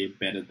bonding here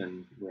better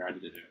than where I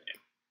did it earlier.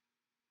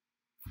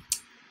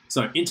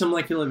 So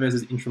intermolecular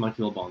versus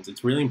intramolecular bonds.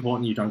 It's really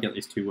important you don't get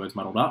these two words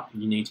muddled up.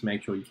 You need to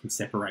make sure you can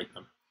separate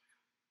them.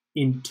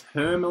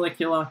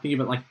 Intermolecular, think of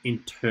it like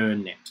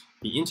internet.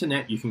 The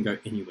internet, you can go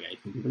anywhere. You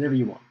can do whatever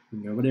you want. You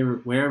can go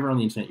wherever on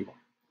the internet you want.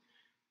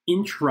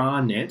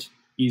 Intranet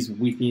is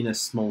within a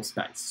small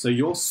space. So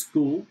your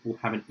school will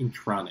have an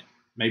intranet.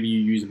 Maybe you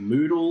use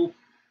Moodle,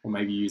 or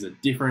maybe you use a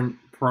different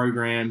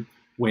program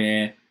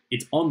where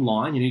it's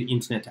online. You need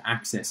internet to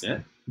access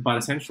it. But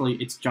essentially,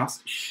 it's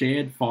just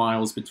shared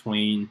files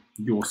between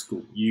your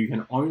school. You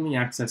can only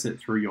access it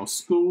through your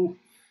school.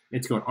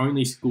 It's got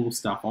only school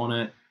stuff on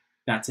it.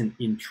 That's an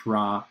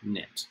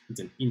intranet. It's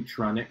an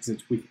intranet because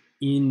it's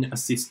within a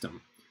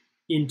system.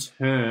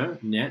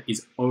 Internet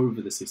is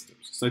over the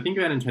systems. So think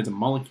about it in terms of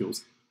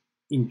molecules.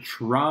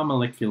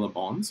 Intramolecular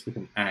bonds with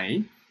an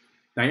A,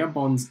 they are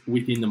bonds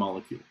within the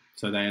molecule.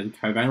 So they are the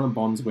covalent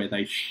bonds where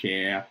they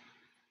share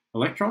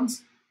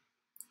electrons.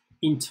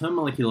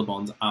 Intermolecular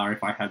bonds are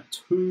if I had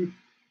two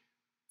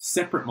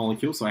separate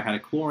molecules, so I had a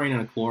chlorine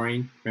and a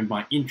chlorine, and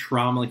my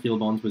intramolecular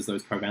bonds was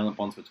those covalent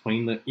bonds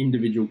between the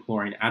individual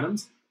chlorine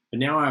atoms. But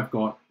now I've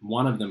got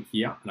one of them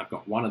here, and I've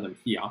got one of them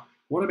here.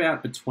 What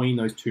about between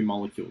those two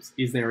molecules?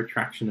 Is there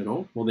attraction at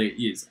all? Well, there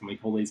is, and we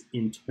call these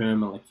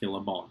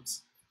intermolecular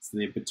bonds. So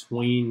they're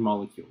between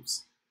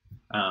molecules.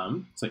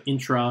 So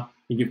intra,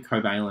 think of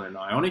covalent and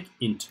ionic.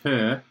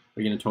 Inter,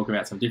 we're going to talk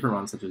about some different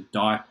ones, such as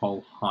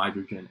dipole,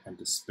 hydrogen, and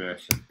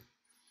dispersion.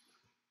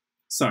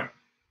 So,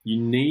 you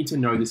need to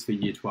know this for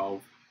Year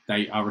 12.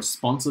 They are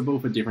responsible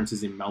for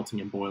differences in melting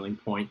and boiling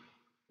point.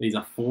 These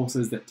are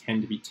forces that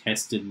tend to be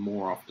tested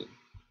more often.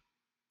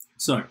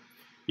 So,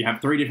 you have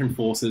three different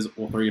forces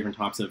or three different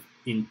types of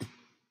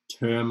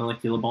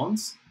termolecular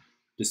bonds,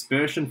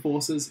 dispersion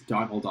forces,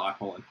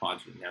 dipole-dipole, and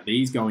hydrogen. Now,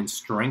 these go in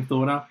strength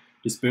order.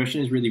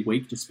 Dispersion is really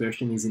weak.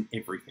 Dispersion is in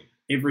everything.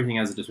 Everything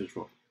has a dispersion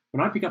force.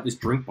 When I pick up this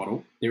drink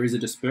bottle, there is a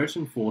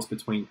dispersion force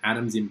between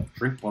atoms in the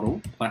drink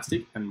bottle,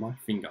 plastic, and my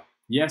finger.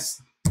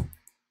 Yes,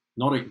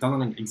 it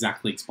doesn't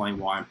exactly explain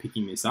why I'm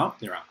picking this up.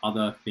 There are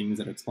other things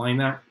that explain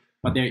that,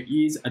 but there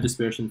is a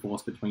dispersion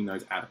force between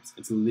those atoms.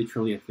 It's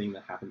literally a thing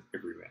that happens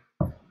everywhere.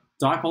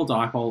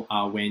 Dipole-dipole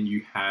are when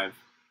you have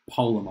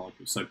polar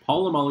molecules. So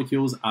polar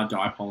molecules are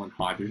dipole and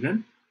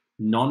hydrogen.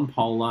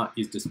 Non-polar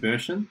is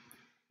dispersion.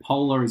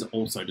 Polar is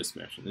also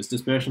dispersion. There's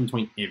dispersion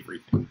between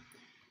everything.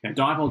 Now,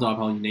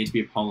 dipole-dipole, you need to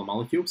be a polar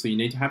molecule, so you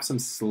need to have some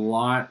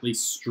slightly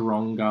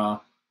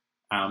stronger,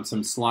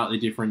 some slightly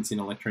difference in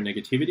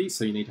electronegativity,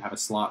 so you need to have a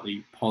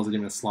slightly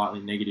positive and a slightly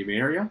negative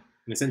area.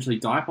 And essentially,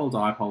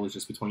 dipole-dipole is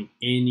just between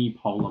any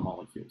polar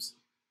molecules.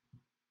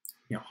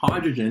 Now,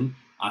 hydrogen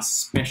are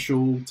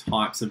special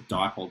types of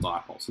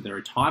dipole-dipole. So they're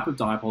a type of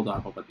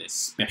dipole-dipole, but they're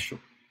special.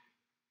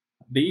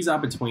 These are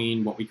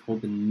between what we call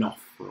the NOF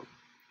rule,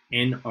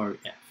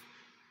 N-O-F.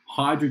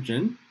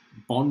 Hydrogen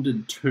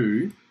bonded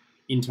to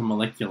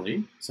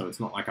intermolecularly, so it's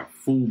not like a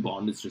full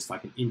bond, it's just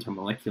like an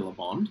intermolecular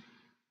bond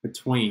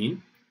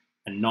between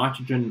a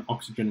nitrogen, an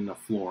oxygen, and a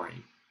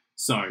fluorine.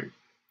 So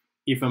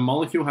if a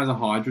molecule has a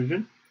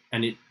hydrogen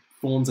and it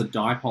forms a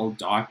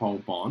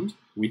dipole-dipole bond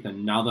with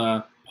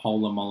another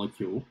polar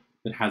molecule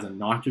that has a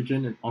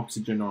nitrogen, an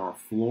oxygen, or a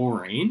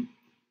fluorine,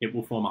 it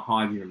will form a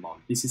hydrogen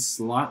bond. This is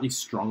slightly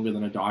stronger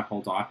than a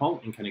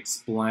dipole-dipole and can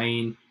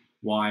explain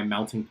why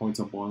melting points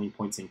or boiling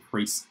points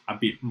increase a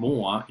bit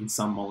more in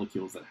some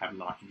molecules that have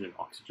nitrogen,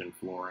 oxygen,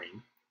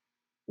 fluorine,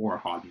 or a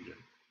hydrogen,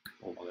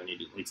 although they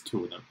need at least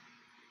two of them.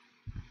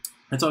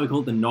 That's why we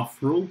call it the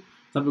NOF rule.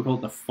 Some people call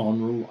it the FON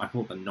rule. I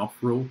call it the NOF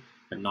rule,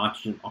 the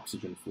nitrogen,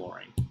 oxygen,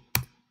 fluorine.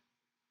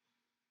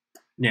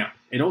 Now,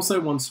 it also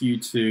wants you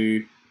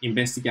to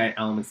investigate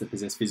elements that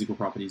possess physical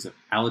properties of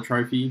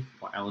allotropy,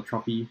 or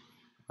allotropy,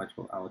 I like to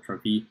call it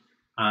allotropy,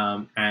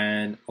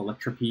 and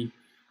allotropy,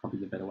 probably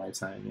the better way of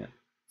saying it.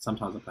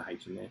 Sometimes I put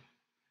H in there.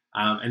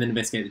 And then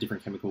investigate the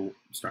different chemical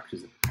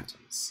structures of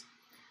atoms.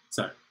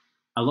 So,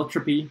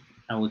 allotropy,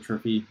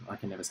 I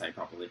can never say it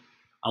properly.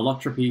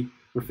 Allotropy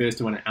refers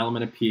to when an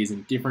element appears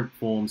in different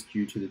forms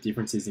due to the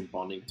differences in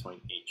bonding between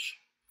each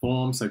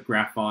form. So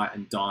graphite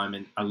and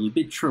diamond are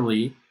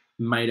literally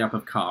made up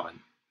of carbon.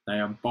 They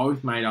are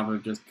both made up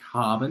of just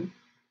carbon.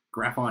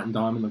 Graphite and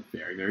diamond look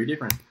very, very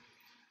different.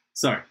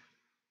 So,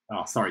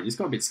 oh, sorry, this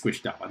got a bit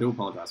squished up. I do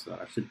apologize for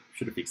that. I should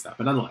have fixed that.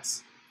 But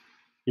nonetheless,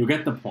 you'll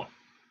get the point.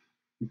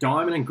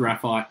 Diamond and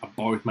graphite are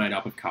both made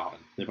up of carbon.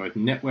 They're both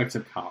networks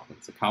of carbon.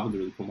 So carbon's a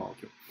really cool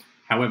molecule.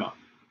 However,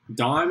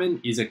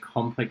 diamond is a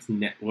complex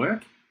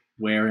network,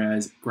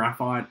 whereas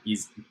graphite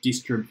is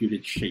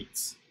distributed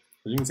sheets.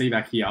 As you can see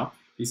back here,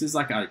 this is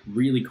like a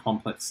really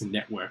complex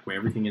network where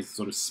everything is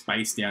sort of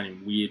spaced out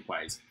in weird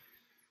ways.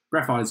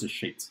 Graphite is just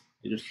sheets.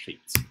 They're just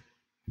sheets.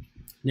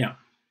 Now,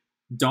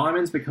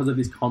 diamonds, because of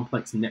this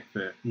complex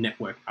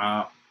network,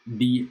 are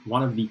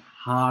one of the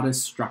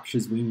hardest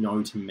structures we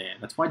know to man.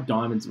 That's why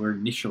diamonds were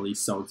initially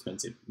so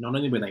expensive. Not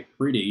only were they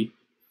pretty,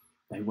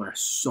 they were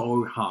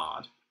so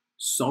hard.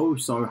 So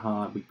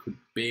hard, we could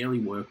barely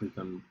work with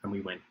them, and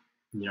we went,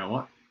 you know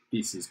what?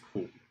 This is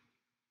cool.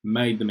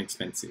 Made them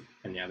expensive,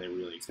 and now they're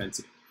really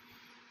expensive.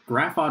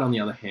 Graphite, on the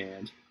other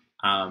hand,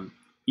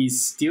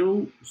 is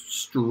still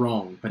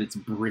strong, but it's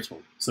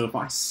brittle. So if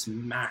I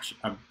smash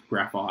a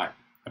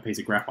piece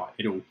of graphite,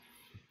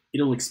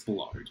 it'll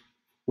explode.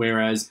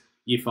 Whereas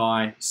if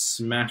I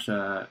smash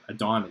a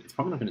diamond, it's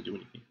probably not going to do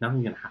anything.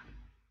 Nothing's going to happen.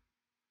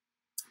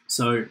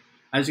 So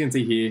as you can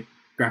see here,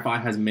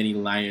 graphite has many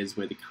layers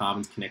where the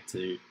carbons connect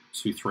to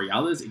three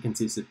others. It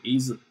consists of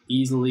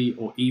easily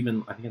or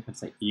even, I think I'm going to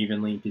say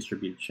evenly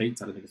distributed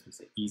sheets. I don't think it's going to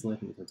say easily. I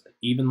think it's going to say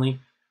evenly.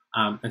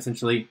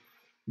 Essentially,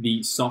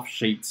 the soft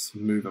sheets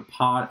move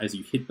apart as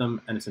you hit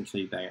them, and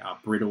essentially they are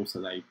brittle,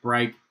 so they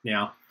break.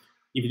 Now,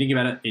 if you think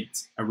about it,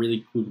 it's a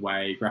really good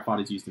way.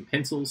 Graphite is used in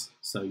pencils,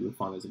 so you'll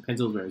find those in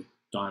pencils, whereas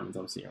diamonds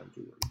obviously are in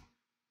jewelry.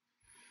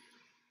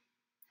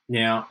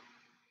 Now,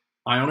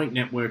 ionic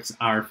networks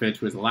are referred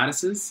to as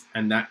lattices,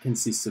 and that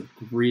consists of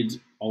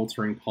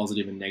grid-altering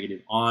positive and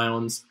negative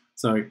ions.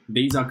 So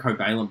these are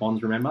covalent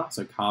bonds, remember?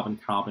 So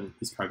carbon-carbon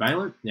is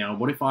covalent. Now,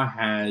 what if I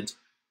had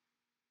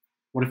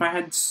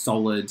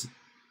solid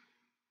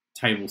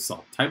table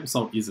salt? Table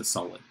salt is a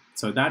solid.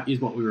 So that is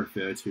what we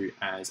refer to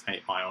as an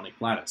ionic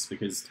lattice,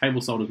 because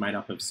table salt is made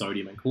up of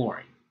sodium and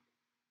chlorine.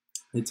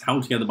 It's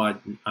held together by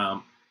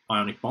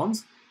ionic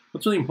bonds.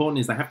 What's really important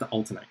is they have to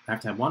alternate. They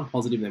have to have one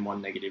positive, then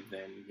one negative,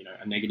 then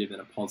a negative, then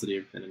a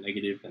positive, then a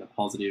negative, then a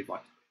positive.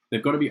 Like,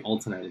 they've got to be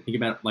alternated. Think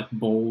about it like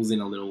balls in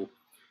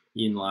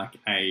like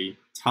a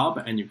tub,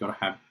 and you've got to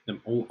have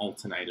them all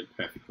alternated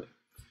perfectly.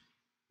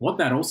 What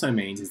that also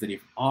means is that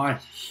if I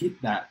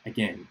hit that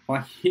again, if I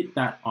hit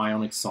that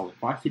ionic solid,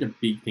 if I hit a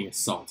big thing of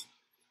salt,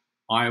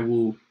 I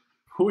will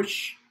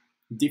push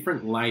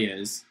different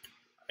layers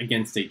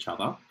against each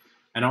other,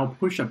 and I'll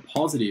push a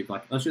positive.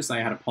 Like, let's just say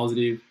I had a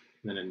positive,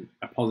 and then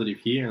a positive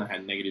here, and I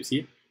had negatives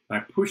here. And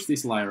I push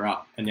this layer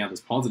up, and now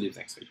there's positives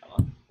next to each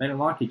other. They don't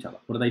like each other.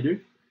 What do?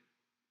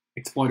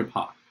 Explode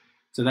apart.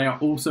 So they are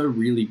also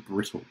really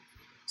brittle.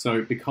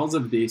 So because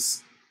of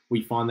this,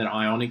 we find that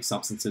ionic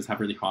substances have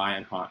really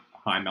high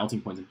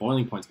melting points and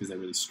boiling points because they're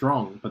really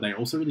strong, but they're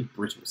also really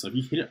brittle. So if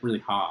you hit it really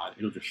hard,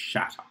 it'll just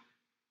shatter.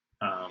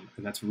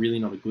 And that's really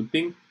not a good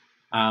thing.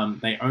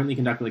 They only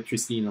conduct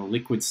electricity in a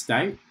liquid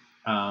state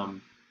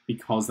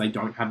because they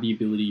don't have the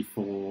ability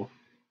for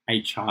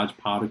a charged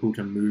particle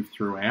to move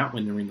throughout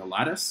when they're in the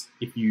lattice.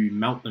 If you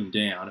melt them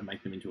down and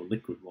make them into a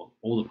liquid, well,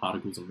 all the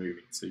particles are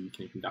moving, so you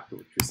can conduct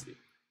electricity.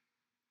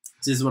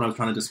 So this is what I was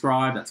trying to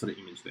describe, that sort of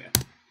image there.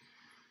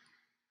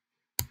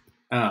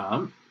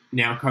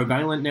 Now,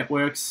 covalent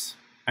networks,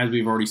 as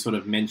we've already sort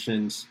of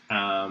mentioned,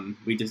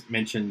 we just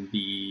mentioned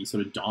the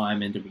sort of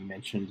diamond and we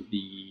mentioned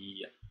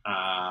the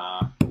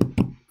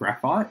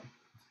graphite.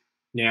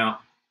 Now,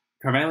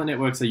 covalent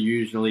networks are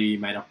usually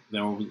made up,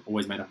 they're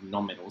always made up of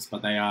nonmetals,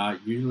 but they are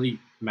usually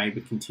made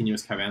with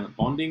continuous covalent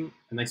bonding,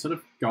 and they sort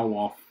of go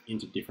off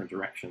into different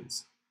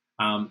directions.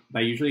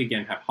 They usually,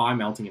 again, have high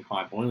melting and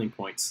high boiling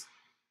points,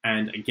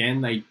 and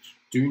again, they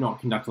do not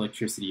conduct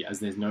electricity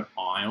as there's no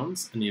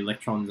ions, and the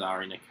electrons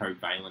are in a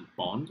covalent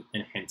bond,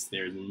 and hence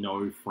there is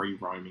no free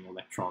roaming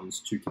electrons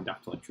to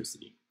conduct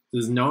electricity.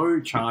 There's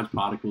no charged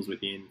particles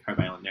within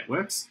covalent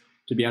networks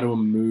to be able to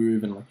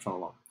move an electron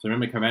along. So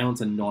remember,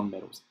 covalents are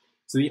non-metals.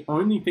 So the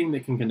only thing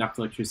that can conduct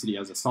electricity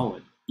as a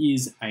solid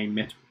is a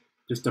metal,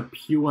 just a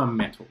pure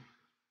metal.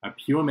 A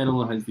pure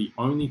metal is the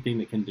only thing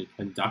that can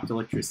conduct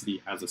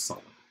electricity as a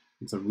solid.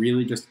 It's a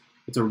really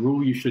it's a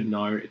rule you should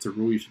know. It's a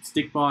rule you should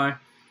stick by.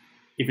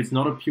 If it's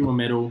not a pure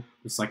metal,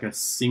 it's like a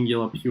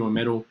singular pure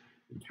metal,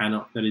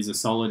 that is a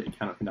solid, it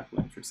cannot conduct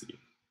electricity.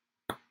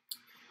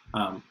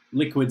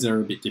 Liquids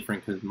are a bit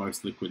different because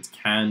most liquids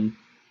can,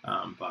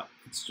 but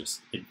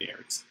it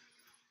varies.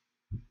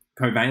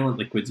 Covalent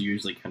liquids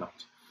usually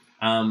cannot.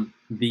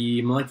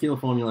 The molecular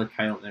formula of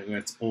covalent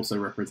networks also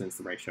represents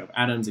the ratio of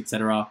atoms,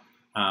 etc.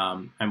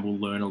 And we'll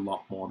learn a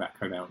lot more about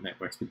covalent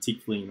networks,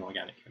 particularly in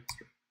organic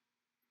chemistry.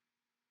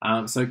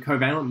 So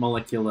covalent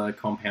molecular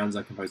compounds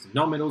are composed of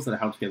nonmetals that are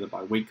held together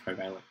by weak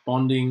covalent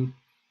bonding.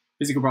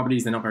 Physical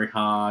properties, they're not very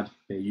hard.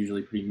 They're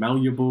usually pretty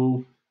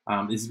malleable.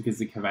 This is because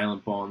the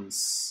covalent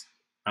bonds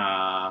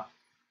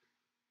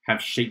have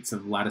sheets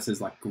of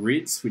lattices like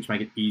grids, which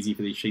make it easy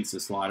for these sheets to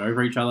slide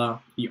over each other.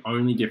 The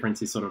only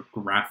difference is sort of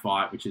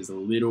graphite, which is a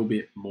little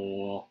bit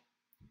more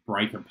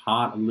break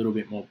apart, a little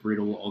bit more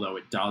brittle, although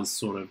it does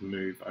sort of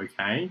move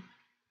okay.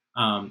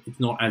 It's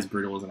not as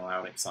brittle as an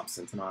ionic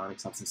substance. An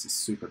ionic substance is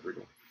super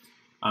brittle.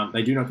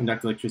 They do not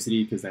conduct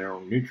electricity because they are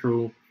all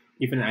neutral.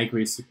 If an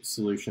aqueous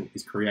solution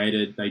is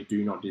created, they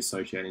do not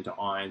dissociate into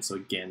ions, so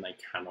again, they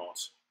cannot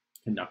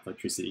conduct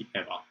electricity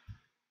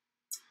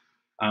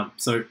ever.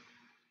 So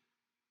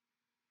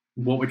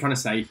what we're trying to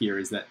say here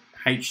is that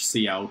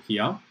HCl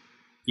here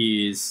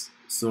is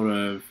sort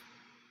of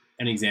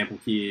an example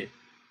here.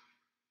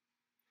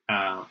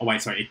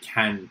 It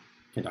can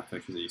conduct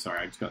electricity. Sorry,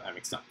 I just got that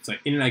mixed up. So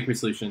in an aqueous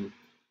solution,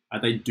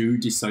 they do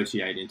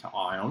dissociate into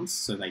ions,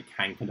 so they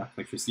can conduct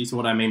electricity. So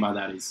what I mean by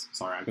that is,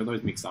 sorry, I got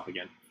those mixed up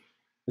again.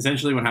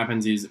 Essentially what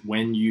happens is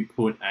when you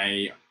put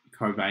a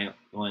covalent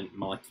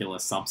molecular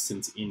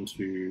substance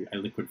into a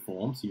liquid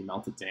form, so you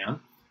melt it down,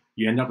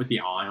 you end up with the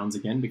ions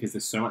again because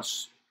there's so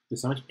much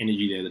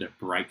energy there that it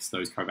breaks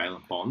those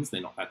covalent bonds.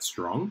 They're not that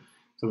strong.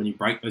 So when you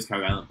break those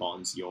covalent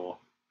bonds, your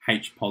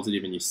H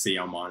positive and your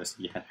Cl minus, if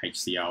you had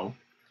HCl,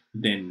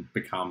 then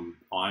become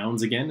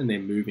ions again, and they're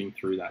moving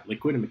through that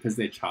liquid, and because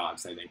they're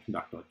charged, they then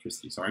conduct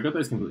electricity. Sorry, I got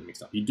those completely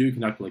mixed up. You do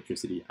conduct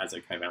electricity as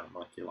a covalent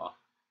molecular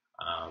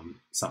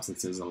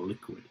substance as a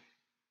liquid.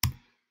 As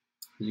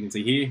you can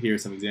see here are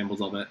some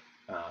examples of it,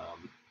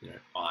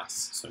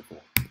 ice, so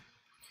forth.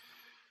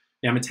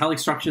 Now, metallic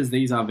structures,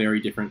 these are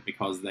very different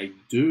because they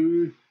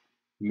do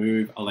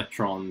move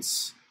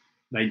electrons.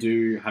 They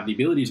do have the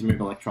ability to move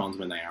electrons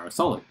when they are a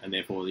solid, and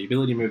therefore the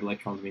ability to move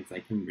electrons means they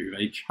can move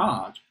a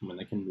charge. And when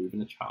they can move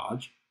in a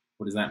charge,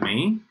 what does that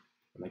mean?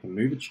 When they can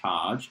move a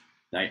charge,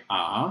 they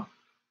are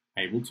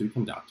able to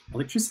conduct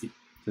electricity.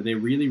 So they're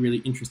really, really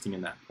interesting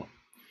in that point.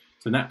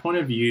 So in that point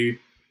of view,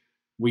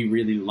 we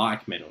really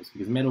like metals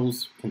because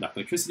metals conduct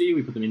electricity.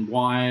 We put them in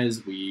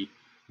wires. We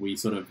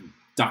sort of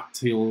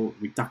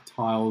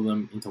ductile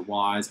them into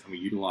wires, and we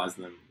utilize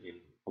them in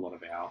a lot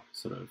of our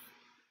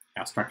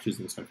structures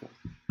and so forth.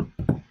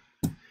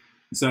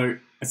 So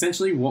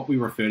essentially what we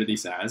refer to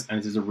this as, and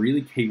this is a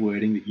really key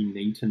wording that you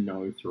need to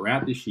know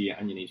throughout this year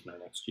and you need to know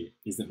next year,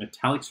 is that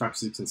metallic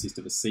structures consist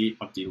of a sea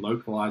of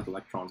delocalized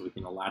electrons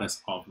within a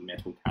lattice of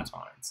metal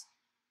cations.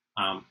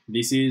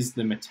 This is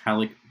the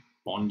metallic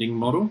bonding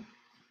model,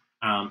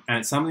 and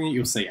it's something that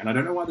you'll see, and I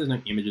don't know why there's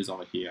no images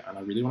of it here, and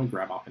I really want to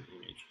grab up an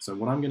image. So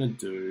what I'm going to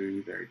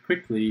do very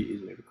quickly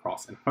is move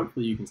across, and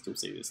hopefully you can still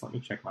see this. Let me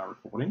check my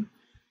recording.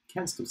 You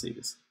can still see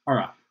this. All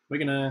right, we're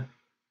going to,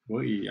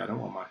 I don't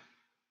want my,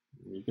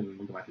 you can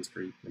look at my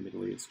history.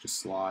 Admittedly, it's just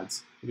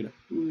slides. Look at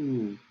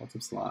it. Lots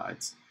of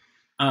slides.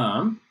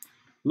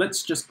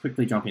 Let's just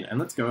quickly jump in and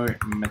let's go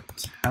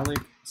metallic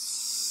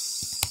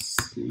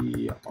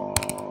sea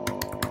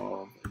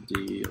of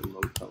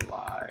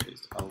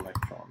delocalized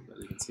electrons.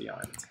 As you can see,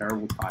 I'm a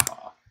terrible typer.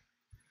 All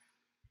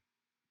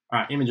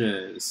right,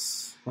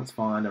 images. Let's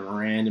find a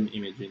random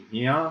image in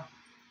here.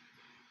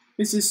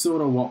 This is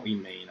sort of what we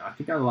mean. I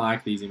think I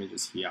like these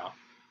images here,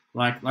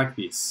 like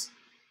this.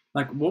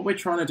 Like what we're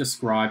trying to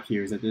describe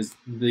here is that there's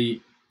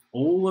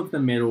all of the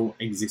metal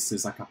exists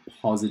as like a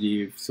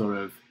positive sort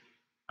of.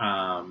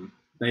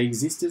 They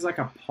exist as like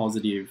a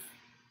positive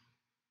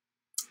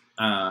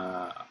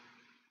ion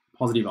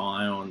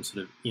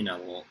sort of in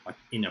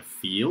a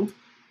field,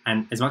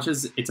 and as much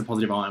as it's a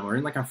positive ion, we're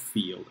in like a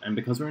field, and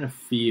because we're in a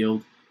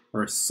field,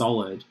 we're a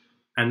solid,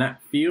 and that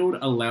field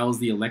allows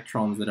the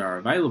electrons that are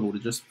available to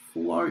just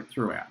float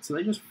throughout. So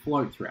they just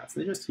float throughout. So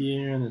they're just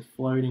here and they're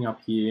floating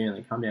up here, and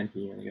they come down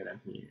here and they go down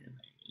here, and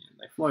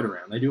they float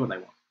around. They do what they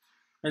want,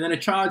 and then a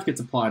charge gets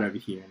applied over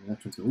here, and the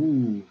electrons go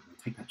ooh, they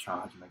take that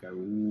charge and they go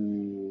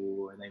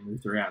ooh, and they move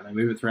throughout, and they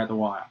move it throughout the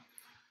wire.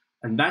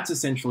 And that's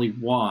essentially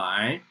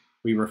why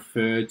we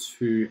refer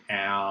to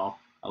our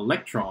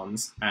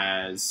electrons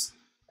as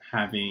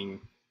having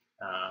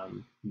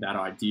that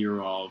idea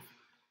of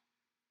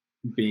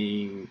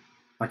being,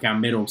 like our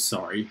metals,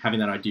 sorry, having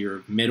that idea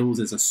of metals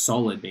as a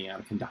solid being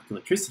able to conduct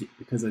electricity,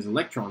 because those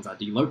electrons are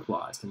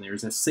delocalized and there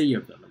is a sea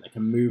of them and they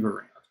can move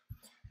around.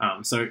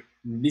 So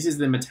this is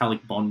the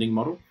metallic bonding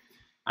model.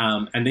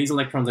 And these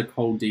electrons are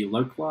called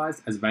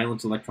delocalized as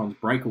valence electrons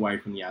break away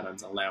from the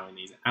atoms, allowing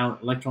these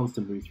electrons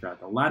to move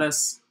throughout the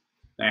lattice.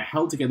 They are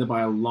held together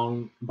by a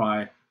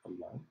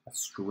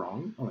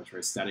strong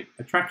electrostatic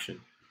attraction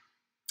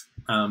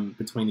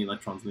between the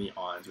electrons and the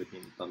ions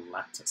within the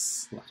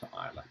lattice.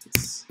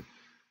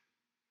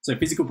 So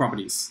physical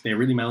properties, they're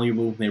really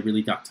malleable, they're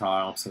really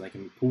ductile, so they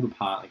can be pulled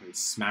apart, they can be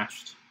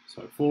smashed,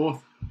 so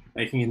forth.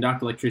 They can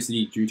conduct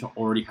electricity due to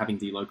already having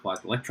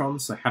delocalized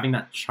electrons. So having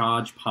that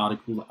charged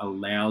particle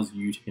allows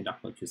you to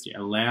conduct electricity,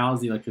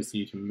 allows the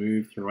electricity to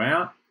move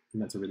throughout,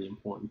 and that's a really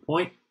important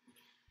point.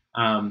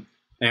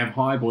 They have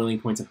high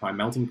boiling points and high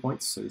melting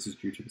points, so this is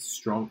due to the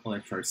strong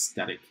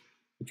electrostatic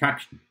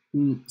attraction.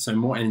 So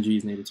more energy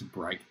is needed to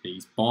break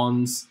these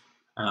bonds.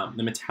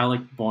 The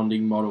metallic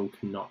bonding model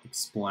cannot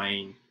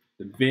explain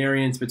the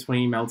variance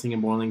between melting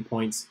and boiling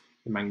points,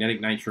 the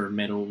magnetic nature of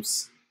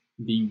metals,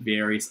 the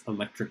various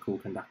electrical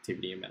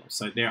conductivity of metals.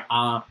 So there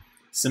are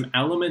some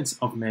elements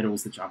of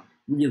metals which are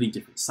really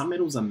different. Some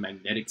metals are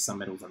magnetic, some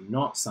metals are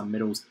not. Some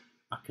metals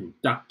are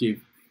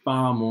conductive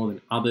far more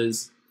than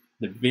others.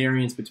 The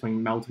variance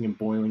between melting and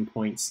boiling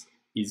points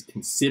is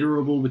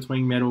considerable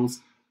between metals.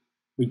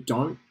 We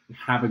don't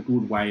have a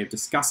good way of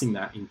discussing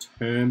that in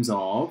terms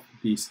of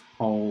this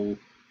whole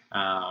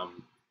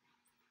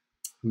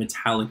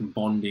metallic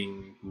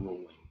bonding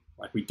ruling.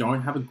 Like, we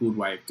don't have a good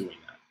way of doing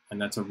that.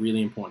 And that's a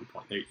really important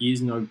point. There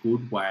is no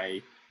good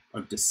way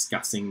of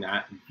discussing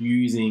that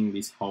using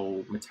this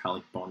whole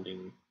metallic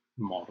bonding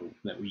model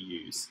that we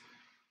use.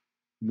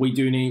 We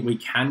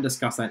can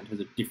discuss that in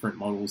terms of different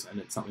models, and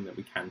it's something that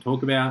we can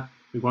talk about.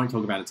 We won't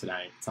talk about it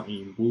today. It's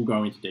something we'll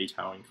go into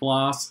detail in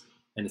class,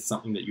 and it's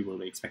something that you will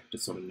be expected to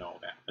sort of know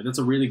about. But that's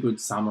a really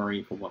good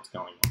summary for what's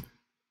going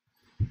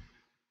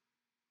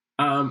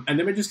on. And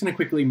then we're just going to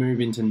quickly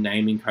move into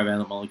naming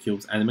covalent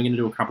molecules, and then we're going to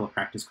do a couple of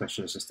practice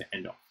questions just to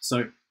end off.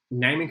 So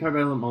naming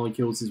covalent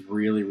molecules is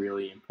really,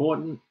 really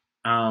important.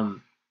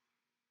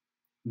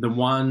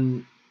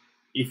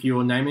 If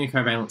you're naming a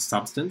covalent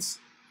substance,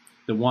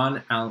 the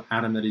one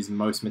atom that is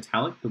most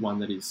metallic, the one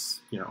that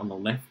is on the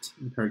left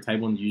in the periodic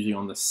table and usually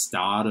on the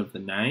start of the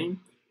name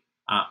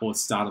or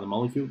start of the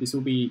molecule, this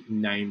will be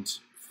named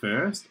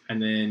first,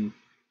 and then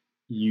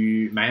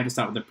you may have to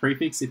start with a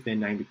prefix if they're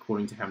named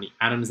according to how many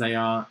atoms they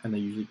are, and they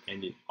usually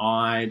end in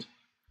 "ide."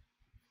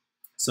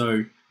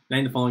 So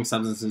name the following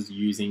substances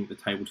using the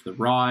table to the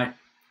right.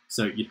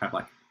 So you'd have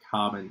like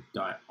carbon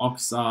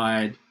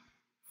dioxide,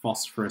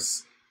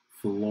 phosphorus,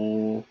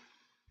 fluor,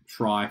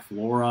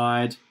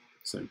 trifluoride.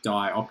 So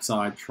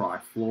dioxide,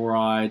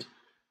 trifluoride,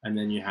 and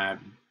then you have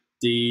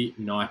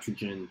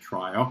D-nitrogen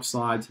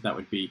trioxide. So that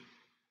would be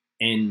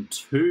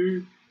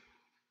N2O3.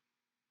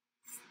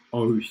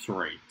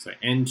 So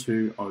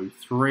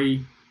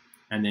N2O3.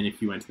 And then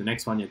if you went to the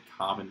next one, you had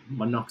carbon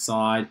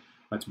monoxide.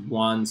 That's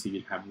 1, so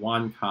you'd have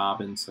 1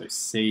 carbon, so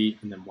C,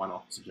 and then 1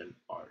 oxygen,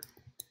 O.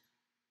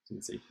 So you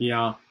can see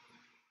here.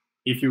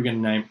 If you were going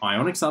to name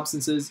ionic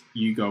substances,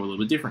 you go a little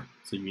bit different.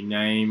 So you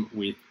name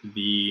with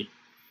the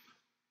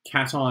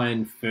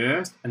cation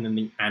first and then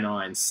the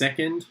anion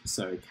second.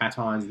 So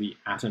cations are the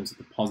atoms with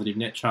the positive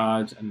net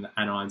charge, and the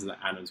anions are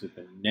the atoms with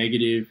the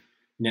negative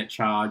net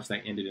charge.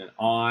 They ended in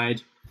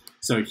 "ide."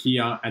 So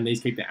here, and these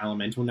keep the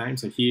elemental name.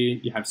 So here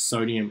you have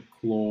sodium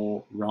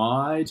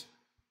chloride,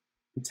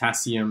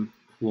 potassium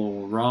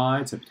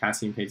chloride. So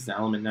potassium keeps the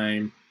element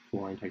name,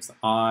 chlorine takes the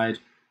 "ide."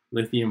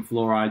 Lithium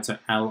fluoride, so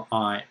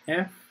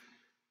LiF.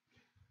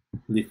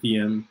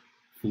 Lithium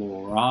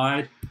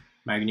fluoride.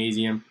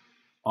 Magnesium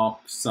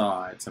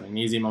oxide. So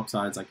magnesium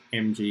oxide is like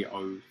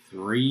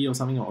MgO3 or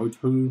something, or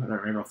O2. I don't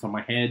remember off the top of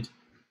my head.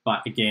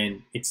 But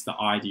again, it's the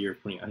idea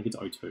of putting, I think it's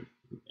O2,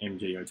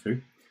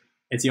 MgO2.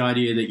 It's the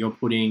idea that you're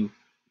putting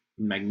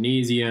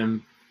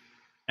magnesium,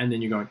 and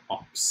then you're going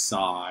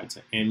oxide,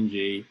 so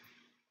Mg2.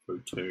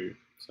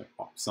 So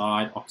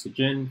oxide,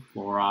 oxygen,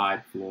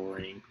 fluoride,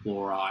 fluorine,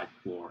 chloride,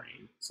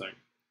 chlorine. So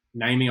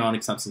naming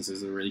ionic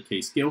substances is a really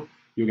key skill.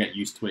 You'll get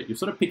used to it. You'll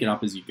sort of pick it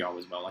up as you go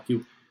as well. Like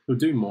you'll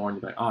do more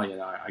and you'll go, oh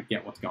yeah, I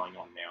get what's going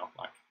on now.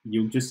 Like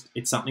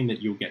it's something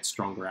that you'll get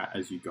stronger at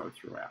as you go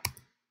throughout.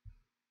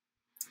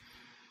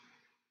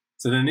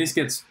 So then this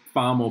gets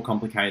far more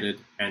complicated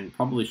and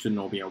probably shouldn't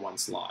all be a one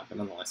slide, but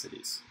nonetheless it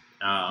is.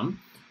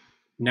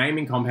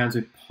 Naming compounds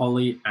with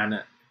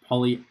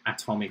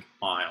polyatomic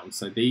ions.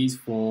 So these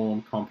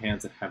form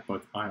compounds that have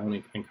both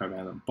ionic and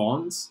covalent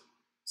bonds.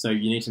 So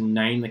you need to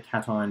name the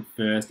cation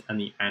first and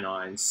the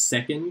anion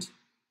second.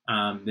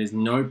 There's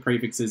no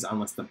prefixes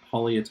unless the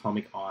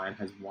polyatomic ion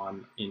has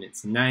one in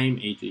its name,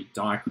 e.g.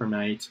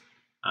 dichromate.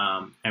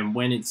 And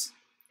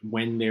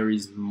when there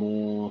is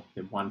more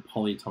than one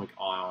polyatomic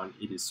ion,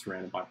 it is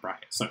surrounded by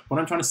brackets. So what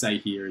I'm trying to say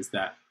here is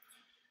that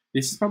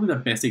this is probably the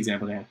best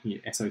example down here,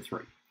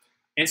 SO3.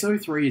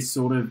 SO3 is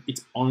sort of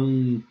its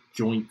own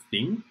joint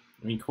thing.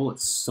 We call it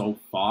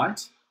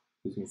sulfite.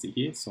 As you can see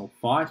here,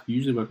 sulfite. We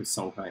usually work with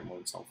sulfate more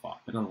than sulfite,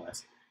 but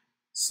nonetheless,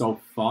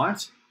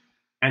 sulfite.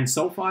 And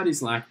sulfite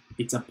is like,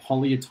 it's a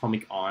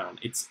polyatomic ion.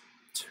 It's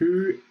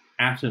two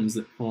atoms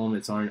that form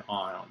its own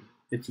ion.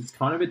 It's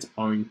kind of its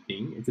own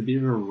thing. It's a bit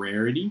of a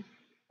rarity.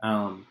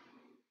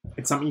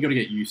 It's something you got to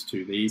get used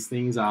to. These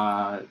things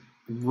are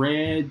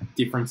rare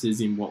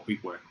differences in what we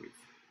work with.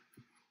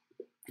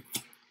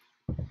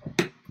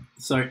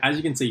 So as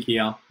you can see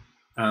here,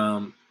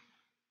 the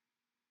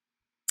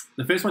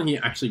first one here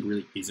actually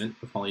really isn't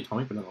a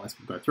polyatomic, but nonetheless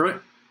we'll go through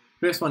it.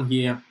 First one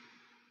here,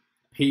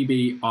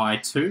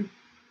 PbI2.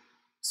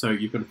 So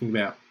you've got to think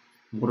about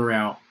what are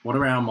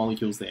our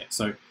molecules there.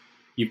 So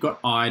you've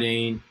got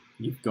iodine,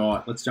 you've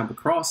got, let's jump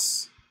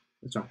across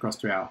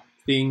to our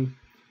thing,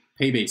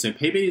 Pb. So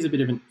Pb is a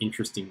bit of an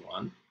interesting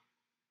one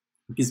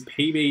because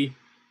Pb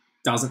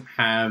doesn't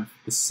have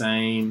the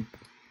same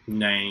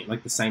name,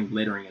 like the same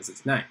lettering as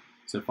its name.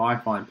 So if I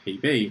find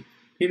Pb,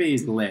 Pb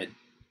is lead.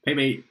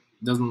 Pb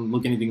doesn't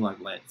look anything like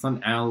lead. It's not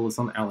an L, it's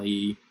not an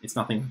Le, it's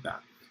nothing like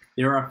that.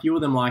 There are a few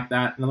of them like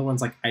that. Another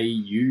one's like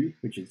Au,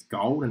 which is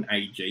gold, and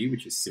Ag,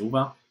 which is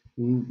silver.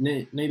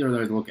 Neither of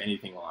those look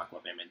anything like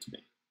what they're meant to be.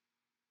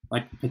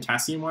 Like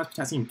potassium-wise,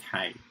 potassium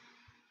K.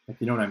 Like,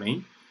 you know what I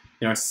mean?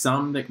 There are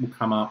some that will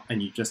come up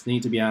and you just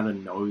need to be able to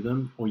know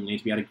them, or you need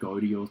to be able to go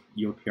to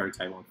your periodic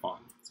table and find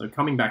them. So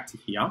coming back to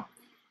here.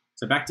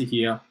 So back to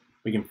here,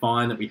 we can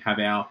find that we have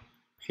our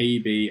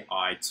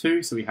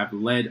PbI2. So we have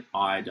lead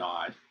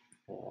iodide,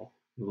 or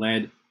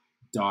lead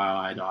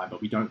diiodide, but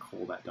we don't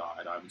call that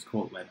diiodide, we just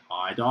call it lead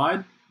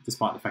iodide,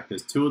 despite the fact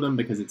there's two of them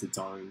because it's its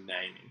own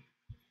naming.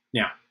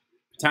 Now,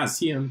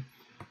 potassium,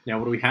 now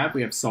what do we have?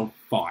 We have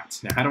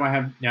sulfite. Now do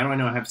I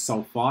know I have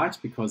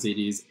sulfite? Because it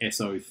is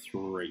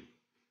SO3.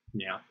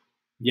 Now,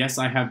 yes,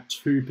 I have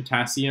two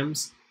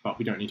potassiums, but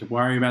we don't need to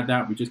worry about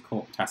that. We just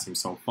call it potassium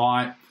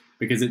sulfite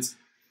because it's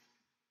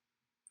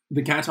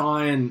the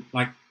cation,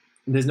 like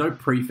there's no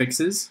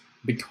prefixes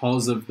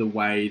because of the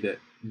way that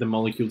the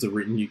molecules are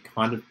written.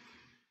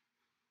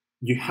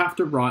 You have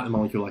to write the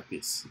molecule like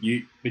this.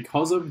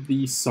 Because of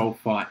the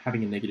sulfite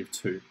having a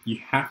 -2, you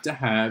have to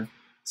have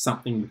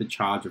something with a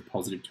charge of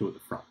 +2 at the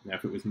front. Now,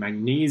 if it was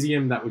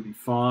magnesium, that would be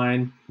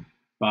fine,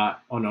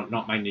 but, or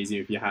not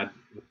magnesium, if you had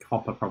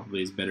copper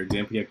probably is a better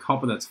example. You have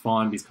copper, that's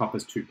fine because copper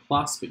is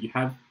 2+, but you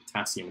have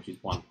potassium, which is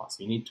 1+.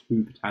 You need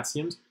 2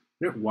 potassiums.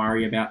 We don't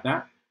worry about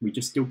that. We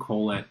just still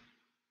call it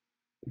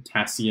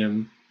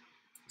potassium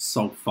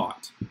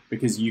sulfite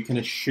because you can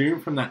assume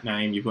from that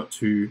name you've got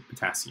 2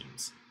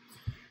 potassiums.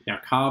 Now,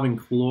 carbon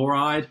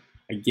chloride,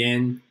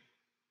 again,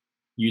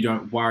 you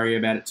don't worry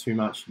about it too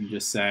much. You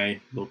just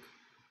say, look,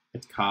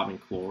 it's carbon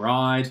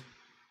chloride.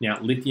 Now,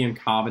 lithium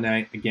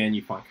carbonate, again,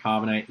 you find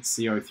carbonate, it's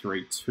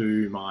CO3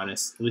 2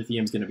 minus.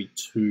 Lithium's going to be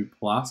 2+,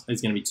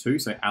 it's going to be 2,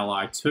 so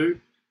Li2,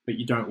 but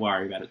you don't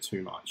worry about it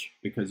too much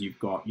because you've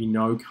got,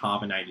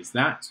 carbonate is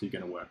that, so you're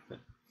going to work with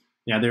it.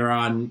 Now, there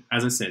are,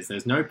 as I said,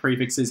 there's no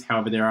prefixes.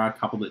 However, there are a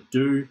couple that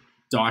do.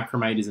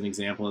 Dichromate is an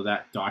example of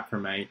that.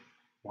 Dichromate.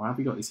 Why have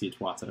we got this here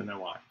twice? I don't know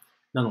why.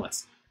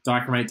 Nonetheless,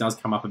 dichromate does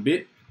come up a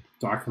bit.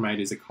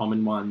 Dichromate is a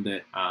common one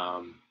that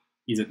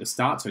is at the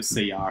start, so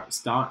CR at the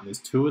start, and there's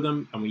 2 of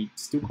them, and we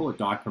still call it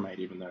dichromate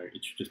even though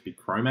it should just be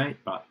chromate,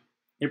 but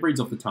it reads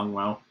off the tongue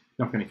well.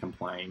 Not going to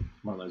complain.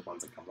 One of those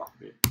ones that comes up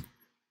a bit.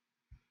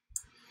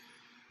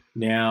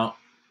 Now,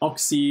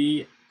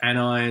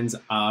 oxyanions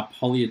are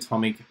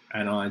polyatomic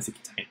anions that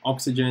contain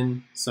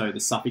oxygen. So the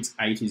suffix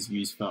ate is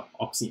used for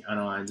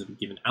oxyanions of a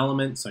given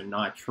element. So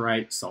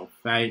nitrate,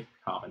 sulfate,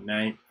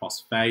 carbonate,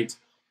 phosphate.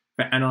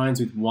 For anions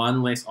with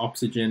one less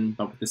oxygen,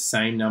 but with the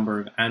same number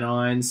of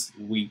anions,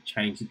 we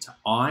change it to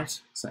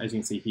ite. So as you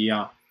can see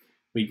here,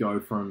 we go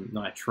from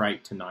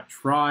nitrate to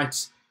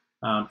nitrite,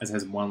 as it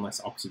has one less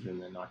oxygen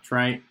than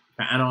nitrate.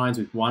 For anions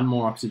with one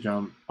more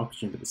oxygen,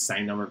 but the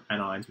same number of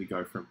anions, we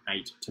go from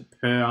ate to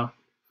per.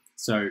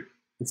 So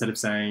instead of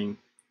saying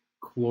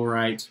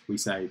chlorate, we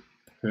say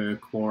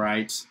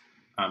perchlorate.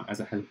 as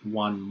it has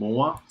one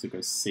more, so it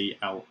goes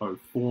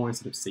ClO4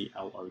 instead of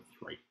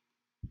ClO3.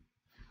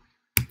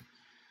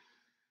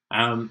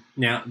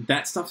 Now,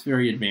 that stuff's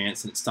very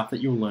advanced, and it's stuff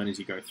that you'll learn as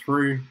you go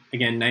through.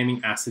 Again,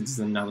 naming acids is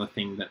another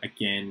thing that,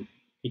 again,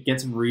 it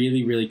gets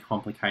really, really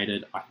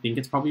complicated. I think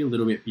it's probably a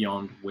little bit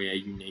beyond where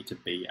you need to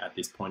be at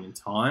this point in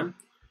time.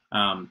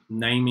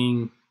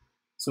 Naming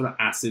sort of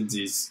acids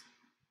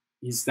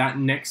is that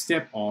next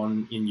step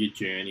on in your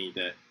journey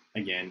that,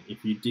 again,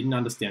 if you didn't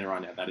understand it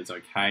right now, that is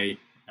okay.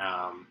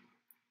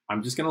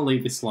 I'm just going to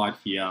leave this slide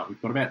here.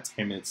 We've got about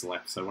 10 minutes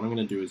left, so what I'm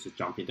going to do is just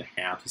jump into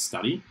how to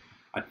study.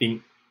 I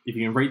think if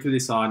you can read through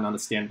this slide and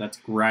understand, that's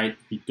great.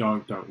 If you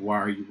don't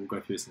worry, you will go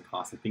through this in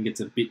class. I think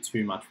it's a bit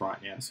too much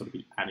right now to sort of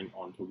be adding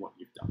on to what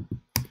you've done.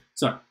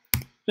 So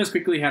just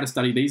quickly, how to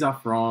study. These are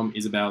from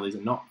Isabel. These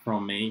are not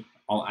from me.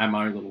 I'll add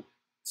my own little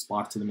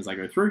spice to them as I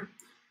go through.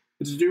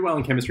 But to do well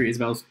in chemistry,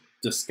 Isabel's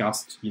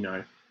discussed,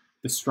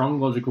 the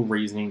strong logical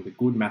reasoning, the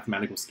good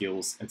mathematical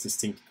skills, and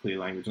succinct, clear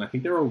language. And I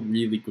think they're all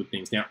really good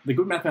things. Now, the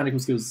good mathematical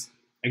skills,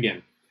 again,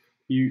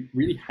 if you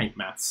really hate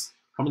maths,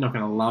 probably not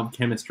going to love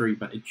chemistry,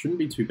 but it shouldn't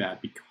be too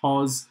bad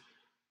because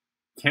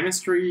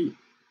chemistry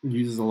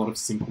uses a lot of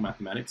simple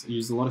mathematics. It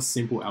uses a lot of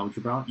simple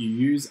algebra. You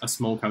use a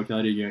small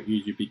calculator. You don't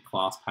use your big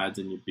class pads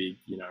and your big,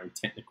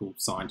 technical,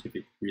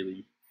 scientific,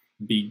 really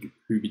big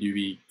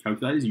hooby-dooby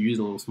calculators. You use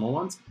the little small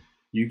ones.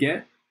 You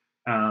get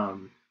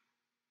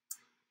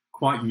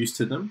quite used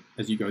to them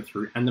as you go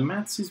through. And the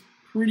maths is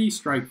pretty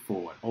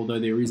straightforward, although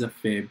there is a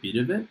fair bit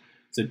of it.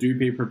 So do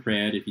be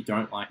prepared. If you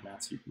don't like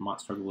maths, you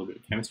might struggle a little bit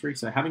with chemistry.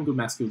 So having good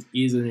math skills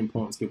is an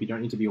important skill. You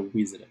don't need to be a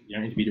wizard. You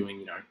don't need to be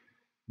doing,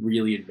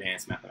 really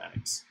advanced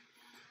mathematics.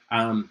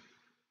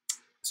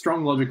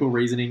 Strong logical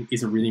reasoning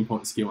is a really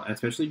important skill, and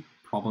especially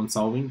problem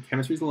solving.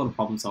 Chemistry is a lot of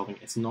problem solving.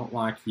 It's not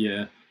like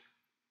your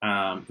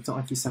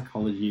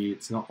psychology.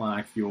 It's not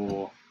like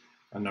your,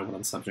 I don't know what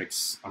other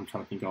subjects I'm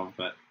trying to think of,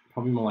 but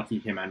probably more like your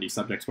humanities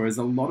subjects, whereas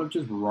a lot of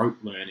just rote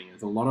learning.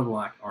 There's a lot of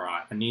like, all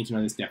right, I need to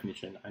know this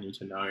definition. I need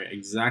to know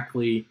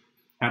exactly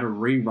how to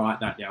rewrite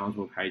that down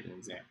onto a page in an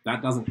exam.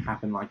 That doesn't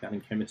happen like that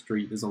in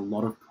chemistry. There's a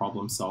lot of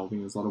problem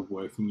solving. There's a lot of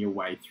working your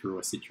way through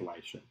a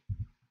situation.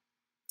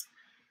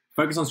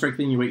 Focus on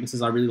strengthening your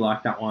weaknesses. I really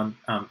like that one.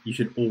 You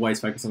should always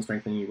focus on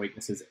strengthening your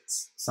weaknesses.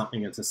 It's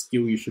something that's a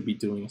skill you should be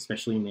doing,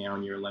 especially now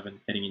in year 11,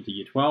 heading into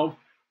year 12.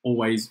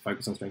 Always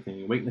focus on strengthening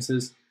your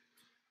weaknesses.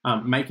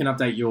 Make and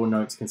update your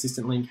notes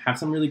consistently. Have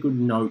some really good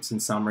notes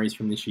and summaries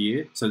from this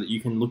year so that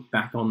you can look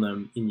back on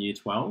them in year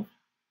 12.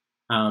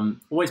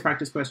 Always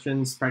practice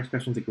questions. Practice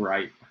questions are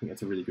great. I think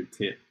that's a really good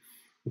tip.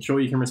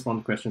 Ensure you can respond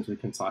to questions with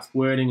concise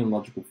wording and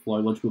logical flow.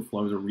 Logical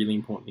flow is a really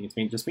important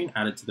thing. It's just been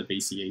added to the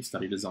VCE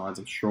study designs.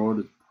 I'm sure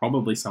it's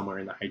probably somewhere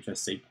in the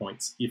HSC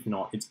points. If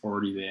not, it's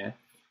already there.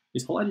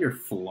 This whole idea of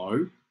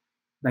flow,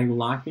 they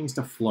like things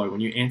to flow. When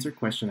you answer a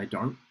question, they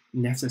don't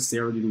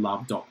necessarily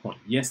love dot point.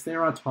 Yes,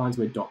 there are times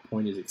where dot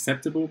point is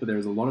acceptable, but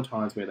there's a lot of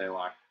times where they're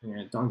like,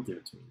 don't give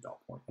it to me dot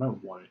point. I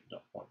don't want it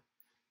dot point.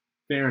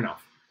 Fair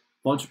enough.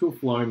 Logical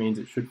flow means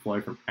it should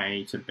flow from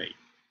A to B.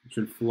 It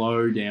should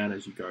flow down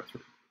as you go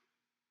through.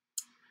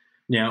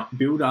 Now,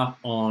 build up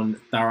on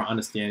thorough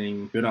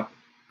understanding, build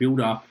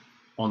up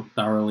on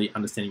thoroughly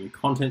understanding your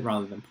content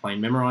rather than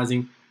plain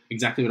memorizing.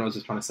 Exactly what I was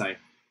just trying to say.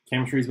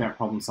 Chemistry is about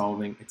problem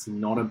solving. It's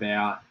not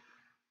about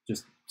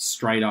just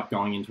straight up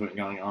going into it and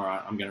going, all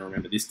right, I'm going to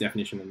remember this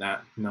definition and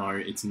that. No,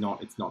 it's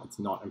not.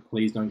 And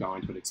please don't go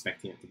into it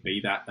expecting it to be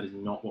that. That is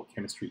not what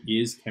chemistry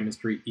is.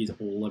 Chemistry is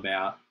all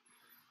about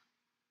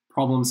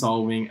problem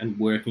solving and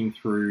working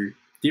through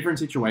different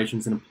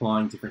situations and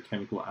applying different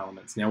chemical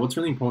elements. Now, what's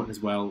really important as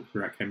well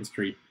throughout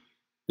chemistry,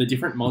 the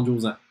different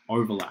modules that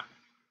overlap.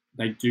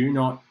 They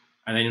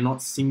are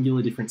not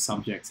singular different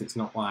subjects. It's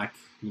not like,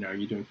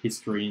 you're doing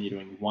history and you're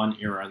doing one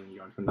era and then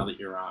you're going to another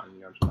era and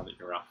you're going to another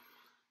era.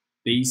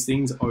 These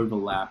things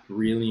overlap,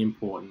 really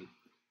important.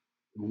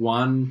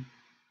 One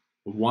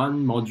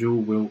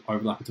module will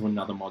overlap into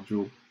another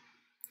module.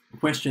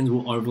 Questions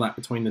will overlap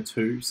between the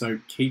two. So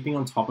keeping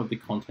on top of the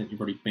content you've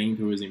already been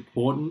through is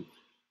important.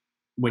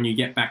 When you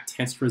get back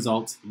test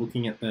results,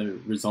 looking at the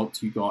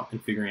results you got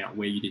and figuring out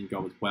where you didn't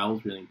go as well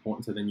is really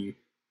important. So then you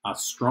are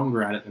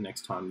stronger at it the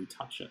next time you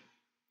touch it.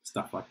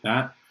 Stuff like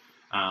that.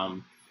 I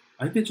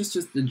think they're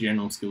just the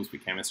general skills for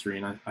chemistry,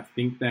 and I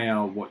think they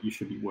are what you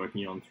should be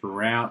working on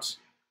throughout,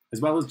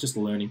 as well as just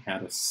learning how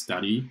to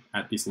study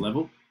at this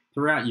level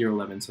throughout year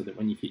 11 so that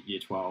when you hit year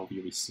 12,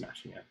 you'll be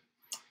smashing it.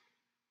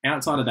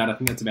 Outside of that, I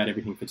think that's about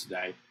everything for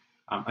today.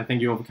 I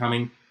thank you all for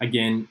coming.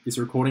 Again, this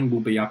recording will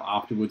be up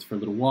afterwards for a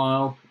little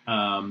while,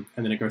 and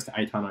then it goes to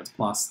HSC Notes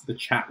Plus. The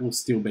chat will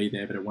still be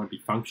there, but it won't be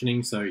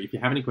functioning. So if you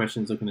have any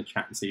questions, look in the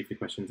chat and see if the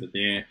questions are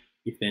there.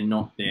 If they're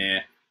not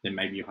there, then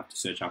maybe you'll have to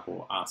search up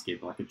or ask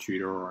either like a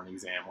tutor or an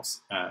exam, or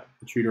a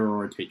tutor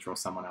or a teacher or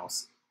someone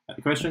else at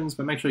the questions.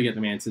 But make sure you get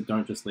them answered.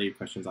 Don't just leave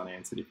questions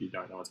unanswered if you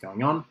don't know what's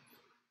going on.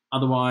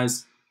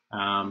 Otherwise,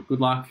 good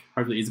luck.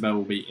 Hopefully Isabel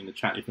will be in the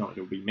chat. If not,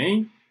 it'll be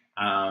me.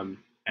 And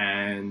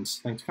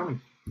thanks for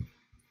coming.